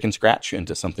my chicken scratch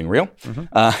into something real,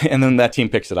 and then that team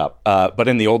picks it up. But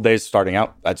in the old days, starting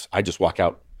out, I just walk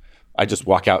out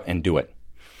and do it.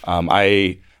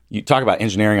 You talk about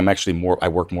engineering. I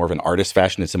work more of an artist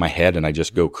fashion. It's in my head, and I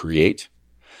just go create,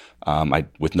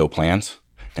 with no plans.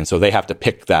 And so they have to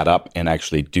pick that up and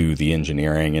actually do the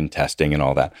engineering and testing and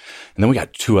all that. And then we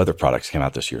got 2 other products came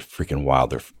out this year. Freaking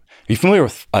wild. Are you familiar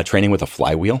with training with a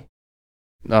flywheel?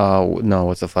 No,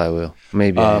 what's a flywheel?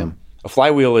 Maybe I am. A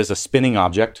flywheel is a spinning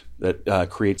object that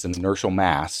creates an inertial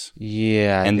mass.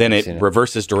 Yeah. And then it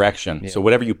reverses direction. Yeah. So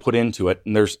whatever you put into it,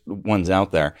 and there's ones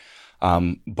out there,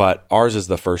 but ours is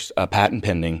the first patent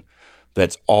pending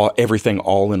that's everything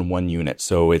all in one unit.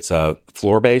 So it's a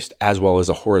floor-based as well as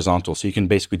a horizontal. So you can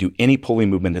basically do any pulley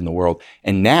movement in the world.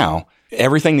 And now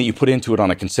everything that you put into it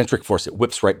on a concentric force, it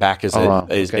whips right back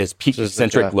as peak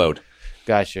eccentric load.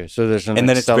 Gotcha. So there's an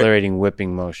accelerating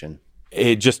whipping motion.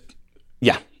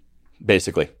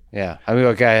 Basically. Yeah. I mean,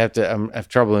 okay, I have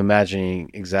trouble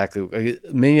imagining exactly.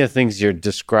 Many of the things you're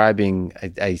describing,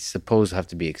 I suppose, have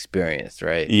to be experienced,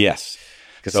 right? Yes.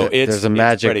 So there's a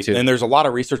magic to it. And there's a lot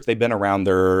of research. They've been around.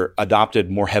 They're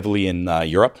adopted more heavily in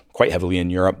Europe, quite heavily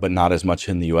in Europe, but not as much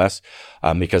in the U.S.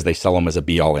 Because they sell them as a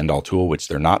be-all, end-all tool, which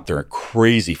they're not. They're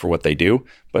crazy for what they do,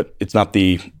 but it's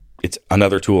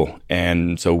another tool.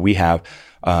 And so we have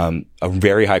a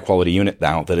very high-quality unit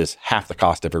now that is half the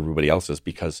cost of everybody else's,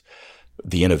 because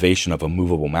the innovation of a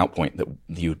movable mount point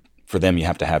for them, you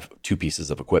have to have 2 pieces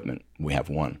of equipment. We have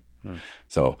 1.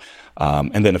 So,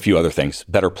 and then a few other things,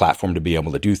 better platform to be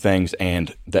able to do things,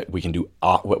 and that we can do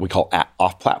what we call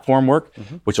off-platform work,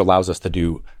 which allows us to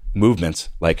do movements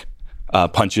like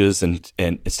punches and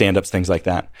stand-ups, things like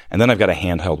that. And then I've got a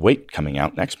handheld weight coming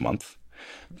out next month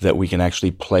that we can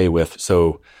actually play with.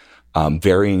 So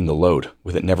varying the load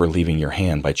with it never leaving your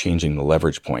hand by changing the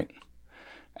leverage point.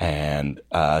 And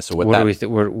so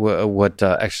what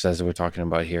exercise are we talking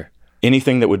about here?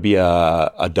 Anything that would be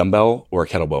a dumbbell or a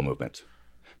kettlebell movement.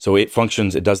 So it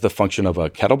does the function of a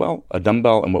kettlebell, a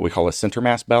dumbbell, and what we call a center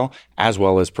mass bell, as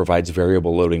well as provides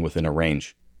variable loading within a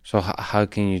range. So how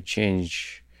can you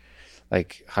change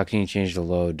the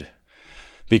load?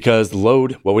 Because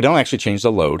we don't actually change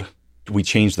the load. We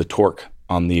change the torque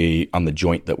on the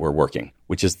joint that we're working,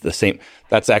 which is the same.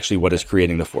 That's actually what is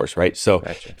creating the force, right? So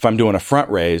Gotcha. If I'm doing a front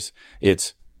raise,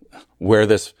 it's where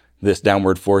this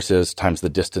downward force is times the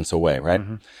distance away, right?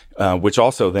 Which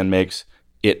also then makes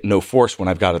it no force when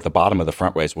I've got at the bottom of the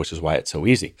front raise, which is why it's so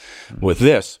easy. With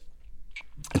this,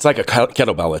 it's like a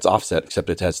kettlebell. It's offset, except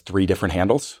it has 3 different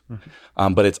handles.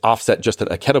 But it's offset just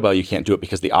at a kettlebell. You can't do it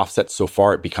because the offset so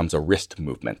far, it becomes a wrist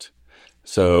movement.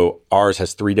 So ours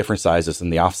has 3 different sizes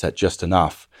and the offset just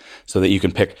enough so that you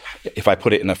can pick, if I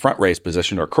put it in a front raise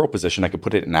position or curl position, I could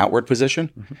put it in an outward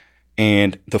position.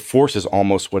 And the force is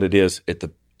almost what it is at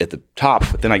at the top,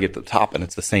 but then I get to the top and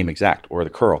it's the same exact, or the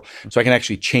curl. So I can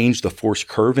actually change the force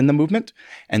curve in the movement.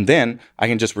 And then I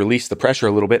can just release the pressure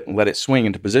a little bit and let it swing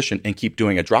into position and keep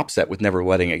doing a drop set with never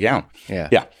letting it down.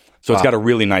 Yeah. So it's got a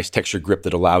really nice texture grip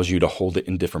that allows you to hold it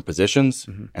in different positions.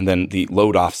 And then the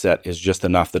load offset is just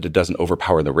enough that it doesn't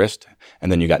overpower the wrist.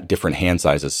 And then you got different hand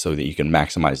sizes so that you can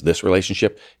maximize this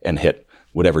relationship and hit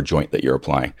whatever joint that you're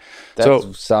applying.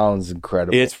 That sounds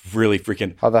incredible. It's really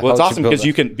freaking, it's awesome because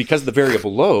because of the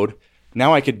variable load,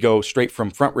 now I could go straight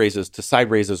from front raises to side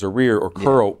raises or rear or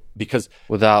curl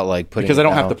without like putting because I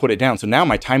don't have to put it down. So now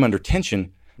my time under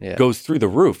tension goes through the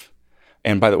roof.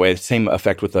 And by the way, same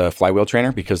effect with the flywheel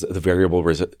trainer because the variable,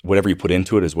 whatever you put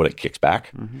into it is what it kicks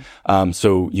back.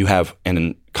 So you have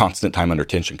a constant time under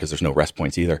tension because there's no rest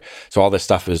points either. So all this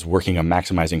stuff is working on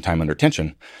maximizing time under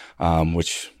tension,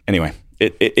 which anyway,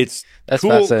 it's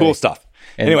cool stuff.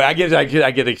 And anyway, I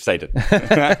get excited.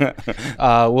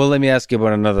 Well, let me ask you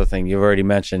about another thing you've already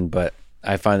mentioned, but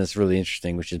I find this really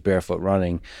interesting, which is barefoot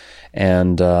running,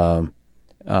 and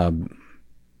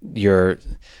your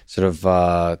sort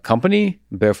of company,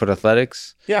 Barefoot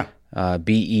Athletics. Yeah.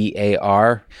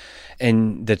 BEAR.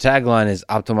 And the tagline is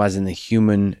optimizing the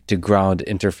human to ground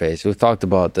interface. We've talked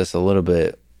about this a little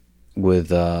bit with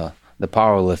the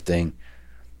powerlifting.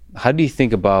 How do you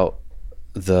think about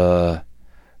the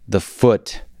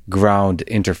foot ground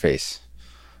interface?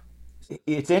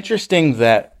 It's interesting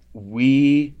that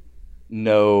we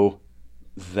know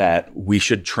that we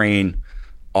should train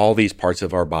all these parts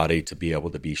of our body to be able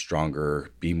to be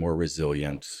stronger, be more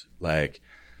resilient,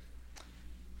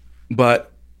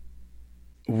 but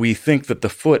we think that the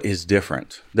foot is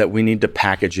different, that we need to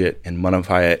package it and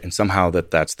modify it, and somehow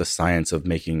that's the science of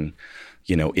making,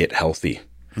 it healthy.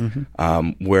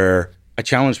 Where I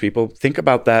challenge people, think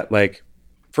about that. Like,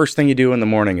 first thing you do in the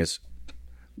morning is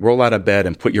roll out of bed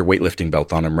and put your weightlifting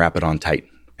belt on and wrap it on tight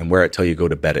and wear it till you go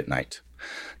to bed at night.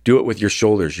 Do it with your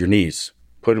shoulders, your knees.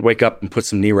 Wake up and put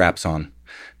some knee wraps on,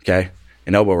 okay,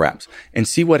 and elbow wraps, and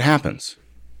see what happens.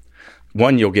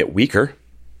 One, you'll get weaker,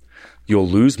 you'll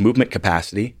lose movement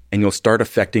capacity, and you'll start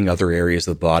affecting other areas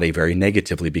of the body very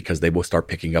negatively because they will start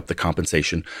picking up the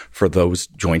compensation for those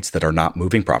joints that are not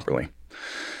moving properly.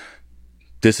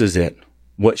 This is it.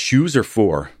 What shoes are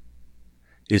for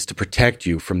is to protect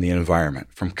you from the environment,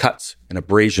 from cuts and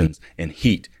abrasions and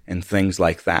heat and things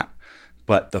like that.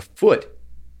 But the foot,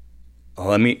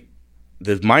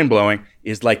 the mind-blowing,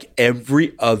 is like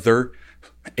every other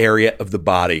area of the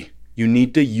body. You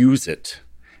need to use it,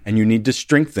 and you need to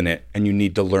strengthen it, and you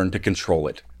need to learn to control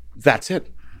it. That's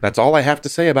it. That's all I have to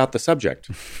say about the subject,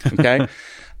 okay?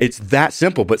 It's that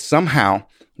simple, but somehow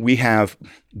we have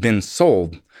been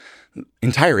sold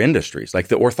entire industries, like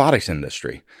the orthotics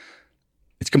industry.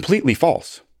 It's completely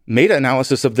false.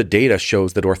 Meta-analysis of the data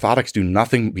shows that orthotics do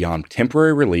nothing beyond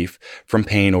temporary relief from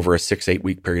pain over a 6-8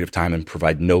 week period of time and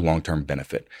provide no long-term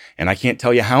benefit. And I can't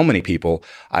tell you how many people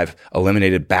I've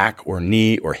eliminated back or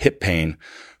knee or hip pain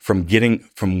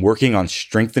from working on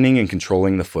strengthening and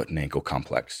controlling the foot and ankle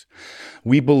complex.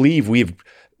 We believe we've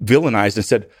villainized and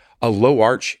said a low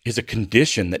arch is a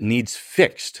condition that needs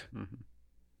fixed.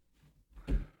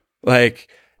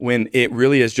 When it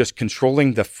really is just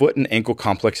controlling the foot and ankle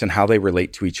complex and how they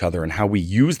relate to each other and how we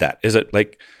use that. Is it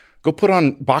like, go put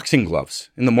on boxing gloves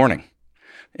in the morning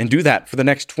and do that for the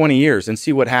next 20 years and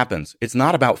see what happens. It's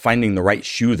not about finding the right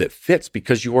shoe that fits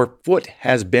because your foot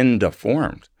has been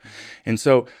deformed. And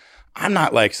so I'm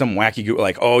not like some wacky guru,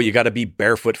 like, oh, you got to be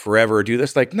barefoot forever or do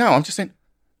this. No, I'm just saying,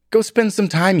 go spend some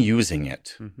time using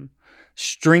it.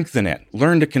 Strengthen it,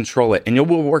 learn to control it, and you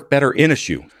will work better in a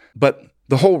shoe. But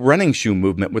the whole running shoe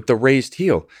movement with the raised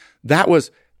heel, that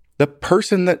was the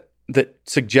person that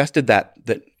suggested that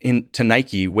to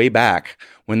Nike way back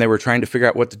when they were trying to figure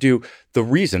out what to do. The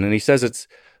reason, and he says it's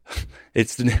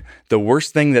the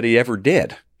worst thing that he ever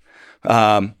did,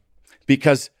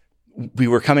 because we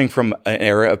were coming from an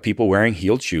era of people wearing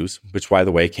heeled shoes, which, by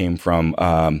the way, came from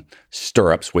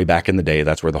stirrups way back in the day.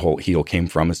 That's where the whole heel came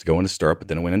from, is to go into stirrup, but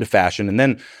then it went into fashion. And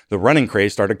then the running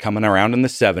craze started coming around in the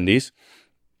 70s.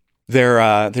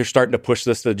 They're starting to push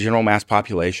this to the general mass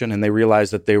population, and they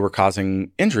realized that they were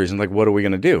causing injuries. And what are we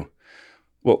going to do?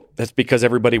 Well, that's because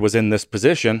everybody was in this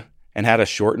position and had a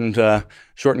shortened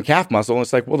calf muscle. And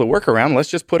it's the workaround, let's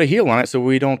just put a heel on it so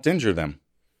we don't injure them.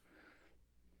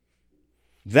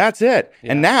 That's it.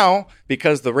 Yeah. And now,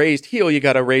 because the raised heel, you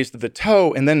got to raise the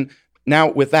toe. And then now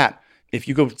with that, if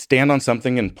you go stand on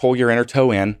something and pull your inner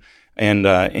toe in and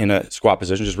in a squat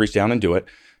position, just reach down and do it,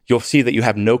 you'll see that you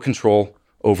have no control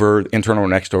over internal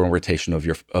and external rotation of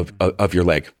your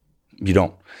leg. You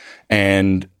don't.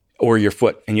 Or your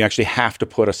foot. And you actually have to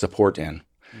put a support in.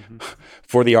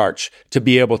 for the arch to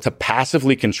be able to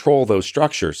passively control those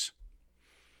structures.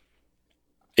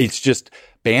 It's just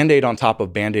Band-Aid on top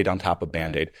of Band-Aid on top of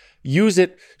Band-Aid. Use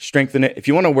it, strengthen it. If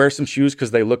you want to wear some shoes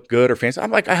because they look good or fancy,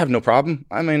 I'm like, I have no problem.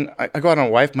 I mean, I go out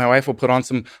on my wife will put on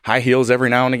some high heels every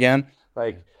now and again.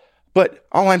 But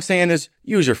all I'm saying is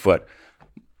use your foot.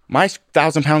 My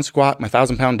 1,000-pound squat, my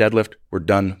 1,000-pound deadlift, we're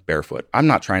done barefoot. I'm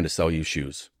not trying to sell you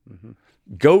shoes.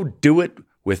 Go do it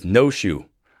with no shoe.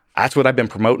 That's what I've been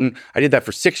promoting. I did that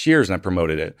for 6 years and I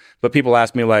promoted it. But people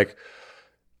ask me like,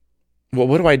 well,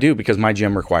 what do I do? Because my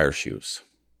gym requires shoes.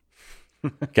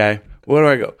 Okay. Where do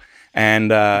I go? And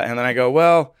then I go,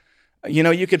 well,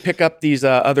 you could pick up these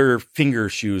other finger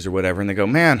shoes or whatever. And they go,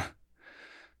 man,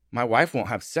 my wife won't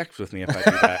have sex with me if I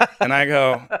do that. And I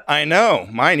go, I know,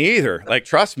 mine either. Like,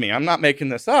 trust me, I'm not making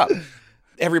this up.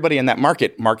 Everybody in that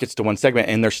market markets to one segment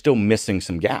and they're still missing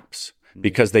some gaps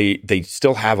because they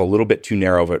still have a little bit too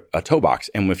narrow of a toe box.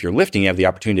 And if you're lifting, you have the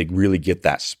opportunity to really get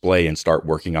that splay and start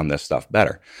working on this stuff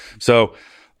better. So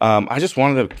I just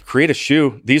wanted to create a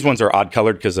shoe. These ones are odd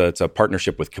colored because it's a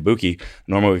partnership with Kabuki.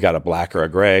 Normally we've got a black or a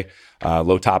gray,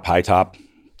 low top, high top.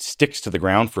 Sticks to the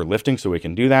ground for lifting, so we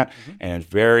can do that. And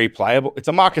it's very pliable. It's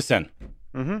a moccasin.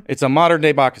 It's a modern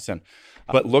day moccasin,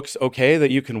 but looks okay that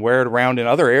you can wear it around in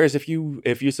other areas if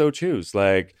you so choose.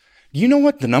 Like, you know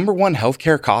what the number one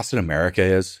healthcare cost in America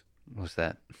is? What's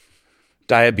that?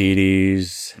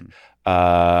 Diabetes,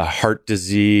 heart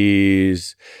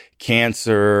disease,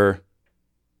 cancer,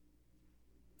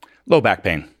 low back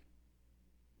pain.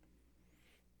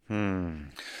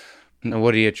 And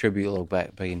what do you attribute low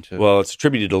back pain to? Well, it's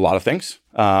attributed to a lot of things,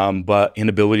 but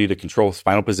inability to control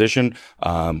spinal position,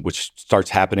 which starts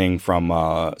happening from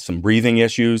some breathing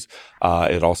issues.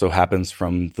 It also happens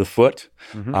from the foot.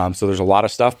 So there's a lot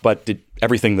of stuff, but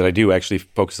everything that I do actually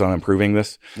focus on improving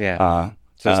this. Yeah.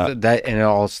 So that, and it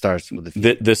all starts with the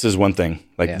feet. This is one thing.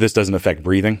 This doesn't affect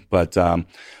breathing, but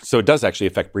so it does actually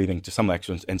affect breathing to some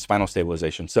extent and spinal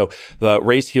stabilization. So the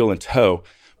raised heel and toe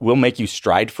will make you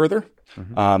stride further.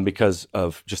 Because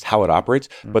of just how it operates.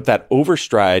 But that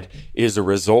overstride is a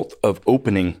result of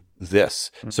opening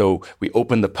this. So we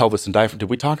open the pelvis and diaphragm. Did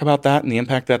we talk about that and the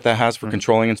impact that has for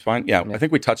controlling and spine? Yeah, I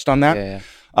think we touched on that.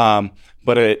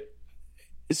 But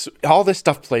it's all this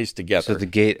stuff plays together. So the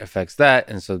gait affects that,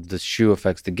 and so the shoe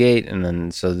affects the gait, and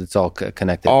then so it's all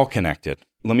connected. All connected.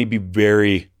 Let me be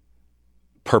very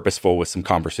purposeful with some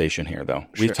conversation here, though.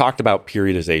 Sure. We've talked about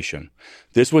periodization.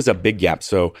 This was a big gap.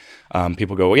 So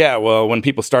people go, well, when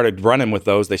people started running with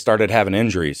those, they started having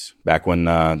injuries back when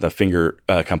the finger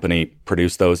company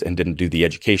produced those and didn't do the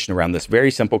education around this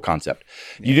very simple concept.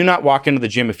 You do not walk into the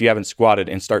gym if you haven't squatted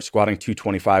and start squatting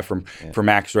 225 for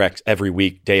max reps every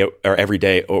week, day or every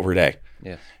day over day.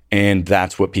 Yeah. And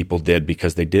that's what people did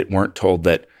because they weren't told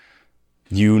that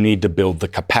you need to build the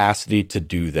capacity to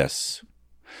do this.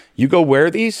 You go wear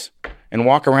these and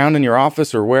walk around in your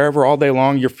office or wherever all day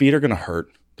long, your feet are going to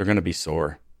hurt. They're going to be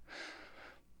sore.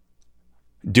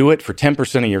 Do it for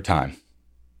 10% of your time.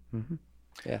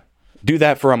 Yeah. Do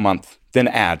that for a month, then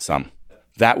add some.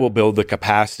 That will build the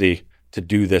capacity to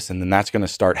do this, and then that's going to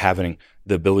start having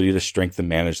the ability to strengthen,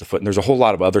 manage the foot. And there's a whole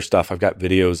lot of other stuff. I've got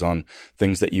videos on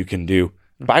things that you can do.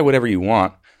 Buy whatever you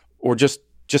want, or just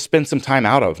spend some time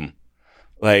out of them.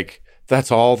 Like,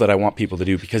 that's all that I want people to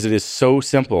do because it is so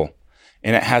simple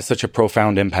and it has such a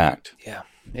profound impact. Yeah,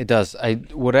 it does. I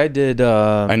did.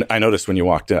 I noticed when I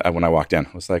walked in,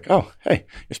 I was like, oh, hey,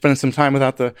 you're spending some time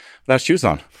without shoes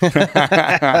on.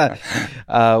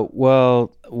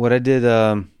 Well, what I did,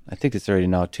 I think it's already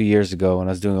now 2 years ago when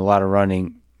I was doing a lot of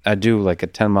running. I do like a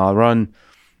 10-mile run.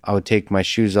 I would take my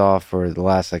shoes off for the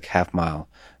last like half mile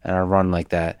and I run like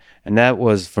that. And that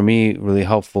was, for me, really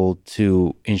helpful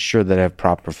to ensure that I have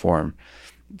proper form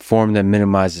that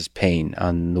minimizes pain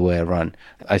on the way I run.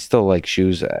 I still like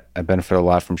shoes. I benefit a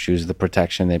lot from shoes, the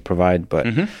protection they provide, but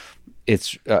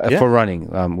it's for running,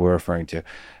 we're referring to,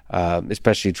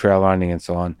 especially trail running and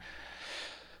so on.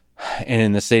 And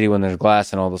in the city when there's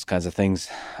glass and all those kinds of things.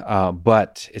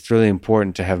 But it's really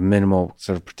important to have minimal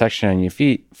sort of protection on your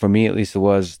feet. For me, at least, it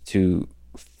was to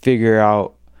figure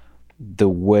out the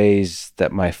ways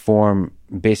that my form,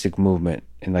 basic movement,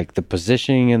 and like the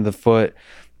positioning in the foot,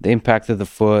 the impact of the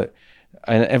foot,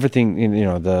 and everything,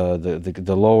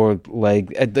 the lower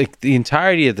leg, like the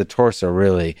entirety of the torso,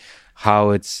 really, how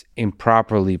it's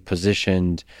improperly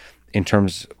positioned in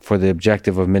terms for the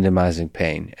objective of minimizing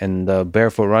pain. And the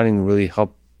barefoot running really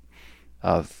helped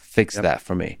fix that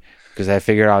for me, because I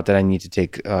figured out that I need to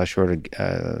take shorter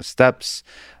steps,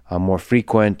 more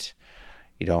frequent,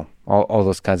 all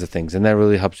those kinds of things. And that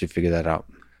really helps you figure that out.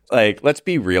 Like, let's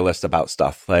be realist about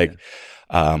stuff. Like,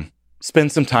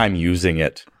 spend some time using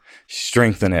it,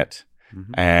 strengthen it.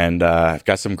 And I've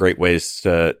got some great ways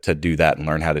to do that and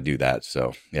learn how to do that.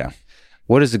 So, yeah.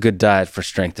 What is a good diet for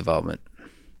strength development?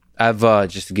 I've,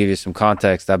 just to give you some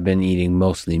context, I've been eating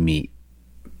mostly meat,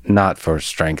 not for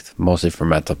strength, mostly for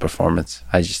mental performance.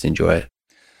 I just enjoy it.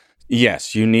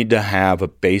 Yes, you need to have a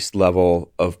base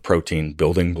level of protein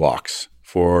building blocks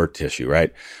for tissue,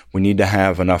 right? We need to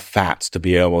have enough fats to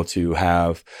be able to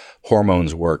have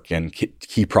hormones work and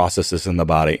key processes in the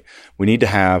body. We need to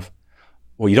have,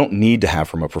 well, you don't need to have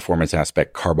from a performance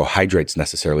aspect carbohydrates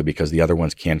necessarily because the other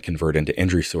ones can convert into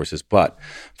injury sources. But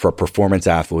for a performance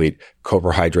athlete,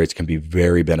 carbohydrates can be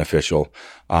very beneficial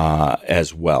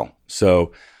as well.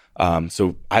 So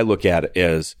I look at it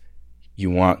as you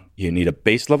need a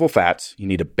base level fats, you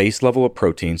need a base level of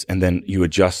proteins, and then you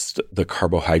adjust the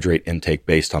carbohydrate intake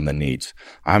based on the needs.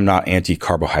 I'm not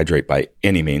anti-carbohydrate by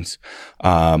any means.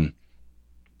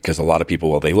 Because a lot of people,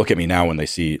 well, they look at me now when they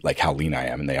see like how lean I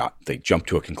am and they jump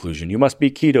to a conclusion. You must be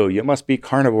keto, you must be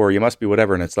carnivore, you must be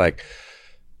whatever. And it's like,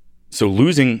 so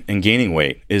losing and gaining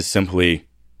weight is simply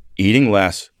eating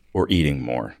less or eating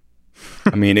more.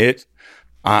 I mean,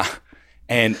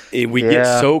 we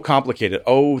get so complicated.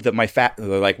 Oh, they're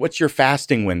like, what's your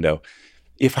fasting window?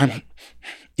 If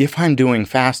I'm doing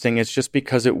fasting, it's just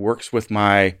because it works with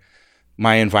my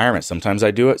environment. Sometimes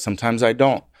I do it, sometimes I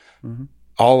don't. Mm-hmm.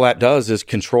 All that does is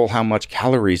control how much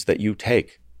calories that you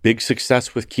take. Big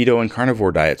success with keto and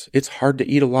carnivore diets. It's hard to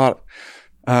eat a lot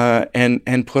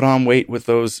and put on weight with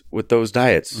those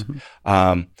diets.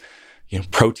 Mm-hmm.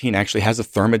 Protein actually has a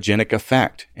thermogenic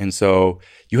effect, and so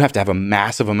you have to have a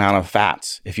massive amount of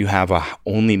fats if you have a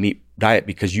only meat diet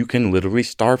because you can literally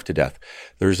starve to death.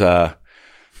 There's a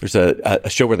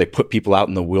show where they put people out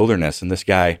in the wilderness, and this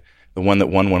guy, the one that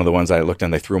won one of the ones I looked at,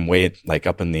 they threw him way like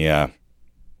up in the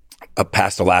up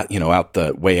past a lot, out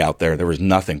the way out there was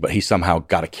nothing, but he somehow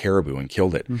got a caribou and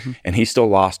killed it. Mm-hmm. And he still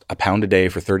lost a pound a day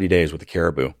for 30 days with a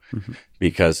caribou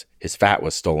because his fat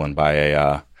was stolen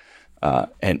by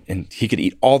and he could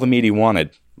eat all the meat he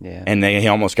wanted. Yeah. And he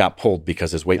almost got pulled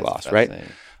because his weight loss, right?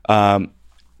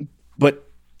 But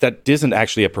that isn't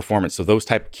actually a performance. So those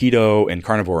type keto and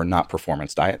carnivore are not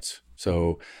performance diets.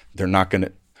 So they're not going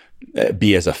to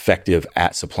be as effective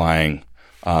at supplying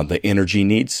the energy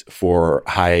needs for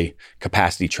high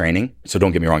capacity training. So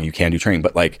don't get me wrong, you can do training,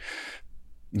 but like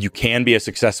you can be a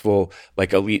successful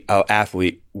like elite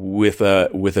athlete with a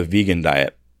vegan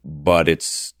diet, but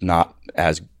it's not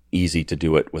as easy to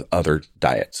do it with other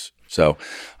diets. So,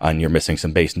 and you're missing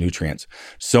some base nutrients.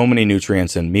 So many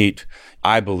nutrients in meat.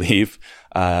 I believe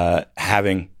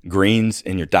having greens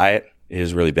in your diet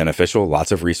is really beneficial.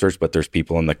 Lots of research, but there's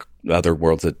people in the other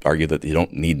worlds that argue that you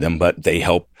don't need them, but they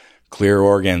help clear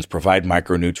organs, provide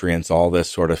micronutrients, all this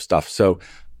sort of stuff. So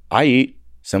I eat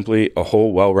simply a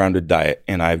whole well-rounded diet,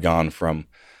 and I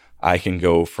can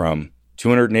go from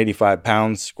 285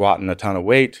 pounds squatting a ton of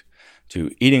weight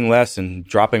to eating less and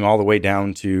dropping all the way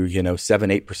down to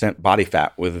 7-8% body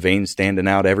fat with veins standing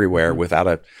out everywhere without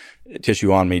a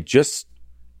tissue on me, just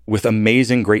with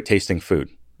amazing, great tasting food.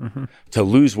 Mm-hmm. To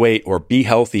lose weight or be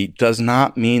healthy does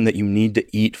not mean that you need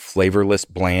to eat flavorless,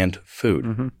 bland food.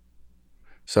 Mm-hmm.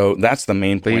 So that's the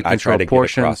main point I try to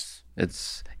get across.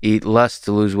 It's eat less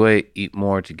to lose weight, eat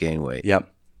more to gain weight. Yep.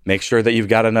 Make sure that you've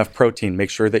got enough protein. Make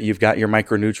sure that you've got your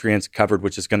micronutrients covered,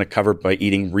 which is going to cover by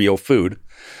eating real food.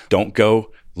 Don't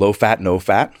go low fat, no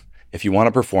fat. If you want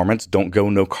a performance, don't go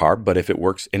no carb. But if it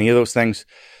works, any of those things.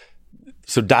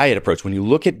 So diet approach, when you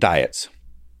look at diets,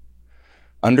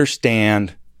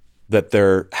 understand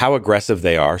that how aggressive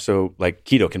they are. So like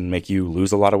keto can make you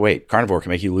lose a lot of weight. Carnivore can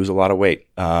make you lose a lot of weight.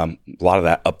 A lot of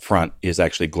that up front is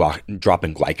actually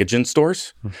dropping glycogen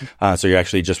stores. Mm-hmm. So you're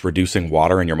actually just reducing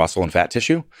water in your muscle and fat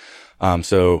tissue.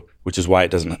 Which is why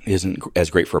it isn't as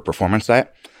great for a performance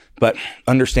diet. But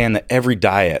understand that every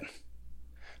diet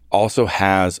also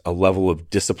has a level of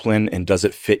discipline and does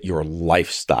it fit your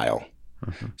lifestyle.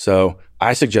 Mm-hmm. So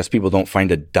I suggest people don't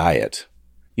find a diet.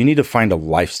 You need to find a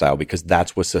lifestyle because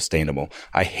that's what's sustainable.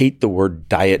 I hate the word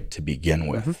diet to begin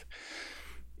with. Mm-hmm.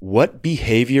 What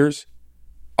behaviors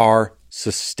are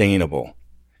sustainable?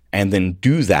 And then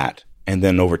do that. And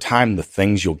then over time, the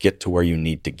things you'll get to where you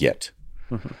need to get.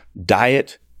 Mm-hmm.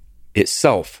 Diet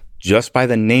itself, just by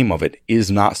the name of it,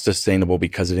 is not sustainable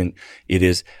because it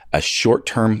is a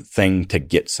short-term thing to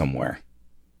get somewhere.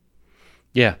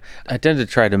 Yeah. I tend to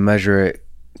try to measure it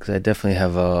because I definitely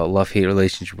have a love-hate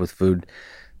relationship with food.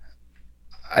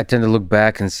 I tend to look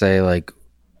back and say, like,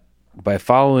 by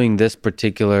following this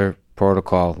particular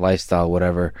protocol, lifestyle,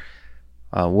 whatever,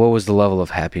 what was the level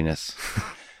of happiness?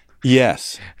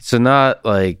 Yes. So not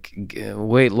like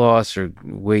weight loss or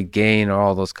weight gain or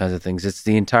all those kinds of things. It's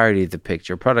the entirety of the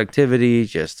picture. Productivity,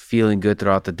 just feeling good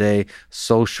throughout the day,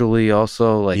 socially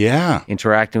also, like Yeah.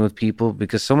 interacting with people,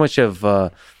 because so much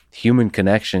of human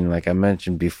connection, like I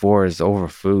mentioned before, is over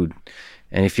food.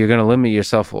 And if you're going to limit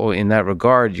yourself in that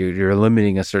regard, you're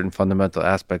limiting a certain fundamental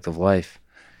aspect of life.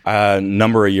 A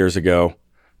number of years ago,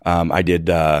 I did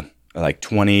like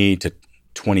 20 to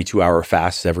 22-hour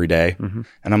fasts every day. And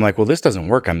I'm like, well, this doesn't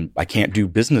work. I can't do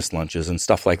business lunches and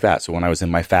stuff like that. So when I was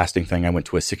in my fasting thing, I went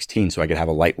to a 16 so I could have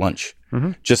a light lunch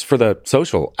just for the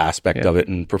social aspect of it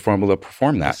and perform that.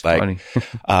 That's funny.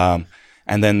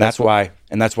 And then that's why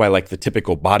like the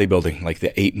typical bodybuilding, like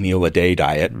the 8-meal-a-day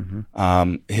diet,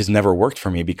 has never worked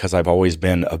for me because I've always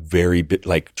been a very bit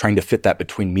like trying to fit that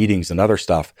between meetings and other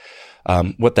stuff.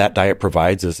 What that diet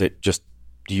provides is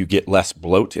you get less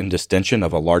bloat and distension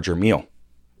of a larger meal.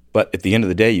 But at the end of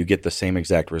the day, you get the same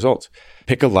exact results.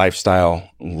 Pick a lifestyle,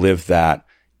 live that.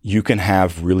 You can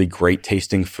have really great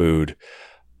tasting food.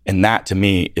 And that to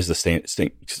me is the same.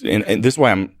 And this is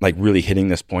why I'm like really hitting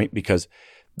this point, because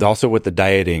also with the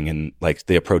dieting and like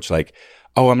the approach, like,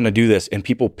 oh, I'm going to do this. And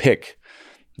people pick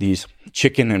these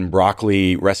chicken and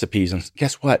broccoli recipes. And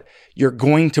guess what? You're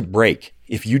going to break.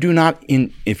 If you do not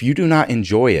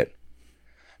enjoy it,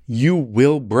 you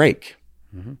will break.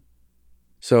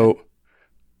 So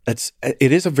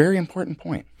it is a very important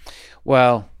point.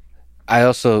 Well, I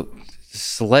also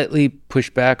slightly push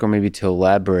back, or maybe to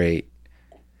elaborate,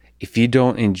 if you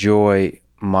don't enjoy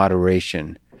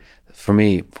moderation, for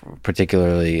me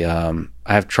particularly, I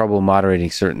have trouble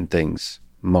moderating certain things,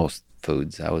 most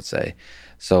foods, I would say.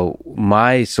 So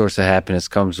my source of happiness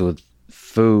comes with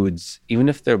foods, even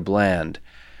if they're bland,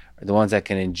 are the ones I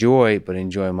can enjoy, but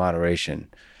enjoy in moderation.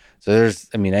 So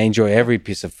I enjoy every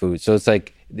piece of food. So it's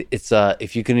like,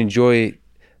 if you can enjoy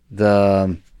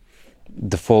the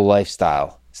full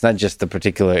lifestyle, it's not just the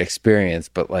particular experience,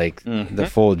 but like the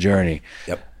full journey.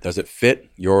 Yep. Does it fit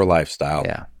your lifestyle?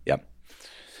 Yeah. Yep.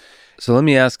 So let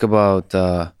me ask about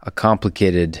a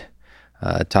complicated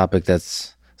topic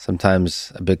that's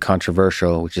sometimes a bit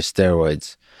controversial, which is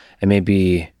steroids, and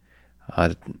maybe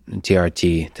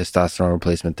TRT, testosterone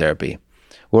replacement therapy.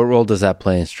 What role does that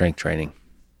play in strength training?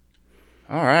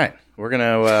 All right. We're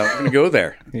gonna go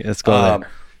there. Yeah, let's go there.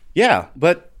 Yeah,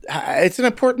 but it's an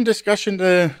important discussion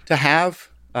to have.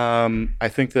 I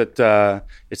think that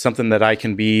it's something that I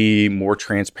can be more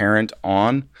transparent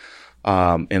on.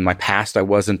 In my past, I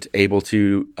wasn't able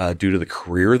to due to the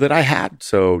career that I had.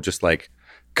 So just like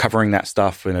covering that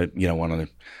stuff in on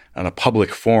a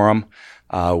public forum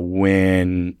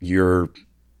when you're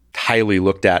highly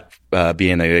looked at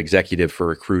being an executive for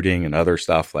recruiting and other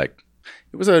stuff, like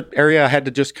it was an area I had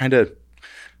to just kind of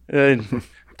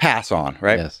pass on,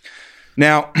 right? Yes.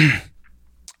 Now,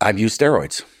 I've used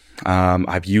steroids.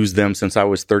 I've used them since I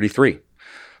was 33.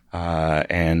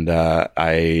 And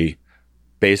I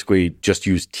basically just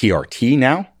use TRT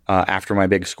now after my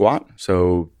big squat.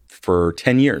 So for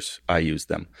 10 years, I used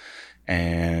them.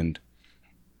 And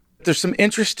there's some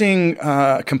interesting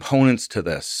components to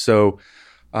this. So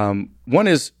one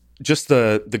is just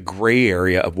the gray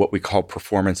area of what we call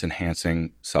performance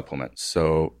enhancing supplements.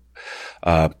 So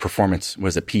performance,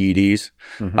 was it PEDs?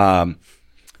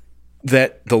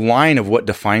 That the line of what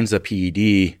defines a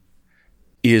PED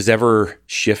is ever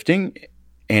shifting,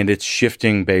 and it's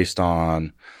shifting based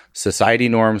on society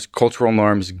norms, cultural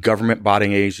norms, government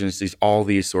body agencies, all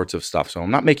these sorts of stuff. So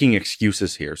I'm not making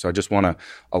excuses here. So I just want to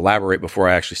elaborate before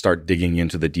I actually start digging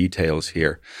into the details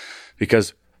here.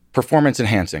 Because performance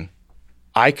enhancing,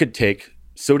 I could take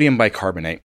sodium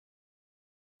bicarbonate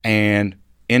and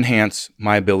enhance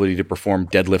my ability to perform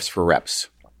deadlifts for reps.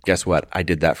 Guess what? I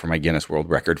did that for my Guinness World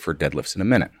Record for deadlifts in a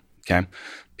minute. Okay.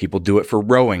 People do it for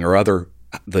rowing or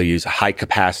they use high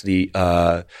capacity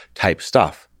type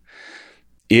stuff.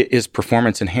 It is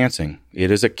performance enhancing. It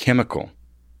is a chemical.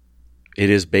 It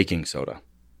is baking soda.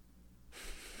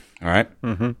 All right.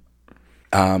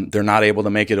 They're not able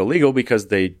to make it illegal because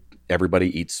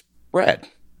everybody eats bread.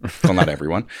 Well, not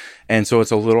everyone. And so it's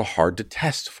a little hard to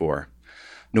test for.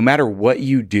 No matter what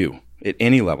you do at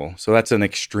any level. So that's an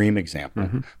extreme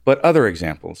example. But other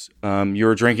examples, you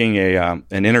were drinking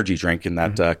an energy drink in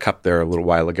that cup there a little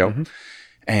while ago.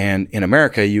 And in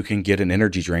America, you can get an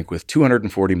energy drink with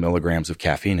 240 milligrams of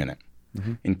caffeine in it.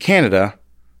 In Canada,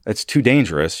 that's too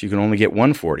dangerous. You can only get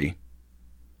 140.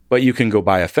 But you can go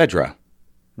buy ephedra.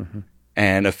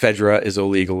 And ephedra is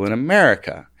illegal in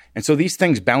America. And so these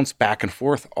things bounce back and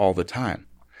forth all the time.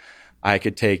 I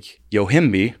could take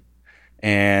Yohimbe,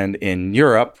 and in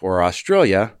Europe or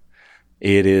Australia,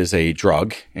 it is a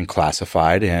drug and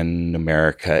classified. In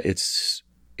America, it's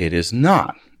It is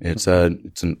not. It's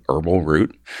an herbal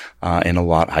root, and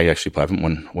I actually have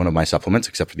one of my supplements,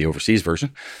 except for the overseas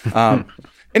version.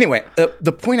 Anyway,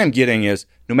 the point I'm getting is,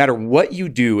 no matter what you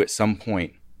do, at some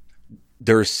point,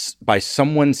 there's, by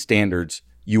someone's standards,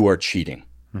 you are cheating,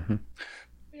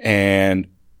 and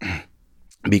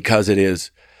because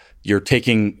you're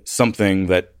taking something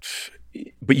that.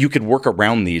 But you could work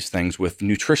around these things with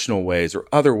nutritional ways or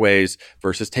other ways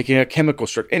versus taking a chemical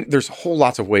structure. And there's whole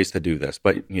lots of ways to do this.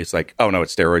 But it's like, oh, no,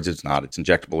 it's steroids. It's not. It's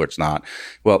injectable or it's not.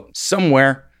 Well,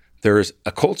 somewhere there's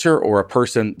a culture or a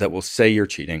person that will say you're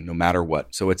cheating no matter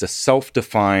what. So it's a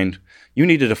self-defined, you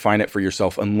need to define it for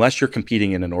yourself unless you're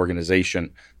competing in an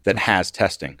organization that has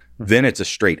testing. Then it's a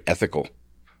straight ethical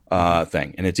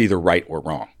thing. And it's either right or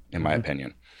wrong, in my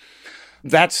opinion.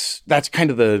 That's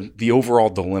kind of the overall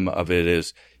dilemma of it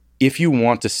is, if you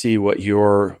want to see what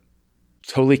you're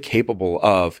totally capable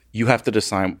of, you have to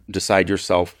decide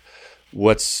yourself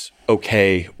what's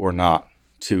okay or not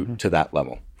to that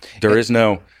level. There is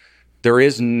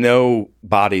no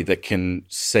body that can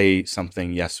say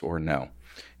something yes or no.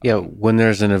 Yeah, when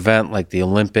there's an event like the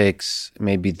Olympics,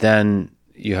 maybe then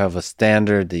you have a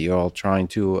standard that you're all trying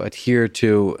to adhere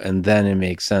to, and then it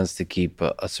makes sense to keep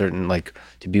a certain, like,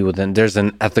 to be within. There's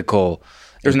an ethical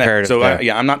imperative. So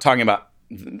I'm not talking about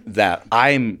that.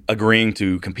 I'm agreeing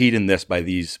to compete in this by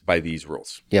these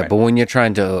rules. Yeah, right? But when you're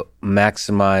trying to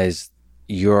maximize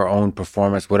your own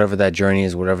performance, whatever that journey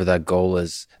is, whatever that goal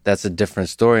is, that's a different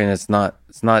story, and it's not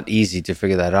easy to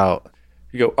figure that out.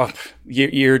 You go, oh,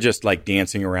 you're just like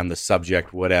dancing around the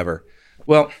subject, whatever.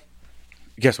 Well,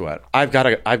 guess what? I've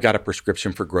got a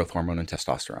prescription for growth hormone and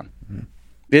testosterone.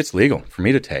 It's legal for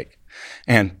me to take.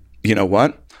 And you know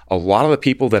what? A lot of the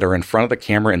people that are in front of the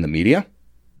camera in the media,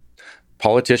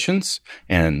 politicians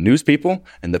and news people,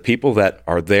 and the people that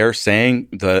are there saying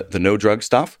the no drug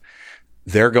stuff,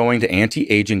 they're going to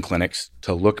anti-aging clinics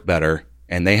to look better,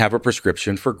 and they have a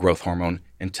prescription for growth hormone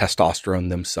and testosterone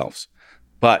themselves.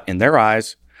 But in their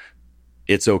eyes,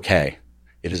 it's okay.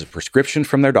 It is a prescription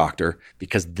from their doctor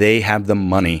because they have the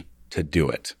money to do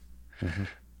it.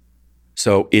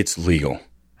 So it's legal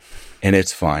and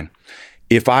it's fine.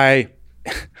 It's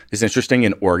interesting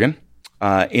in Oregon,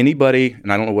 anybody,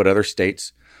 and I don't know what other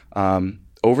states,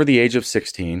 over the age of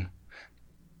 16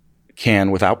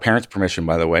 can, without parents' permission,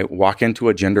 by the way, walk into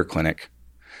a gender clinic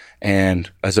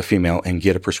and as a female and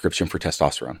get a prescription for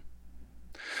testosterone.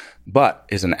 But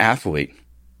as an athlete,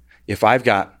 if I've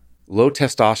got low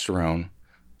testosterone,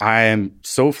 I am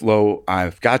so low,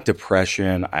 I've got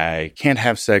depression, I can't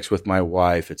have sex with my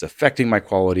wife, it's affecting my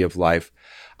quality of life,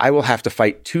 I will have to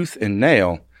fight tooth and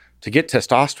nail to get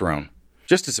testosterone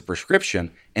just as a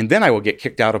prescription, and then I will get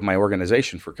kicked out of my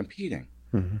organization for competing.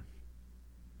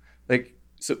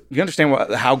 So you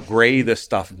understand how gray this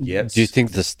stuff gets? Do you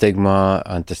think the stigma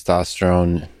on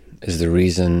testosterone is the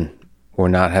reason we're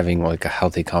not having like a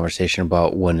healthy conversation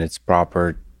about when it's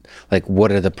proper? Like,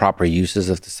 what are the proper uses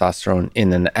of testosterone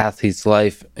in an athlete's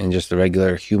life and just a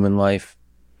regular human life?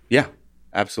 Yeah,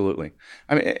 absolutely.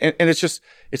 I mean, and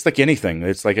it's like anything.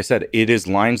 It's like I said, it is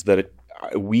lines that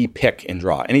we pick and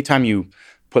draw. Anytime you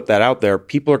put that out there,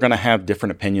 people are going to have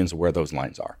different opinions of where those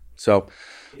lines are. So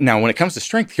now when it comes to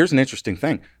strength, here's an interesting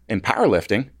thing. In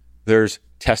powerlifting, there's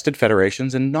tested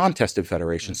federations and non-tested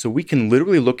federations. So we can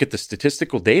literally look at the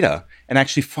statistical data and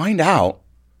actually find out,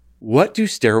 what do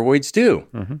steroids do?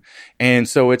 And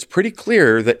so it's pretty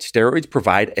clear that steroids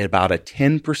provide about a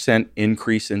 10%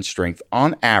 increase in strength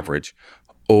on average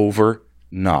over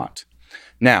not.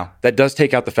 Now, that does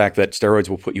take out the fact that steroids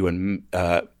will put you in,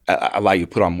 allow you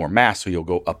to put on more mass, so you'll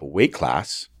go up a weight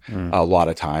class a lot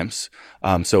of times.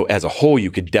 So as a whole,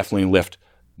 you could definitely lift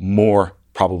more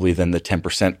probably than the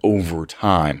 10% over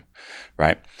time,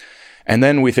 right? And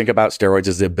then we think about steroids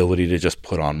as the ability to just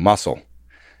put on muscle.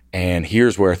 And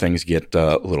here's where things get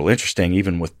a little interesting,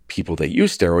 even with people that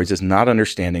use steroids, is not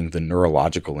understanding the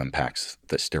neurological impacts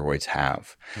that steroids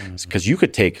have. Because you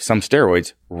could take some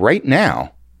steroids right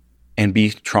now and be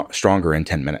stronger in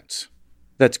 10 minutes.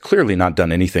 That's clearly not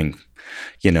done anything,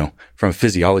 from a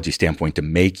physiology standpoint to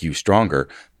make you stronger,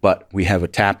 but we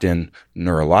have tapped in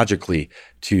neurologically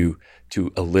to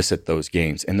elicit those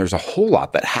gains. And there's a whole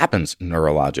lot that happens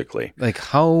neurologically. Like,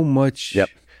 how much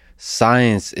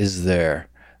science is there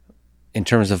in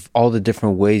terms of all the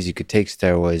different ways you could take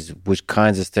steroids, which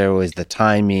kinds of steroids, the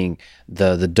timing,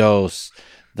 the dose,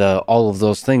 all of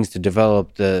those things to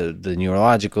develop the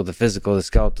neurological, the physical, the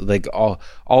skeletal, like all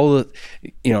the,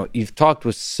 you've talked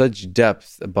with such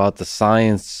depth about the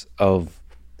science of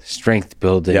strength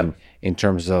building in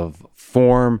terms of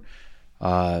form,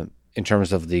 in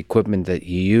terms of the equipment that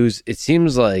you use. It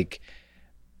seems like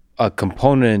a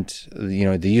component,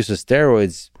 the use of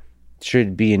steroids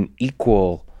should be an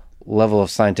equal level of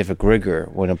scientific rigor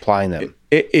when applying them.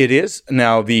 It is.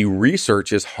 Now, the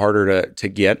research is harder to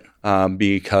get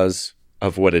because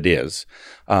of what it is.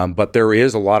 But there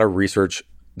is a lot of research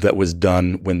that was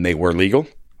done when they were legal.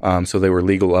 So they were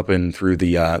legal up and through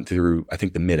I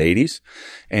think the mid 80s.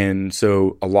 And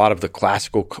so a lot of the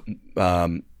classical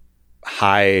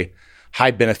high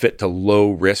benefit to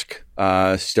low risk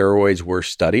steroids were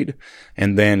studied.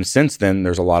 And then since then,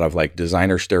 there's a lot of like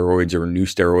designer steroids or new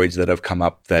steroids that have come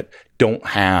up that don't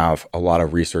have a lot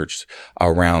of research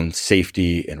around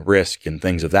safety and risk and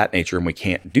things of that nature. And we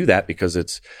can't do that because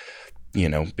it's,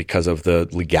 because of the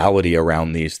legality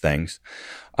around these things.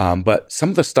 But some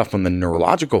of the stuff on the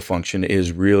neurological function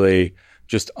is really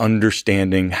just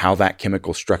understanding how that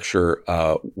chemical structure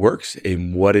works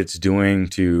and what it's doing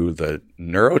to the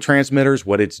neurotransmitters,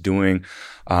 what it's doing.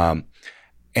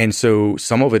 And so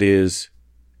some of it is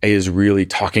really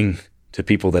talking to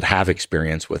people that have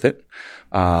experience with it.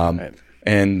 Right.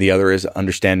 And the other is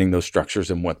understanding those structures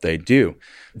and what they do.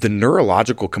 The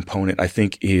neurological component, I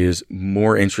think, is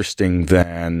more interesting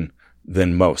than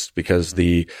most because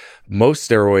most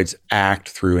steroids act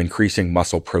through increasing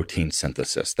muscle protein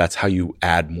synthesis. That's how you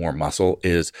add more muscle.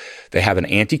 Is they have an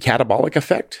anti-catabolic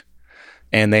effect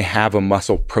and they have a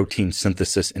muscle protein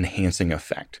synthesis enhancing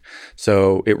effect.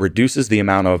 So it reduces the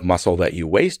amount of muscle that you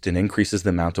waste and increases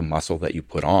the amount of muscle that you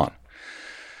put on.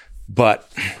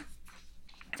 But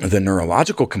the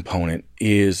neurological component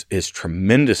is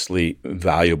tremendously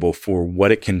valuable for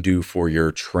what it can do for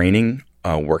your training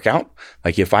workout.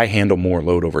 Like if I handle more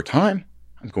load over time,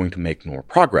 I'm going to make more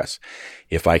progress.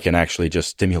 If I can actually just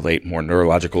stimulate more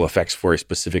neurological effects for a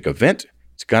specific event,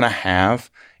 it's going to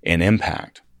have an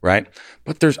impact, right?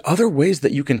 But there's other ways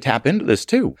that you can tap into this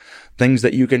too. Things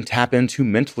that you can tap into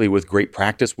mentally with great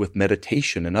practice, with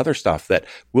meditation and other stuff that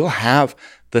will have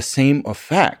the same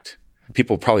effect.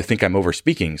 People probably think I'm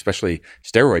over-speaking, especially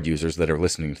steroid users that are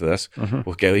listening to this. Mm-hmm.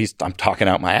 Well, okay, I'm talking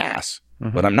out my ass,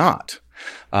 but I'm not.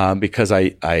 Because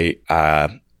I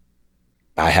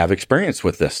have experience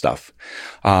with this stuff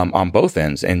on both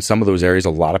ends, and some of those areas,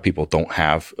 a lot of people don't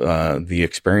have the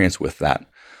experience with that.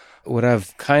 What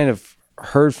I've kind of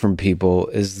heard from people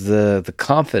is the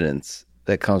confidence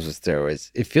that comes with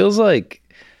steroids. It feels like,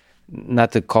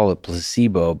 not to call it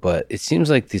placebo, but it seems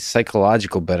like the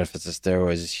psychological benefits of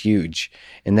steroids is huge,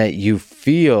 in that you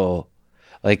feel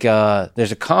like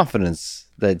there's a confidence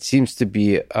that seems to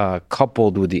be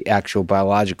coupled with the actual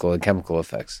biological and chemical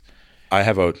effects. I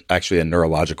have actually a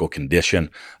neurological condition.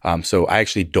 So I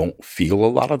actually don't feel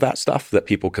a lot of that stuff that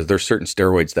people, because there's certain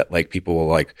steroids that like people will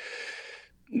like,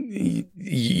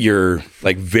 you're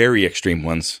like very extreme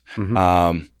ones.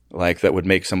 Mm-hmm. Like that would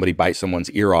make somebody bite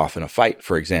someone's ear off in a fight,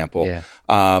 for example. Yeah.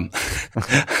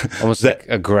 Almost like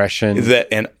aggression.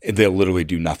 And they'll literally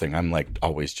do nothing. I'm like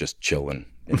always just chilling.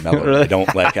 Mellow. Really? They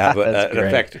don't like have an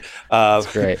effect.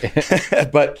 That's great.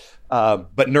 but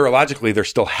neurologically, they're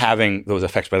still having those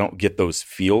effects, but I don't get those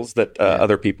feels that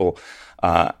other people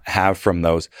have from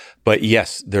those. But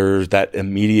yes, there's that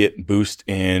immediate boost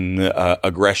in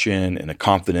aggression and a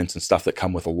confidence and stuff that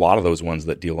come with a lot of those ones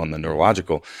that deal on the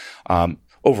neurological.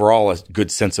 Overall, a good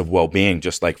sense of well-being,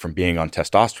 just like from being on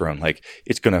testosterone, like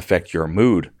it's going to affect your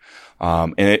mood.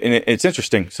 And it's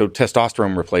interesting. So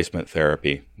testosterone replacement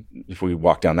therapy, if we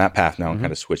walk down that path now and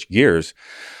kind of switch gears,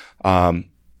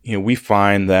 we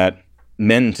find that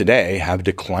men today have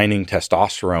declining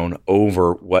testosterone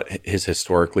over what has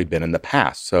historically been in the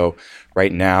past. So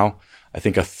right now, I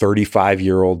think a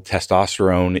 35-year-old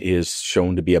testosterone is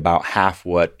shown to be about half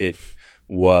what it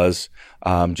was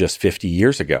just 50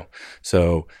 years ago.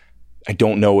 So I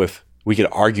don't know if we could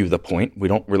argue the point. We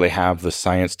don't really have the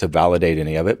science to validate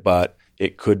any of it, but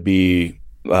it could be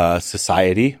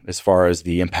society as far as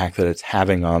the impact that it's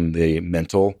having on the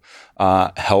mental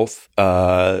health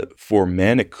for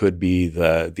men. It could be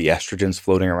the estrogens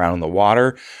floating around in the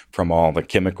water from all the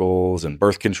chemicals and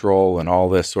birth control and all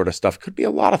this sort of stuff. Could be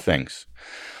a lot of things.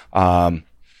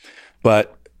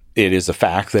 But it is a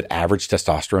fact that average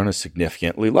testosterone is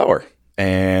significantly lower.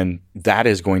 And that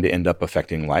is going to end up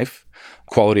affecting life,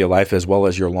 quality of life, as well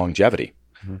as your longevity,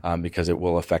 because it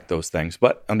will affect those things.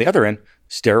 But on the other end,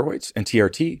 steroids and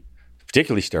TRT,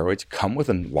 particularly steroids, come with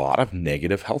a lot of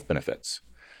negative health benefits.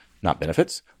 Not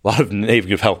benefits, a lot of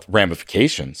negative health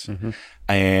ramifications. Mm-hmm.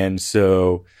 And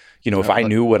so, if I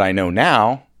knew what I know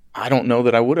now, I don't know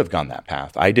that I would have gone that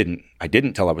path. I didn't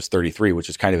till I was 33, which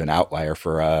is kind of an outlier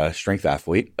for a strength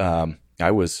athlete.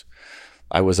 I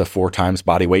was a 4 times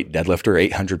body weight deadlifter,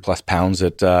 800 plus pounds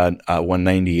at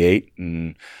 198,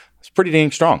 and I was pretty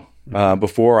dang strong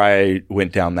before I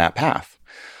went down that path.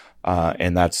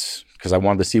 And that's because I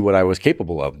wanted to see what I was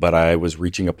capable of. But I was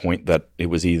reaching a point that it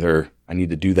was either I need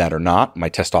to do that or not. My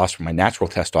natural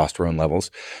testosterone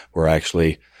levels were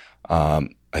actually, I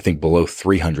think below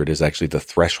 300 is actually the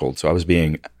threshold. So I was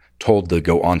being told to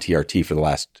go on TRT for the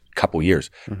last couple years,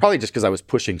 probably just because I was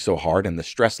pushing so hard and the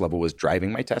stress level was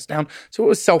driving my test down. So it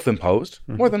was self-imposed,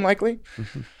 more than likely.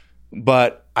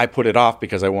 But I put it off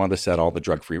because I wanted to set all the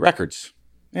drug-free records.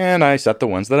 And I set the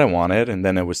ones that I wanted. And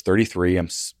then it was 33. I'm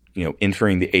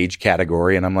entering the age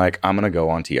category, and I'm like, I'm going to go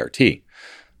on TRT.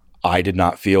 I did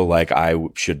not feel like I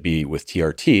should be with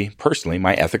TRT. Personally,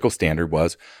 my ethical standard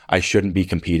was I shouldn't be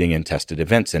competing in tested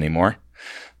events anymore.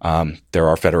 There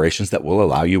are federations that will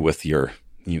allow you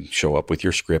you show up with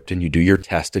your script and you do your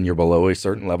test and you're below a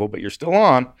certain level, but you're still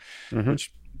on.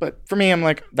 But for me, I'm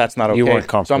like, that's not okay. You weren't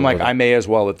comfortable. So I'm like, I may as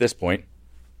well at this point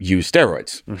use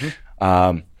steroids.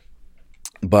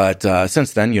 But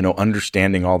since then,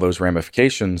 understanding all those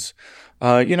ramifications,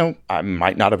 I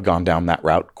might not have gone down that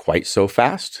route quite so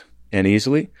fast and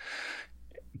easily.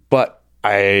 But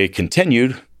I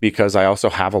continued because I also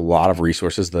have a lot of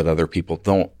resources that other people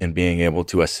don't in being able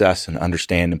to assess and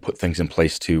understand and put things in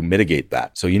place to mitigate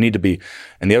that. So you need to be,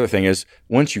 and the other thing is,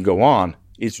 once you go on,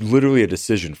 it's literally a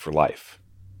decision for life.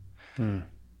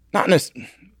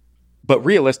 But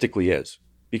realistically is,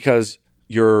 because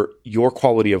your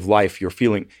quality of life, your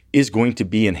feeling is going to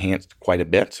be enhanced quite a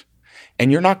bit.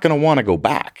 And you're not going to want to go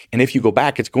back. And if you go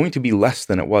back, it's going to be less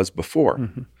than it was before.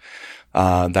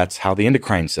 That's how the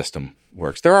endocrine system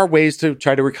works. There are ways to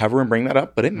try to recover and bring that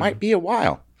up, but it might be a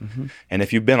while. And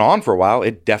if you've been on for a while,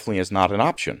 it definitely is not an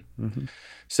option.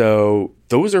 So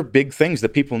those are big things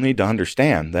that people need to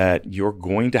understand, that you're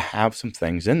going to have some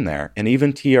things in there. And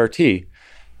even TRT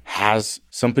has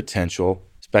some potential,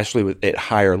 especially at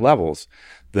higher levels,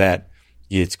 that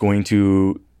it's going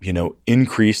to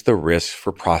increase the risk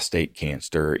for prostate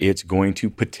cancer. It's going to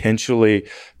potentially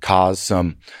cause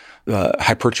some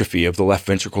hypertrophy of the left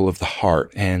ventricle of the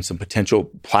heart and some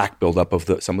potential plaque buildup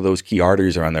of some of those key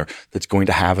arteries around there that's going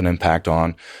to have an impact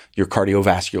on your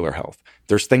cardiovascular health.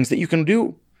 There's things that you can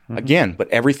do again, but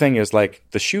everything is like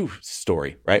the shoe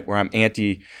story, right? Where I'm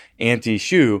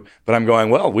anti-shoe, but I'm going,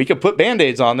 well, we could put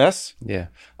Band-Aids on this. Yeah.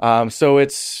 So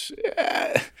it's...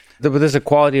 But there's a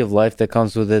quality of life that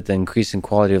comes with it, the increasing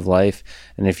quality of life.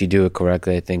 And if you do it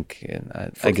correctly, I think...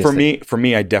 I guess for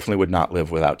me, I definitely would not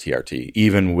live without TRT,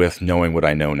 even with knowing what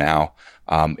I know now.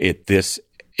 At this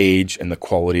age and the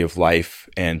quality of life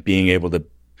and being able to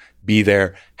be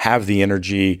there, have the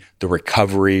energy, the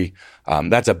recovery.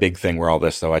 That's a big thing where all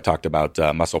this, though. I talked about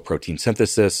muscle protein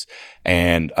synthesis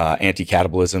and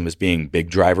anti-catabolism as being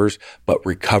big drivers, but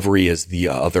recovery is the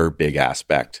other big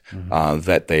aspect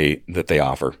that they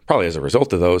offer, probably as a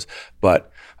result of those.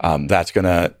 But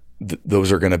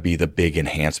those are gonna be the big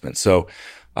enhancements. So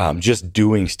just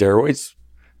doing steroids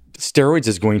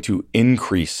is going to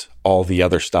increase all the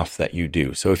other stuff that you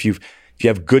do. So if you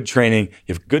have good training,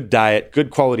 you have good diet, good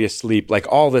quality of sleep, like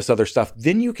all this other stuff,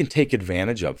 then you can take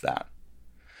advantage of that.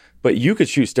 But you could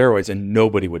shoot steroids and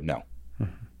nobody would know.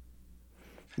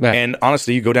 Right. And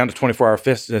honestly, you go down to 24-hour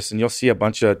fitness and you'll see a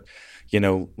bunch of,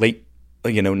 late,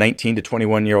 19 to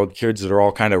 21-year-old kids that are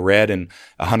all kind of red and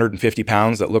 150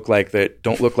 pounds that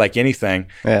don't look like anything.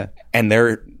 Yeah. And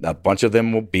a bunch of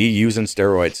them will be using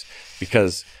steroids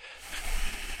because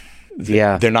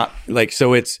they're not like,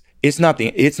 so it's not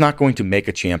going to make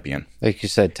a champion. Like you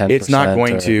said, 10%. It's not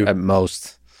going to at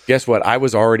most. Guess what? I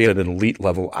was already at an elite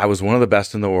level. I was one of the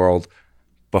best in the world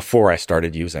before I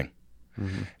started using.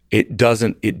 It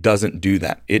doesn't do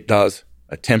that. It does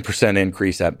a 10%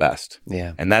 increase at best.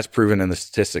 Yeah. And that's proven in the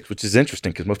statistics, which is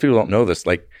interesting because most people don't know this.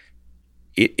 Like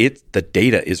the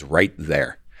data is right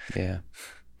there. Yeah.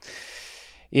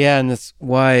 Yeah, and that's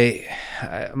why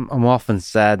I'm often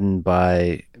saddened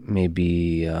by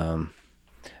maybe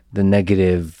the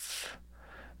negative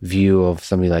view of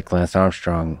somebody like Lance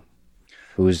Armstrong,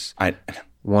 who's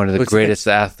one of the greatest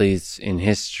athletes in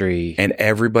history. And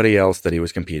everybody else that he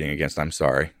was competing against, I'm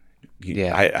sorry.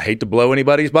 I hate to blow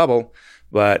anybody's bubble,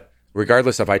 but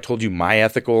regardless, if I told you my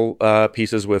ethical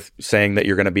pieces with saying that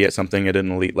you're going to be at something at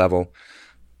an elite level,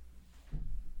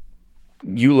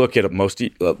 you look at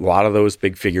a lot of those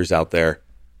big figures out there,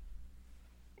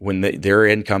 when their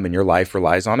income in your life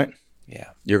relies on it,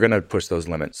 you're going to push those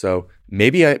limits. So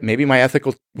maybe my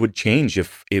ethical would change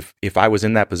if I was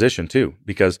in that position too.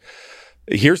 Because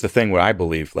here's the thing: what I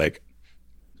believe, like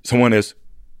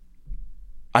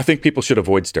I think people should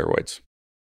avoid steroids.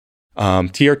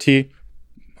 TRT,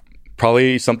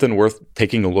 probably something worth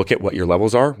taking a look at what your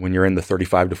levels are when you're in the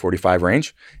 35 to 45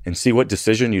 range and see what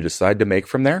decision you decide to make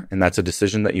from there. And that's a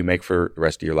decision that you make for the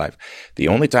rest of your life. The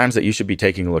only times that you should be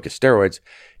taking a look at steroids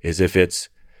is if it's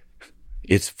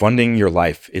funding your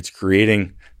life. It's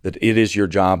creating that it is your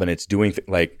job and it's doing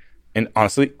and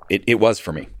honestly, it was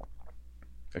for me.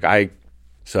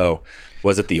 So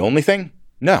was it the only thing?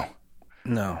 No.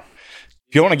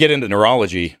 If you want to get into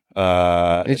neurology,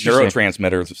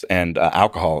 neurotransmitters and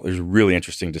alcohol, there's a really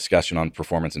interesting discussion on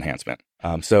performance enhancement.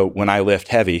 So when I lift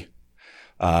heavy,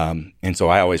 and so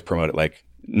I always promote it like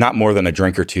not more than a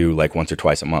drink or two, like once or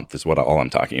twice a month is all I'm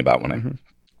talking about when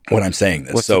I'm saying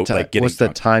this. What's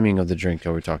the timing of the drink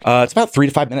that we're talking about? It's about 3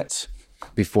 to 5 minutes.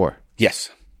 Before? Yes.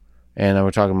 And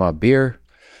we're talking about beer?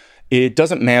 It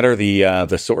doesn't matter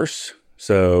the source.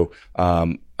 So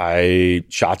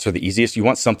shots are the easiest. You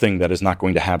want something that is not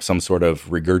going to have some sort of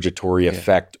regurgitory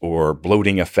effect or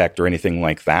bloating effect or anything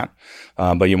like that.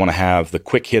 But you want to have the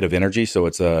quick hit of energy. So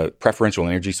it's a preferential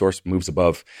energy source, moves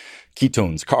above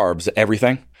ketones, carbs,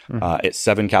 everything. It's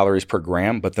 7 calories per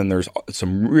gram. But then there's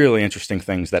some really interesting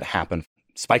things that happen.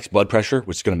 Spikes blood pressure,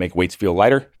 which is going to make weights feel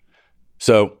lighter.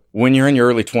 So when you're in your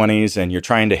early 20s and you're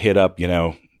trying to hit up,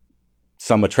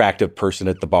 some attractive person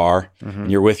at the bar and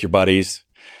you're with your buddies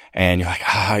and you're like,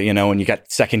 and you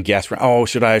got second guess,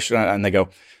 should I? And they go,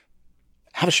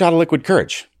 have a shot of liquid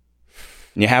courage.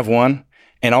 And you have one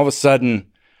and all of a sudden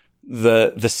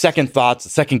the second thoughts, the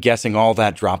second guessing, all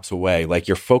that drops away. Like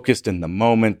you're focused in the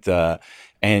moment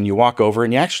and you walk over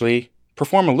and you actually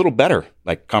perform a little better,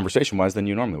 like conversation wise than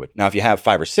you normally would. Now, if you have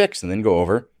 5 or 6 and then go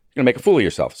over, you're going to make a fool of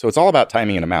yourself. So it's all about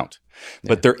timing and amount.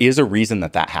 But there is a reason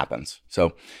that happens.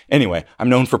 So anyway, I'm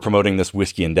known for promoting this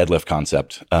whiskey and deadlift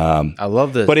concept. I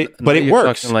love this. But it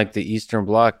works. Talking like the Eastern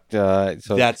Bloc. So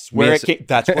that's where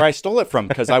that's where I stole it from,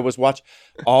 because I was watching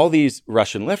all these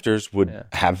Russian lifters would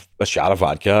have a shot of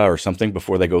vodka or something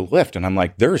before they go lift. And I'm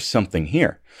like, there's something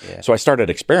here. Yeah. So I started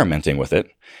experimenting with it.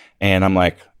 And I'm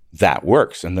like, that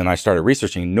works. And then I started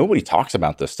researching. Nobody talks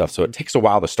about this stuff. So it takes a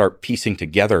while to start piecing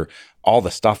together all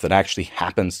the stuff that actually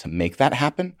happens to make that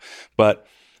happen. But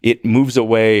it moves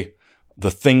away the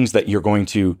things that you're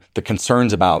the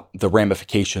concerns about the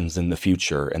ramifications in the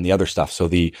future and the other stuff. So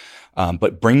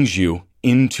but brings you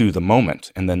into the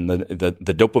moment, and then the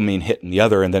dopamine hit in the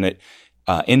other, and then it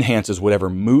enhances whatever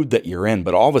mood that you're in.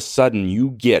 But all of a sudden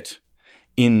you get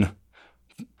in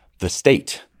the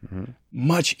state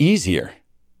much easier.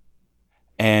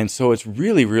 And so it's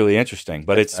really, really interesting,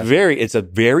 but it's a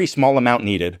very small amount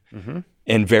needed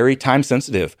and very time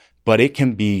sensitive, but it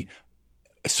can be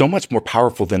so much more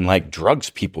powerful than like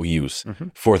drugs people use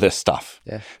for this stuff.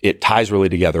 Yeah. It ties really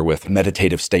together with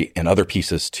meditative state and other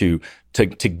pieces to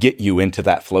get you into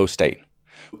that flow state.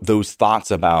 Those thoughts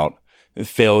about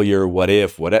failure, what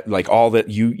if, like all that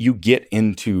you get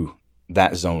into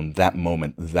that zone, that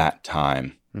moment, that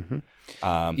time.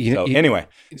 Anyway,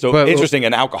 interesting.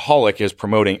 An alcoholic is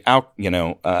promoting but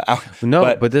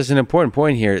there's an important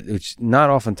point here, which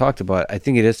not often talked about. I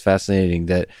think it is fascinating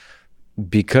that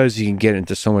because you can get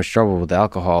into so much trouble with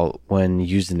alcohol when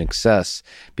used in excess,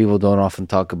 people don't often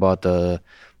talk about the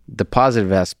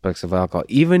positive aspects of alcohol.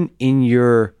 Even in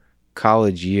your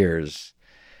college years,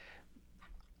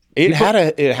 it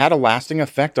had a lasting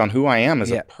effect on who I am as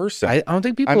a person. I don't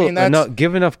think people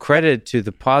give enough credit to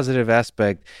the positive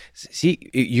aspect. See,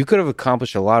 you could have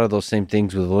accomplished a lot of those same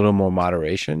things with a little more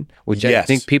moderation, which I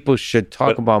think people should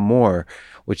talk about more,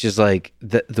 which is like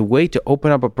the way to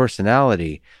open up a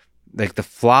personality, like the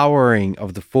flowering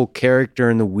of the full character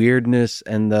and the weirdness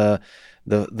and the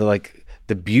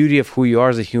beauty of who you are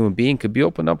as a human being could be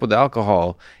opened up with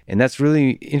alcohol. And that's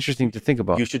really interesting to think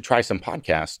about. You should try some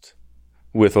podcasts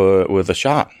with a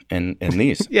shot and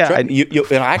these. I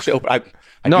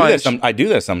do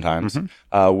this sometimes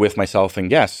with myself and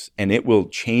guests, and it will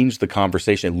change the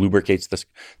conversation. It lubricates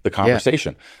the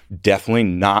conversation. Definitely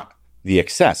not the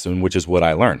excess, which is what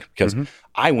I learned, because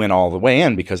I went all the way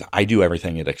in because I do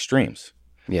everything at extremes.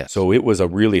 Yeah. So it was a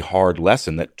really hard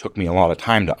lesson that took me a lot of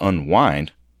time to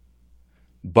unwind,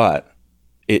 but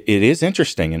it is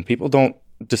interesting, and people don't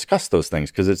discuss those things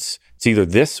because it's either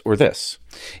this or this.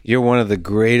 You're one of the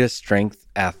greatest strength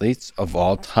athletes of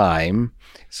all time,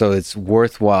 so it's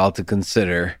worthwhile to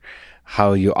consider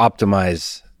how you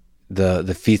optimize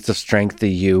the feats of strength that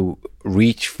you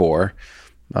reach for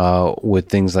with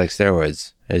things like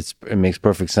steroids. It makes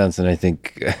perfect sense, and I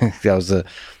think that was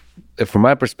from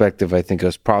my perspective, I think it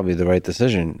was probably the right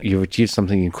decision. You've achieved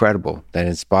something incredible that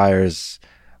inspires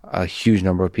a huge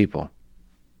number of people.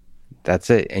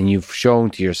 That's it. And you've shown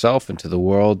to yourself and to the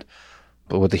world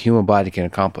what the human body can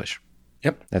accomplish.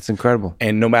 Yep. That's incredible.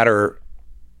 And no matter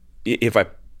if I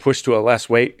push to a less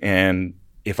weight, and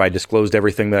if I disclosed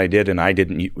everything that I did and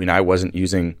I wasn't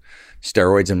using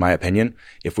steroids, in my opinion,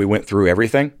 if we went through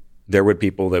everything, there would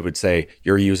people that would say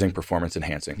you're using performance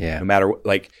enhancing. Yeah. No matter what,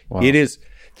 like Wow. it's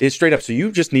straight up. So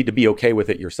you just need to be okay with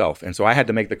it yourself. And so I had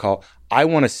to make the call. I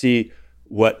want to see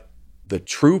what the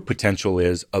true potential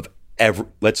is of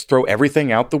let's throw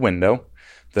everything out the window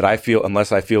that I feel,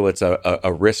 unless I feel it's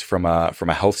a risk from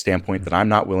a health standpoint that I'm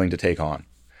not willing to take on.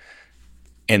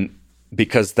 And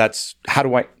because that's, how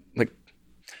do I, like,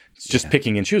 it's just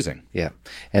picking and choosing. Yeah.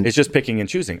 And It's just picking and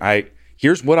choosing.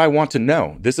 Here's what I want to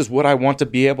know. This is what I want to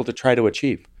be able to try to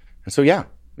achieve. And so, yeah,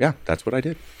 that's what I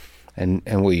did. and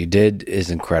what you did is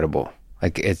incredible.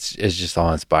 Like it's just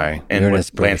all inspiring. And You're an what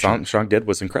inspiration. Lance Armstrong did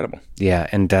was incredible. Yeah.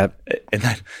 And that,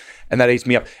 And that eats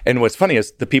me up. And what's funny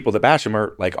is the people that bash him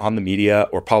are like on the media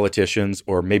or politicians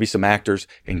or maybe some actors.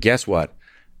 And guess what?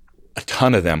 A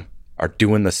ton of them are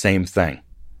doing the same thing.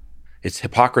 It's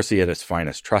hypocrisy at its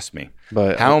finest. Trust me.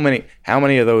 But how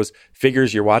many of those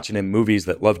figures you're watching in movies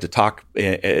that love to talk,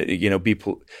 be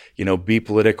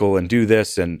political and do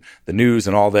this and the news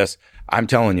and all this? I'm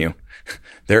telling you,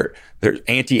 there's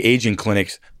anti-aging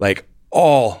clinics like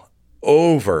all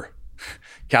over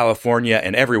California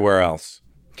and everywhere else.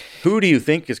 Who do you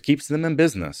think keeps them in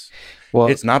business? Well,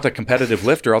 It's not the competitive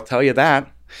lifter. I'll tell you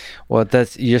that. well,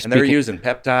 that's you're And they're speaking. using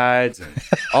peptides and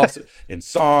also and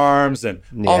SARMs and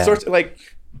all Yeah. sorts of like.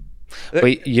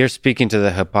 But you're speaking to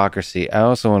the hypocrisy. I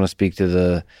also want to speak to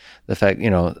the fact,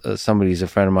 somebody's a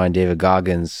friend of mine, David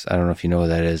Goggins. I don't know if you know who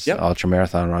that is. Yep.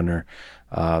 Ultramarathon runner,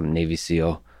 Navy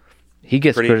SEAL. He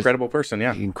gets Pretty incredible person,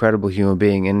 yeah. incredible human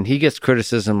being, and he gets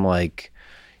criticism like,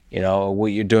 what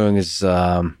you're doing is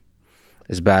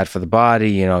bad for the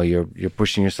body. You're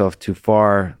pushing yourself too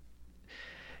far.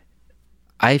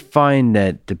 I find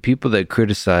that the people that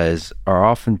criticize are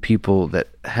often people that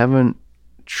haven't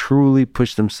truly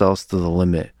pushed themselves to the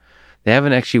limit. They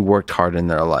haven't actually worked hard in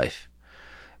their life.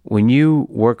 When you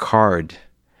work hard,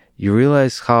 you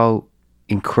realize how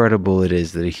incredible it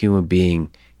is that a human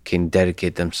being can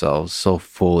dedicate themselves so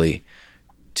fully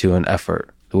to an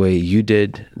effort. The way you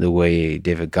did, the way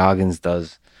David Goggins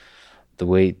does, the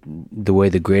way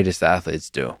the greatest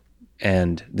athletes do.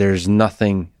 And there's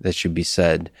nothing that should be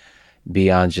said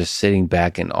beyond just sitting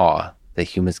back in awe that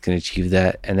humans can achieve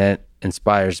that. And that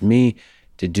inspires me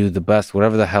to do the best,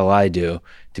 whatever the hell I do,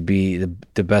 to be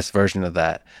the best version of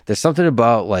that. There's something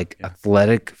about like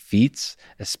athletic feats,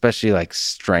 especially like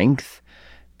strength,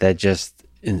 that just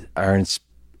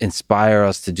inspire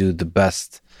us to do the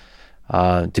best,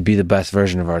 to be the best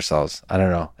version of ourselves. I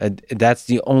don't know. That's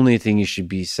the only thing you should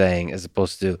be saying, as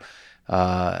opposed to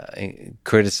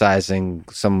criticizing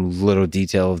some little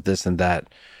detail of this and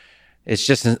that. It's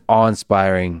just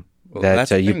awe-inspiring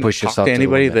that you push yourself to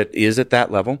anybody the limit. that is at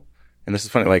that level. And this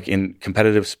is funny, like in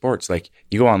competitive sports, like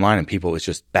you go online and people, it's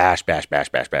just bash.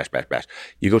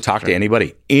 You go talk to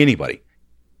anybody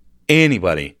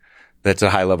that's a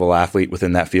high level athlete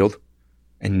within that field,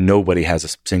 and nobody has a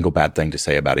single bad thing to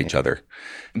say about each other.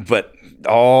 But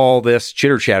all this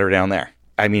chitter chatter down there,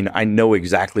 I mean, I know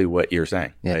exactly what you're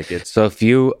saying. Yeah. Like it's, So if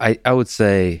I would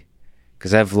say,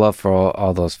 because I have love for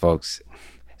all those folks,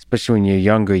 especially when you're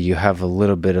younger, you have a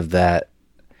little bit of that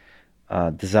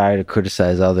desire to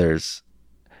criticize others.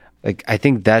 Like, I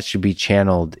think that should be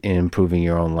channeled in improving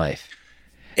your own life.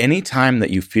 anytime that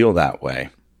you feel that way,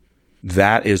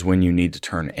 that is when you need to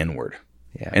turn inward.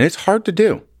 Yeah. And it's hard to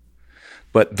do.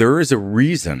 But there is a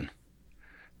reason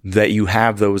that you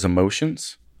have those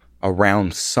emotions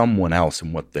around someone else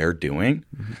and what they're doing,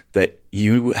 that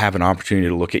you have an opportunity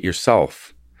to look at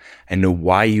yourself and know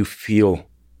why you feel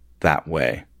that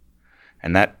way.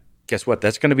 And that, guess what?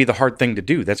 That's going to be the hard thing to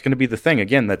do. That's going to be the thing,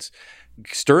 again, that's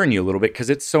stirring you a little bit, because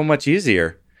it's so much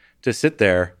easier to sit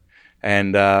there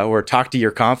and or talk to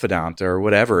your confidant or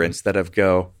whatever, instead of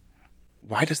go,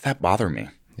 why does that bother me?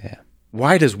 Yeah.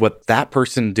 Why does what that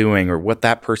person doing or what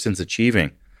that person's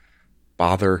achieving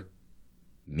bother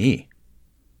me?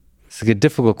 It's like a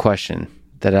difficult question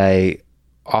that I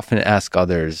often ask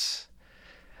others,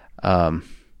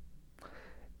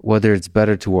 whether it's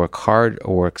better to work hard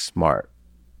or work smart.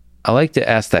 I like to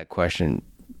ask that question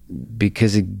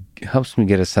because it helps me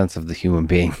get a sense of the human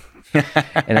being.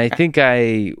 And I think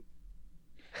let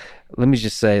me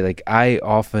just say, like, I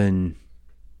often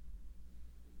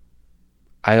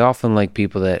like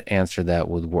people that answer that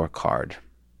with work hard.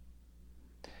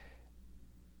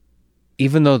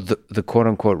 Even though the quote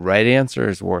unquote right answer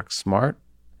is work smart,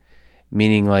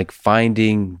 meaning like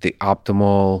finding the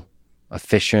optimal,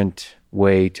 efficient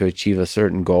way to achieve a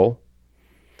certain goal,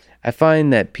 I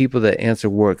find that people that answer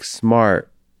work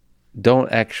smart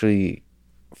don't actually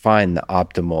find the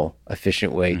optimal,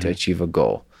 efficient way to achieve a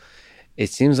goal. It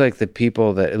seems like the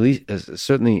people that, at least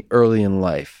certainly early in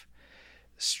life,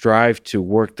 strive to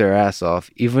work their ass off,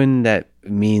 even that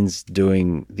means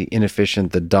doing the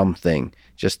inefficient, the dumb thing,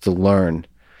 just to learn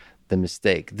the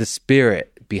mistake. The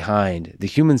spirit behind, the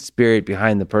human spirit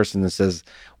behind the person that says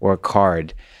work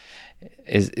hard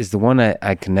is the one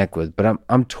I connect with. But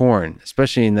I'm torn,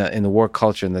 especially in the work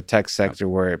culture, in the tech sector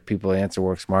where people answer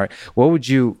work smart. What would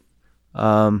you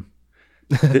what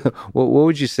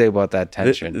would you say about that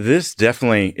tension? This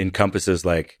definitely encompasses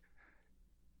like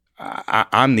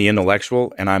I'm the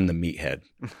intellectual and I'm the meathead.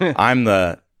 I'm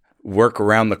the work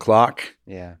around the clock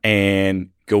and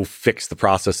go fix the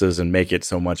processes and make it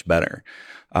so much better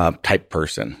type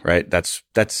person, right? That's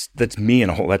me in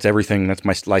a whole. That's everything. That's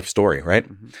my life story, right?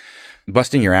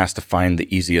 Busting your ass to find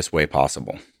the easiest way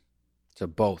possible. So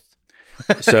both.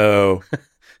 So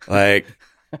like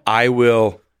I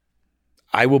will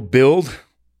build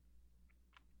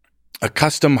a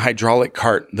custom hydraulic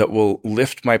cart that will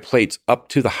lift my plates up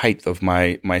to the height of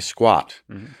my squat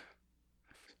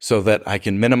so that I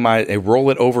can roll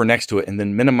it over next to it and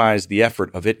then minimize the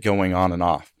effort of it going on and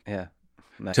off. Yeah.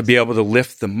 Nice. To be able to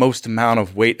lift the most amount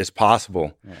of weight as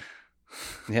possible.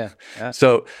 Yeah.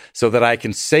 So that I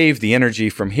can save the energy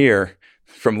from here,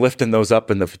 from lifting those up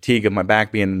and the fatigue of my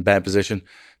back being in bad position,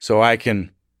 so I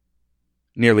can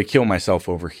nearly kill myself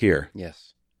over here.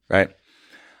 Yes. Right?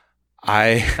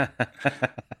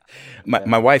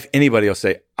 My wife, anybody will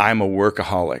say, I'm a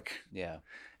workaholic. Yeah.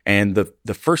 And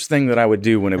the first thing that I would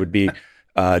do when it would be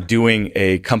doing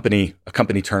a company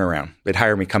turnaround, they'd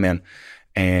hire me, come in,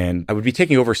 and I would be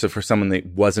taking over for someone that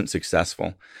wasn't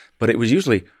successful. But it was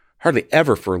usually hardly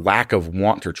ever for lack of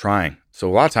want or trying. So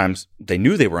a lot of times they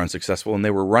knew they were unsuccessful and they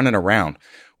were running around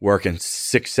working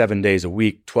 6-7 days a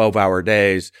week, 12-hour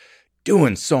days,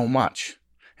 doing so much.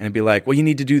 And it'd be like, well, you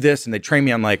need to do this. And they'd train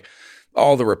me on like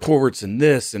all the reports and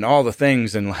this and all the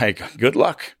things. And like, good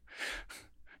luck.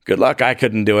 Good luck. I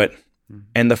couldn't do it.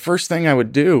 And the first thing I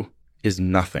would do is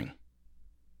nothing.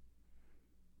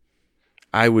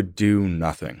 I would do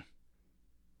nothing.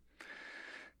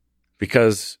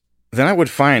 Because then I would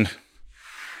find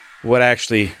what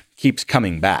actually keeps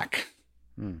coming back.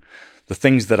 The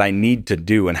things that I need to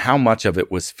do and how much of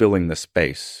it was filling the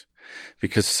space.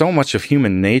 Because so much of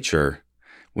human nature,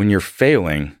 when you're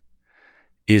failing,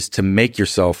 is to make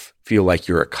yourself feel like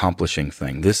you're accomplishing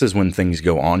things. This is when things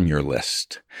go on your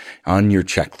list, on your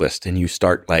checklist, and you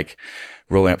start like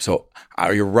rolling up. So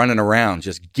you're running around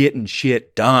just getting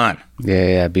shit done.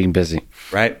 Yeah, being busy.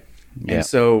 Right? Yeah. And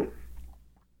so,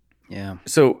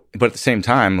 but at the same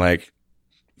time, like,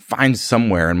 find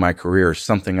somewhere in my career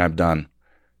something I've done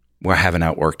where I haven't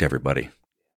outworked everybody.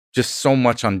 Just so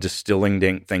much on distilling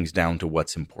things down to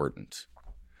what's important.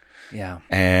 Yeah.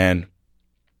 And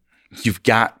you've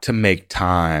got to make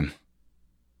time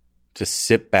to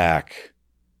sit back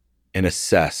and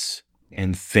assess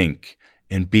and think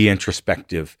and be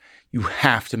introspective. You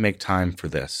have to make time for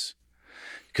this.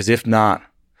 Because if not,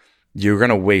 you're going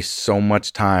to waste so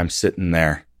much time sitting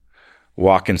there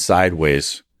walking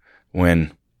sideways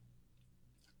when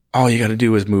all you got to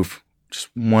do is move just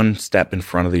one step in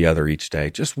front of the other each day.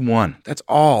 Just one. That's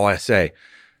all I say.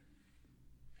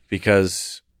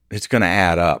 Because it's going to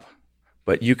add up.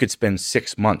 But you could spend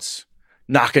 6 months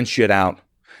knocking shit out,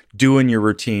 doing your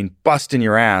routine, busting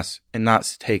your ass, and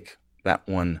not take that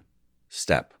one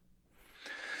step.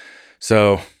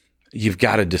 So you've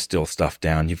got to distill stuff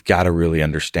down. You've got to really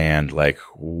understand like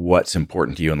what's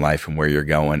important to you in life and where you're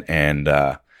going. And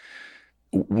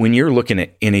when you're looking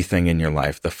at anything in your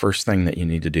life, the first thing that you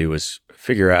need to do is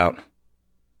figure out,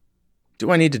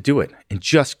 do I need to do it? And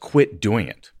just quit doing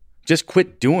it. Just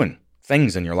quit doing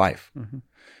things in your life. Mm-hmm.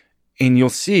 And you'll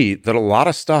see that a lot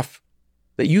of stuff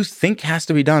that you think has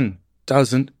to be done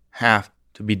doesn't have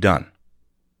to be done.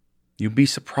 You'd be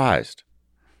surprised.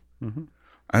 Mm-hmm.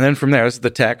 And then from there, this is the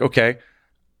tech. Okay.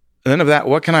 And then of that,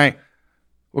 what can I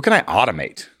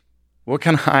automate? What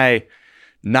can I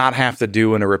not have to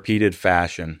do in a repeated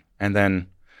fashion? And then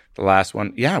the last one,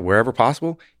 wherever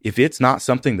possible, if it's not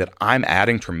something that I'm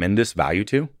adding tremendous value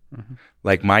to, mm-hmm.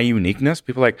 like my uniqueness,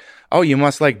 people are like, oh, you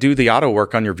must like do the auto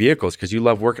work on your vehicles because you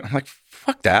love working. I'm like,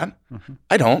 fuck that. Mm-hmm.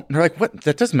 I don't. And they're like, what?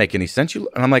 That doesn't make any sense. And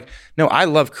I'm like, no, I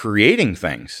love creating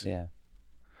things. Yeah.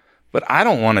 But I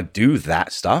don't want to do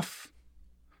that stuff.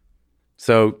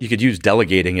 So you could use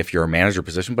delegating if you're a manager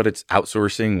position, but it's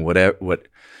outsourcing,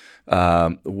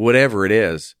 whatever it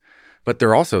is. But there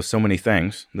are also so many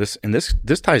things. This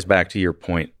ties back to your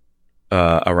point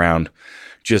around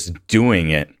just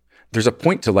doing it. There's a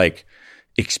point to like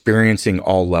experiencing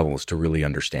all levels to really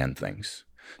understand things.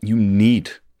 You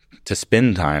need to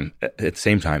spend time at the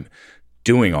same time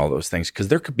doing all those things, because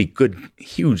there could be good,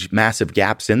 huge, massive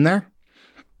gaps in there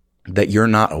that you're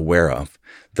not aware of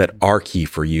that are key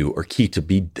for you or key to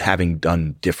be having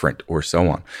done different or so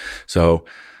on. So,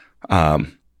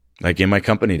 like in my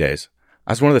company days,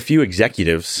 I was one of the few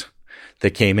executives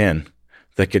that came in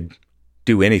that could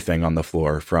do anything on the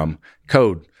floor, from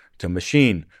code to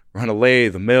machine, run a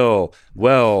lathe, a mill,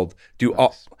 weld, do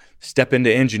all, step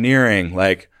into engineering,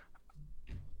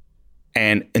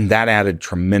 and that added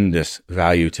tremendous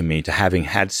value to me, to having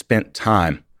had spent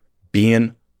time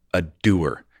being a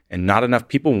doer. And not enough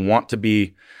people want to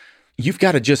be. You've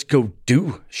got to just go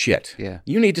do shit. Yeah.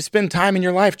 You need to spend time in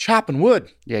your life chopping wood.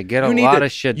 Yeah, get a lot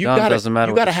of shit done. Doesn't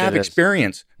matter. You got to have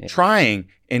experience trying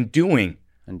and doing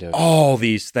all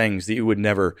these things that you would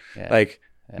never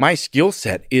My skill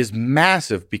set is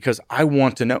massive because I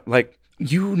want to know.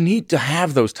 You need to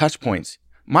have those touch points.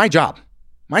 My job,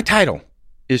 my title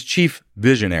is Chief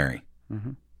Visionary,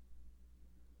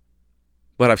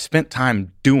 but I've spent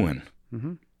time doing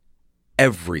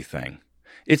everything.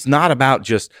 It's not about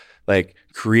just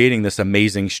creating this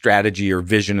amazing strategy or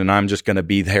vision, and I'm just going to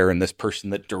be there and this person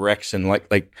that directs, and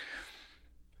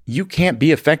you can't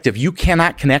be effective. You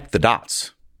cannot connect the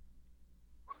dots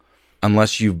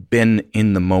unless you've been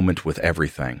in the moment with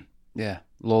everything. Yeah.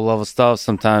 Low level stuff.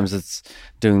 Sometimes it's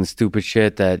doing the stupid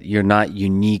shit that you're not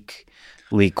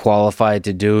uniquely qualified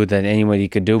to do, that anybody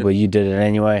could do, but you did it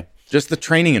anyway. Just the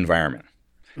training environment.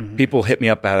 People hit me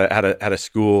up at a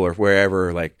school or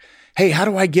wherever, hey, how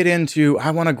do I get into?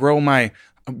 I want to grow my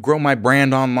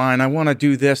brand online. I want to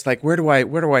do this. Where do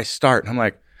I start? And I'm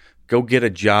like, go get a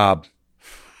job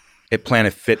at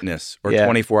Planet Fitness or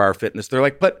 24-Hour Fitness. They're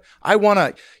like, but I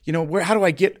want to, how do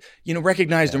I get,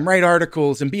 recognized and write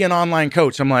articles and be an online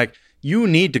coach? I'm like, you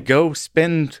need to go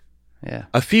spend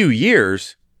a few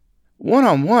years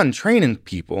one-on-one training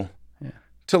people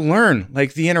to learn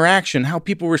the interaction, how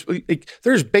people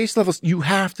there's base levels you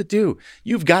have to do.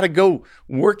 You've got to go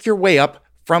work your way up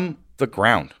from the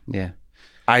ground. Yeah.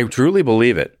 I truly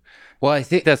believe it. Well, I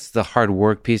think that's the hard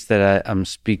work piece that I'm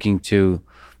speaking to,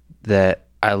 that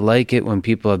I like it when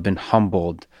people have been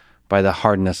humbled by the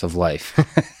hardness of life.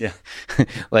 Yeah.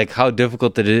 How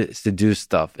difficult it is to do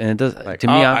stuff. And it does, to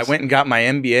me, I went and got my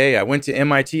MBA. I went to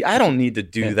MIT. I don't need to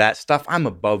do that stuff. I'm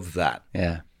above that.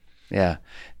 Yeah. Yeah.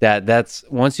 That's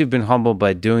once you've been humbled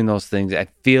by doing those things, I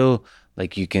feel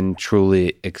like you can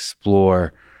truly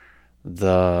explore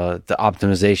the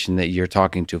optimization that you're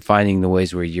talking to, finding the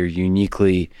ways where you're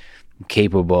uniquely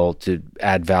capable to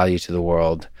add value to the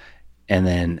world, and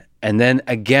then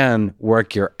again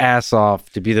work your ass off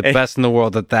to be the best in the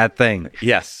world at that thing.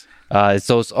 Yes.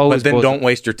 So it's always. But then don't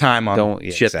waste your time on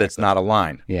shit that's not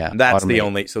aligned. Yeah. And that's the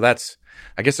only. So that's.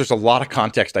 I guess there's a lot of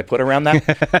context I put around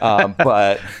that,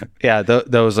 but yeah,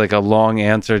 that was a long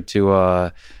answer to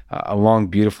a long,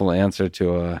 beautiful answer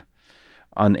to a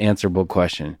unanswerable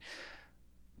question.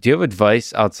 Do you have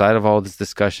advice outside of all this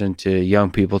discussion to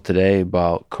young people today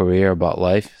about career, about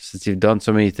life? Since you've done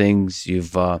so many things,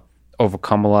 you've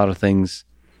overcome a lot of things.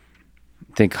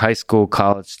 Think high school,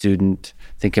 college student,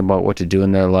 thinking about what to do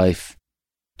in their life.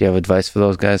 Do you have advice for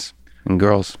those guys and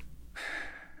girls?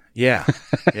 Yeah.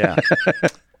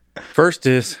 First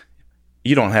is,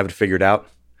 you don't have it figured out.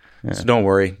 Yeah. So don't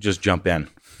worry, just jump in.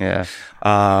 Yeah.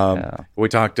 We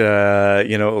talked, a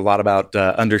lot about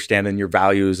understanding your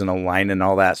values and aligning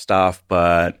all that stuff,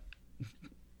 but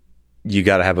you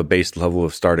got to have a base level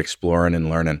of start exploring and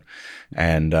learning,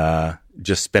 and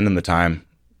just spending the time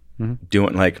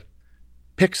doing,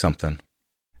 pick something.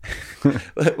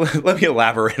 Let me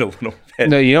elaborate a little bit.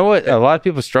 No, you know what? A lot of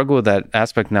people struggle with that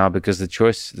aspect now because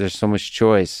there's so much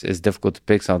choice. It's difficult to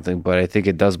pick something, but I think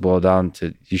it does boil down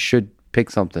to you should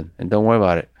pick something and don't worry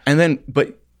about it. And then,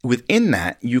 but within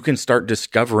that, you can start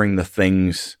discovering the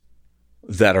things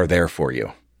that are there for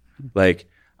you.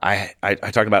 I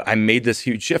talked about, I made this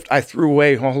huge shift. I threw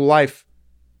away my whole life,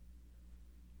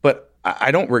 but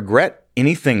I don't regret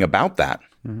anything about that.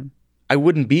 I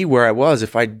wouldn't be where I was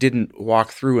if I didn't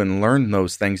walk through and learn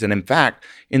those things. And in fact,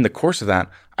 in the course of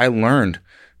that, I learned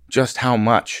just how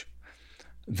much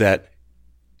that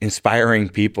inspiring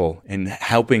people and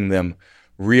helping them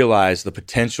realize the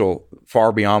potential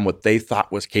far beyond what they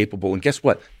thought was capable. And guess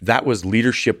what? That was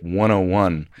leadership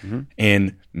 101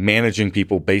 in managing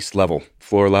people base level,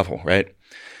 floor level, right?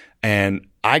 And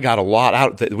I got a lot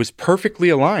out that was perfectly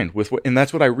aligned with and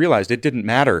that's what I realized. It didn't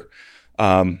matter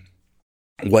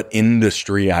what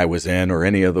industry I was in or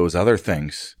any of those other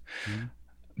things.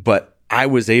 But I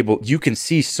was able, you can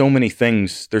see so many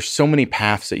things. There's so many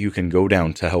paths that you can go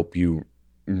down to help you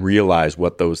realize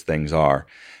what those things are.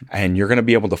 And you're going to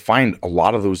be able to find a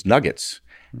lot of those nuggets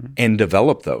and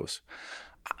develop those.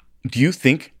 Do you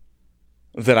think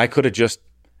that I could have just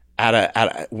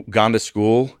gone to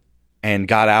school and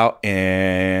got out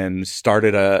and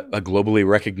started a globally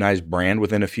recognized brand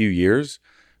within a few years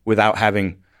without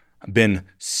having been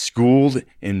schooled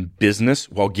in business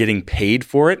while getting paid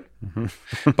for it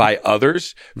by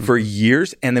others for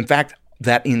years? And in fact,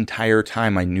 that entire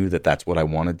time I knew that that's what I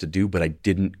wanted to do, but I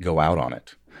didn't go out on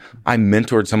it. I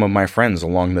mentored some of my friends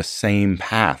along the same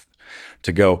path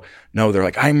to go, no, they're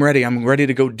like, I'm ready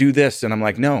to go do this. And I'm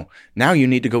like, no, now you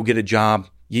need to go get a job.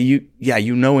 You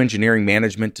know, engineering,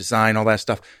 management, design, all that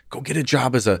stuff. Go get a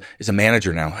job as a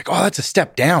manager now. Like, oh, that's a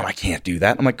step down. I can't do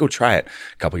that. I'm like, go try it.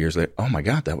 A couple years later, oh my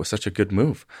God, that was such a good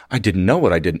move. I didn't know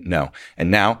what I didn't know. And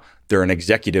now they're an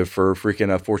executive for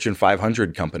freaking a Fortune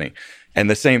 500 company. And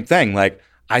the same thing, like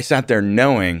I sat there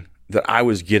knowing that I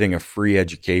was getting a free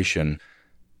education.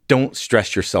 Don't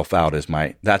stress yourself out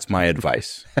that's my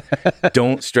advice.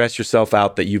 Don't stress yourself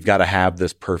out that you've got to have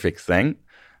this perfect thing,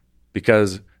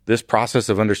 because this process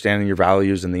of understanding your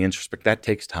values and the introspect, that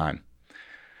takes time.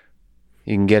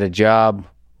 You can get a job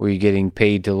where you're getting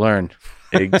paid to learn.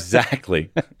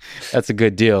 Exactly. That's a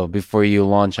good deal before you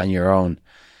launch on your own.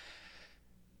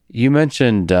 You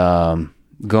mentioned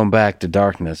going back to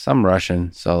darkness. I'm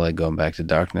Russian, so I like going back to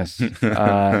darkness.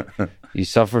 You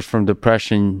suffered from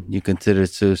depression. You considered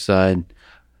suicide.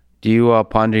 Do you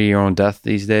ponder your own death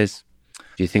these days?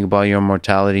 Do you think about your own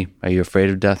mortality? Are you afraid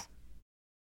of death?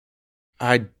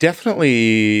 I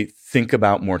definitely think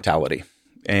about mortality.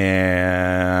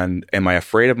 And am I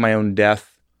afraid of my own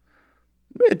death?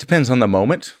 It depends on the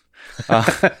moment.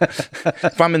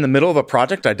 If I'm in the middle of a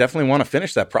project, I definitely want to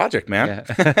finish that project, man.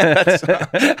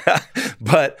 Yeah.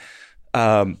 But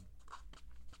I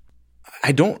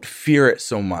don't fear it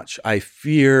so much. I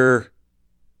fear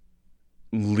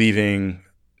leaving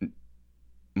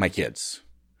my kids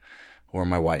or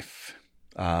my wife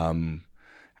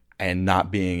and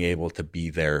not being able to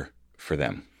be there for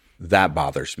them. That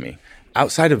bothers me.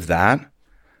 Outside of that,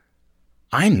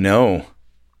 I know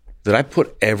that I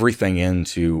put everything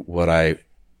into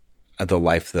the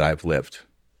life that I've lived.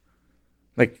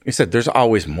 Like I said, there's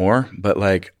always more, but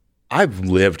like I've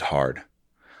lived hard.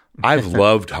 I've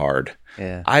loved hard.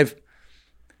 Yeah.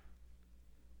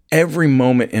 Every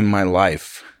moment in my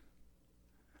life,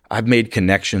 I've made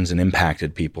connections and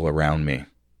impacted people around me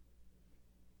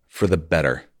for the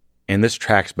better. And this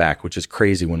tracks back, which is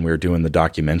crazy, when we were doing the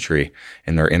documentary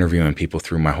and they're interviewing people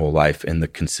through my whole life, and the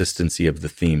consistency of the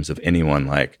themes of anyone,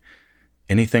 like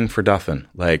anything for Duffin,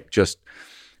 like just,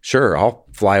 sure, I'll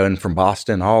fly in from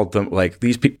Boston, all of them, like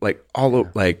these people, like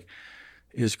all like,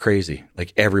 it was crazy.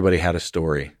 Like everybody had a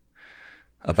story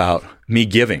about me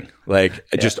giving, like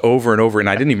just over and over. And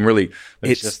I didn't even really,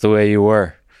 it's just the way you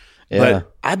were. Yeah.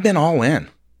 But I've been all in.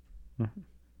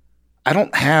 I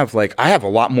don't have I have a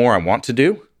lot more I want to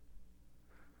do,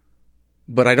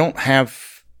 but I don't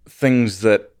have things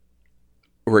that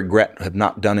regret have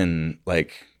not done in I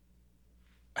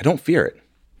don't fear it.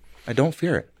 I don't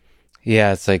fear it.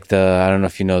 Yeah. It's like I don't know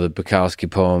if you know the Bukowski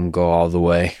poem, Go All the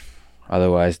Way.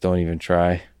 Otherwise, don't even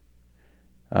try.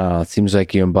 It seems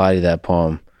like you embody that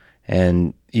poem,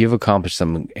 and you've accomplished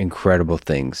some incredible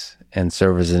things and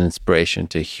serve as an inspiration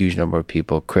to a huge number of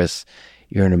people. Chris,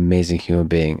 you're an amazing human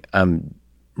being. I'm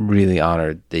really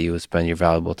honored that you would spend your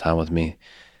valuable time with me.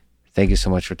 Thank you so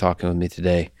much for talking with me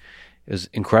today. It was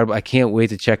incredible. I can't wait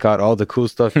to check out all the cool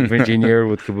stuff you've engineered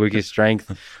with Kabuki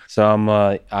Strength. So I'm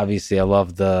obviously I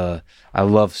love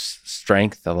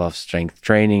strength. I love strength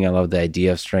training. I love the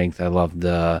idea of strength. I love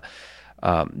the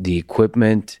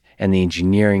equipment and the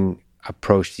engineering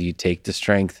approach that you take to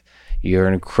strength. You're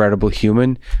an incredible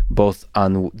human, both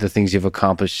on the things you've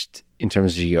accomplished in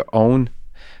terms of your own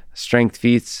strength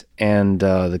feats and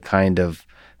the kind of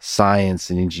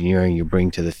science and engineering you bring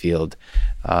to the field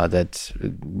that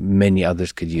many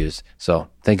others could use. So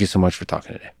thank you so much for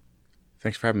talking today.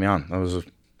 Thanks for having me on. That was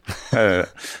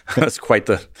that's quite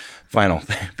the final.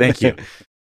 Thank you.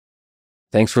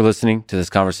 Thanks for listening to this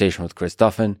conversation with Chris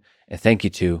Duffin, and thank you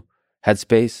to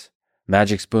Headspace,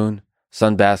 Magic Spoon,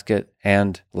 Sunbasket,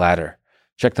 and Ladder.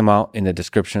 Check them out in the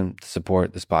description to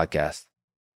support this podcast.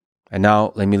 And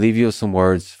now, let me leave you with some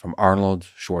words from Arnold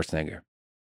Schwarzenegger.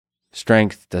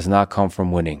 Strength does not come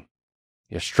from winning.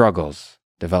 Your struggles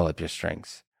develop your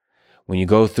strengths. When you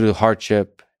go through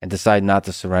hardship and decide not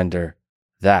to surrender,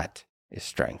 that is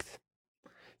strength.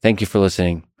 Thank you for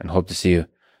listening, and hope to see you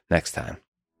next time.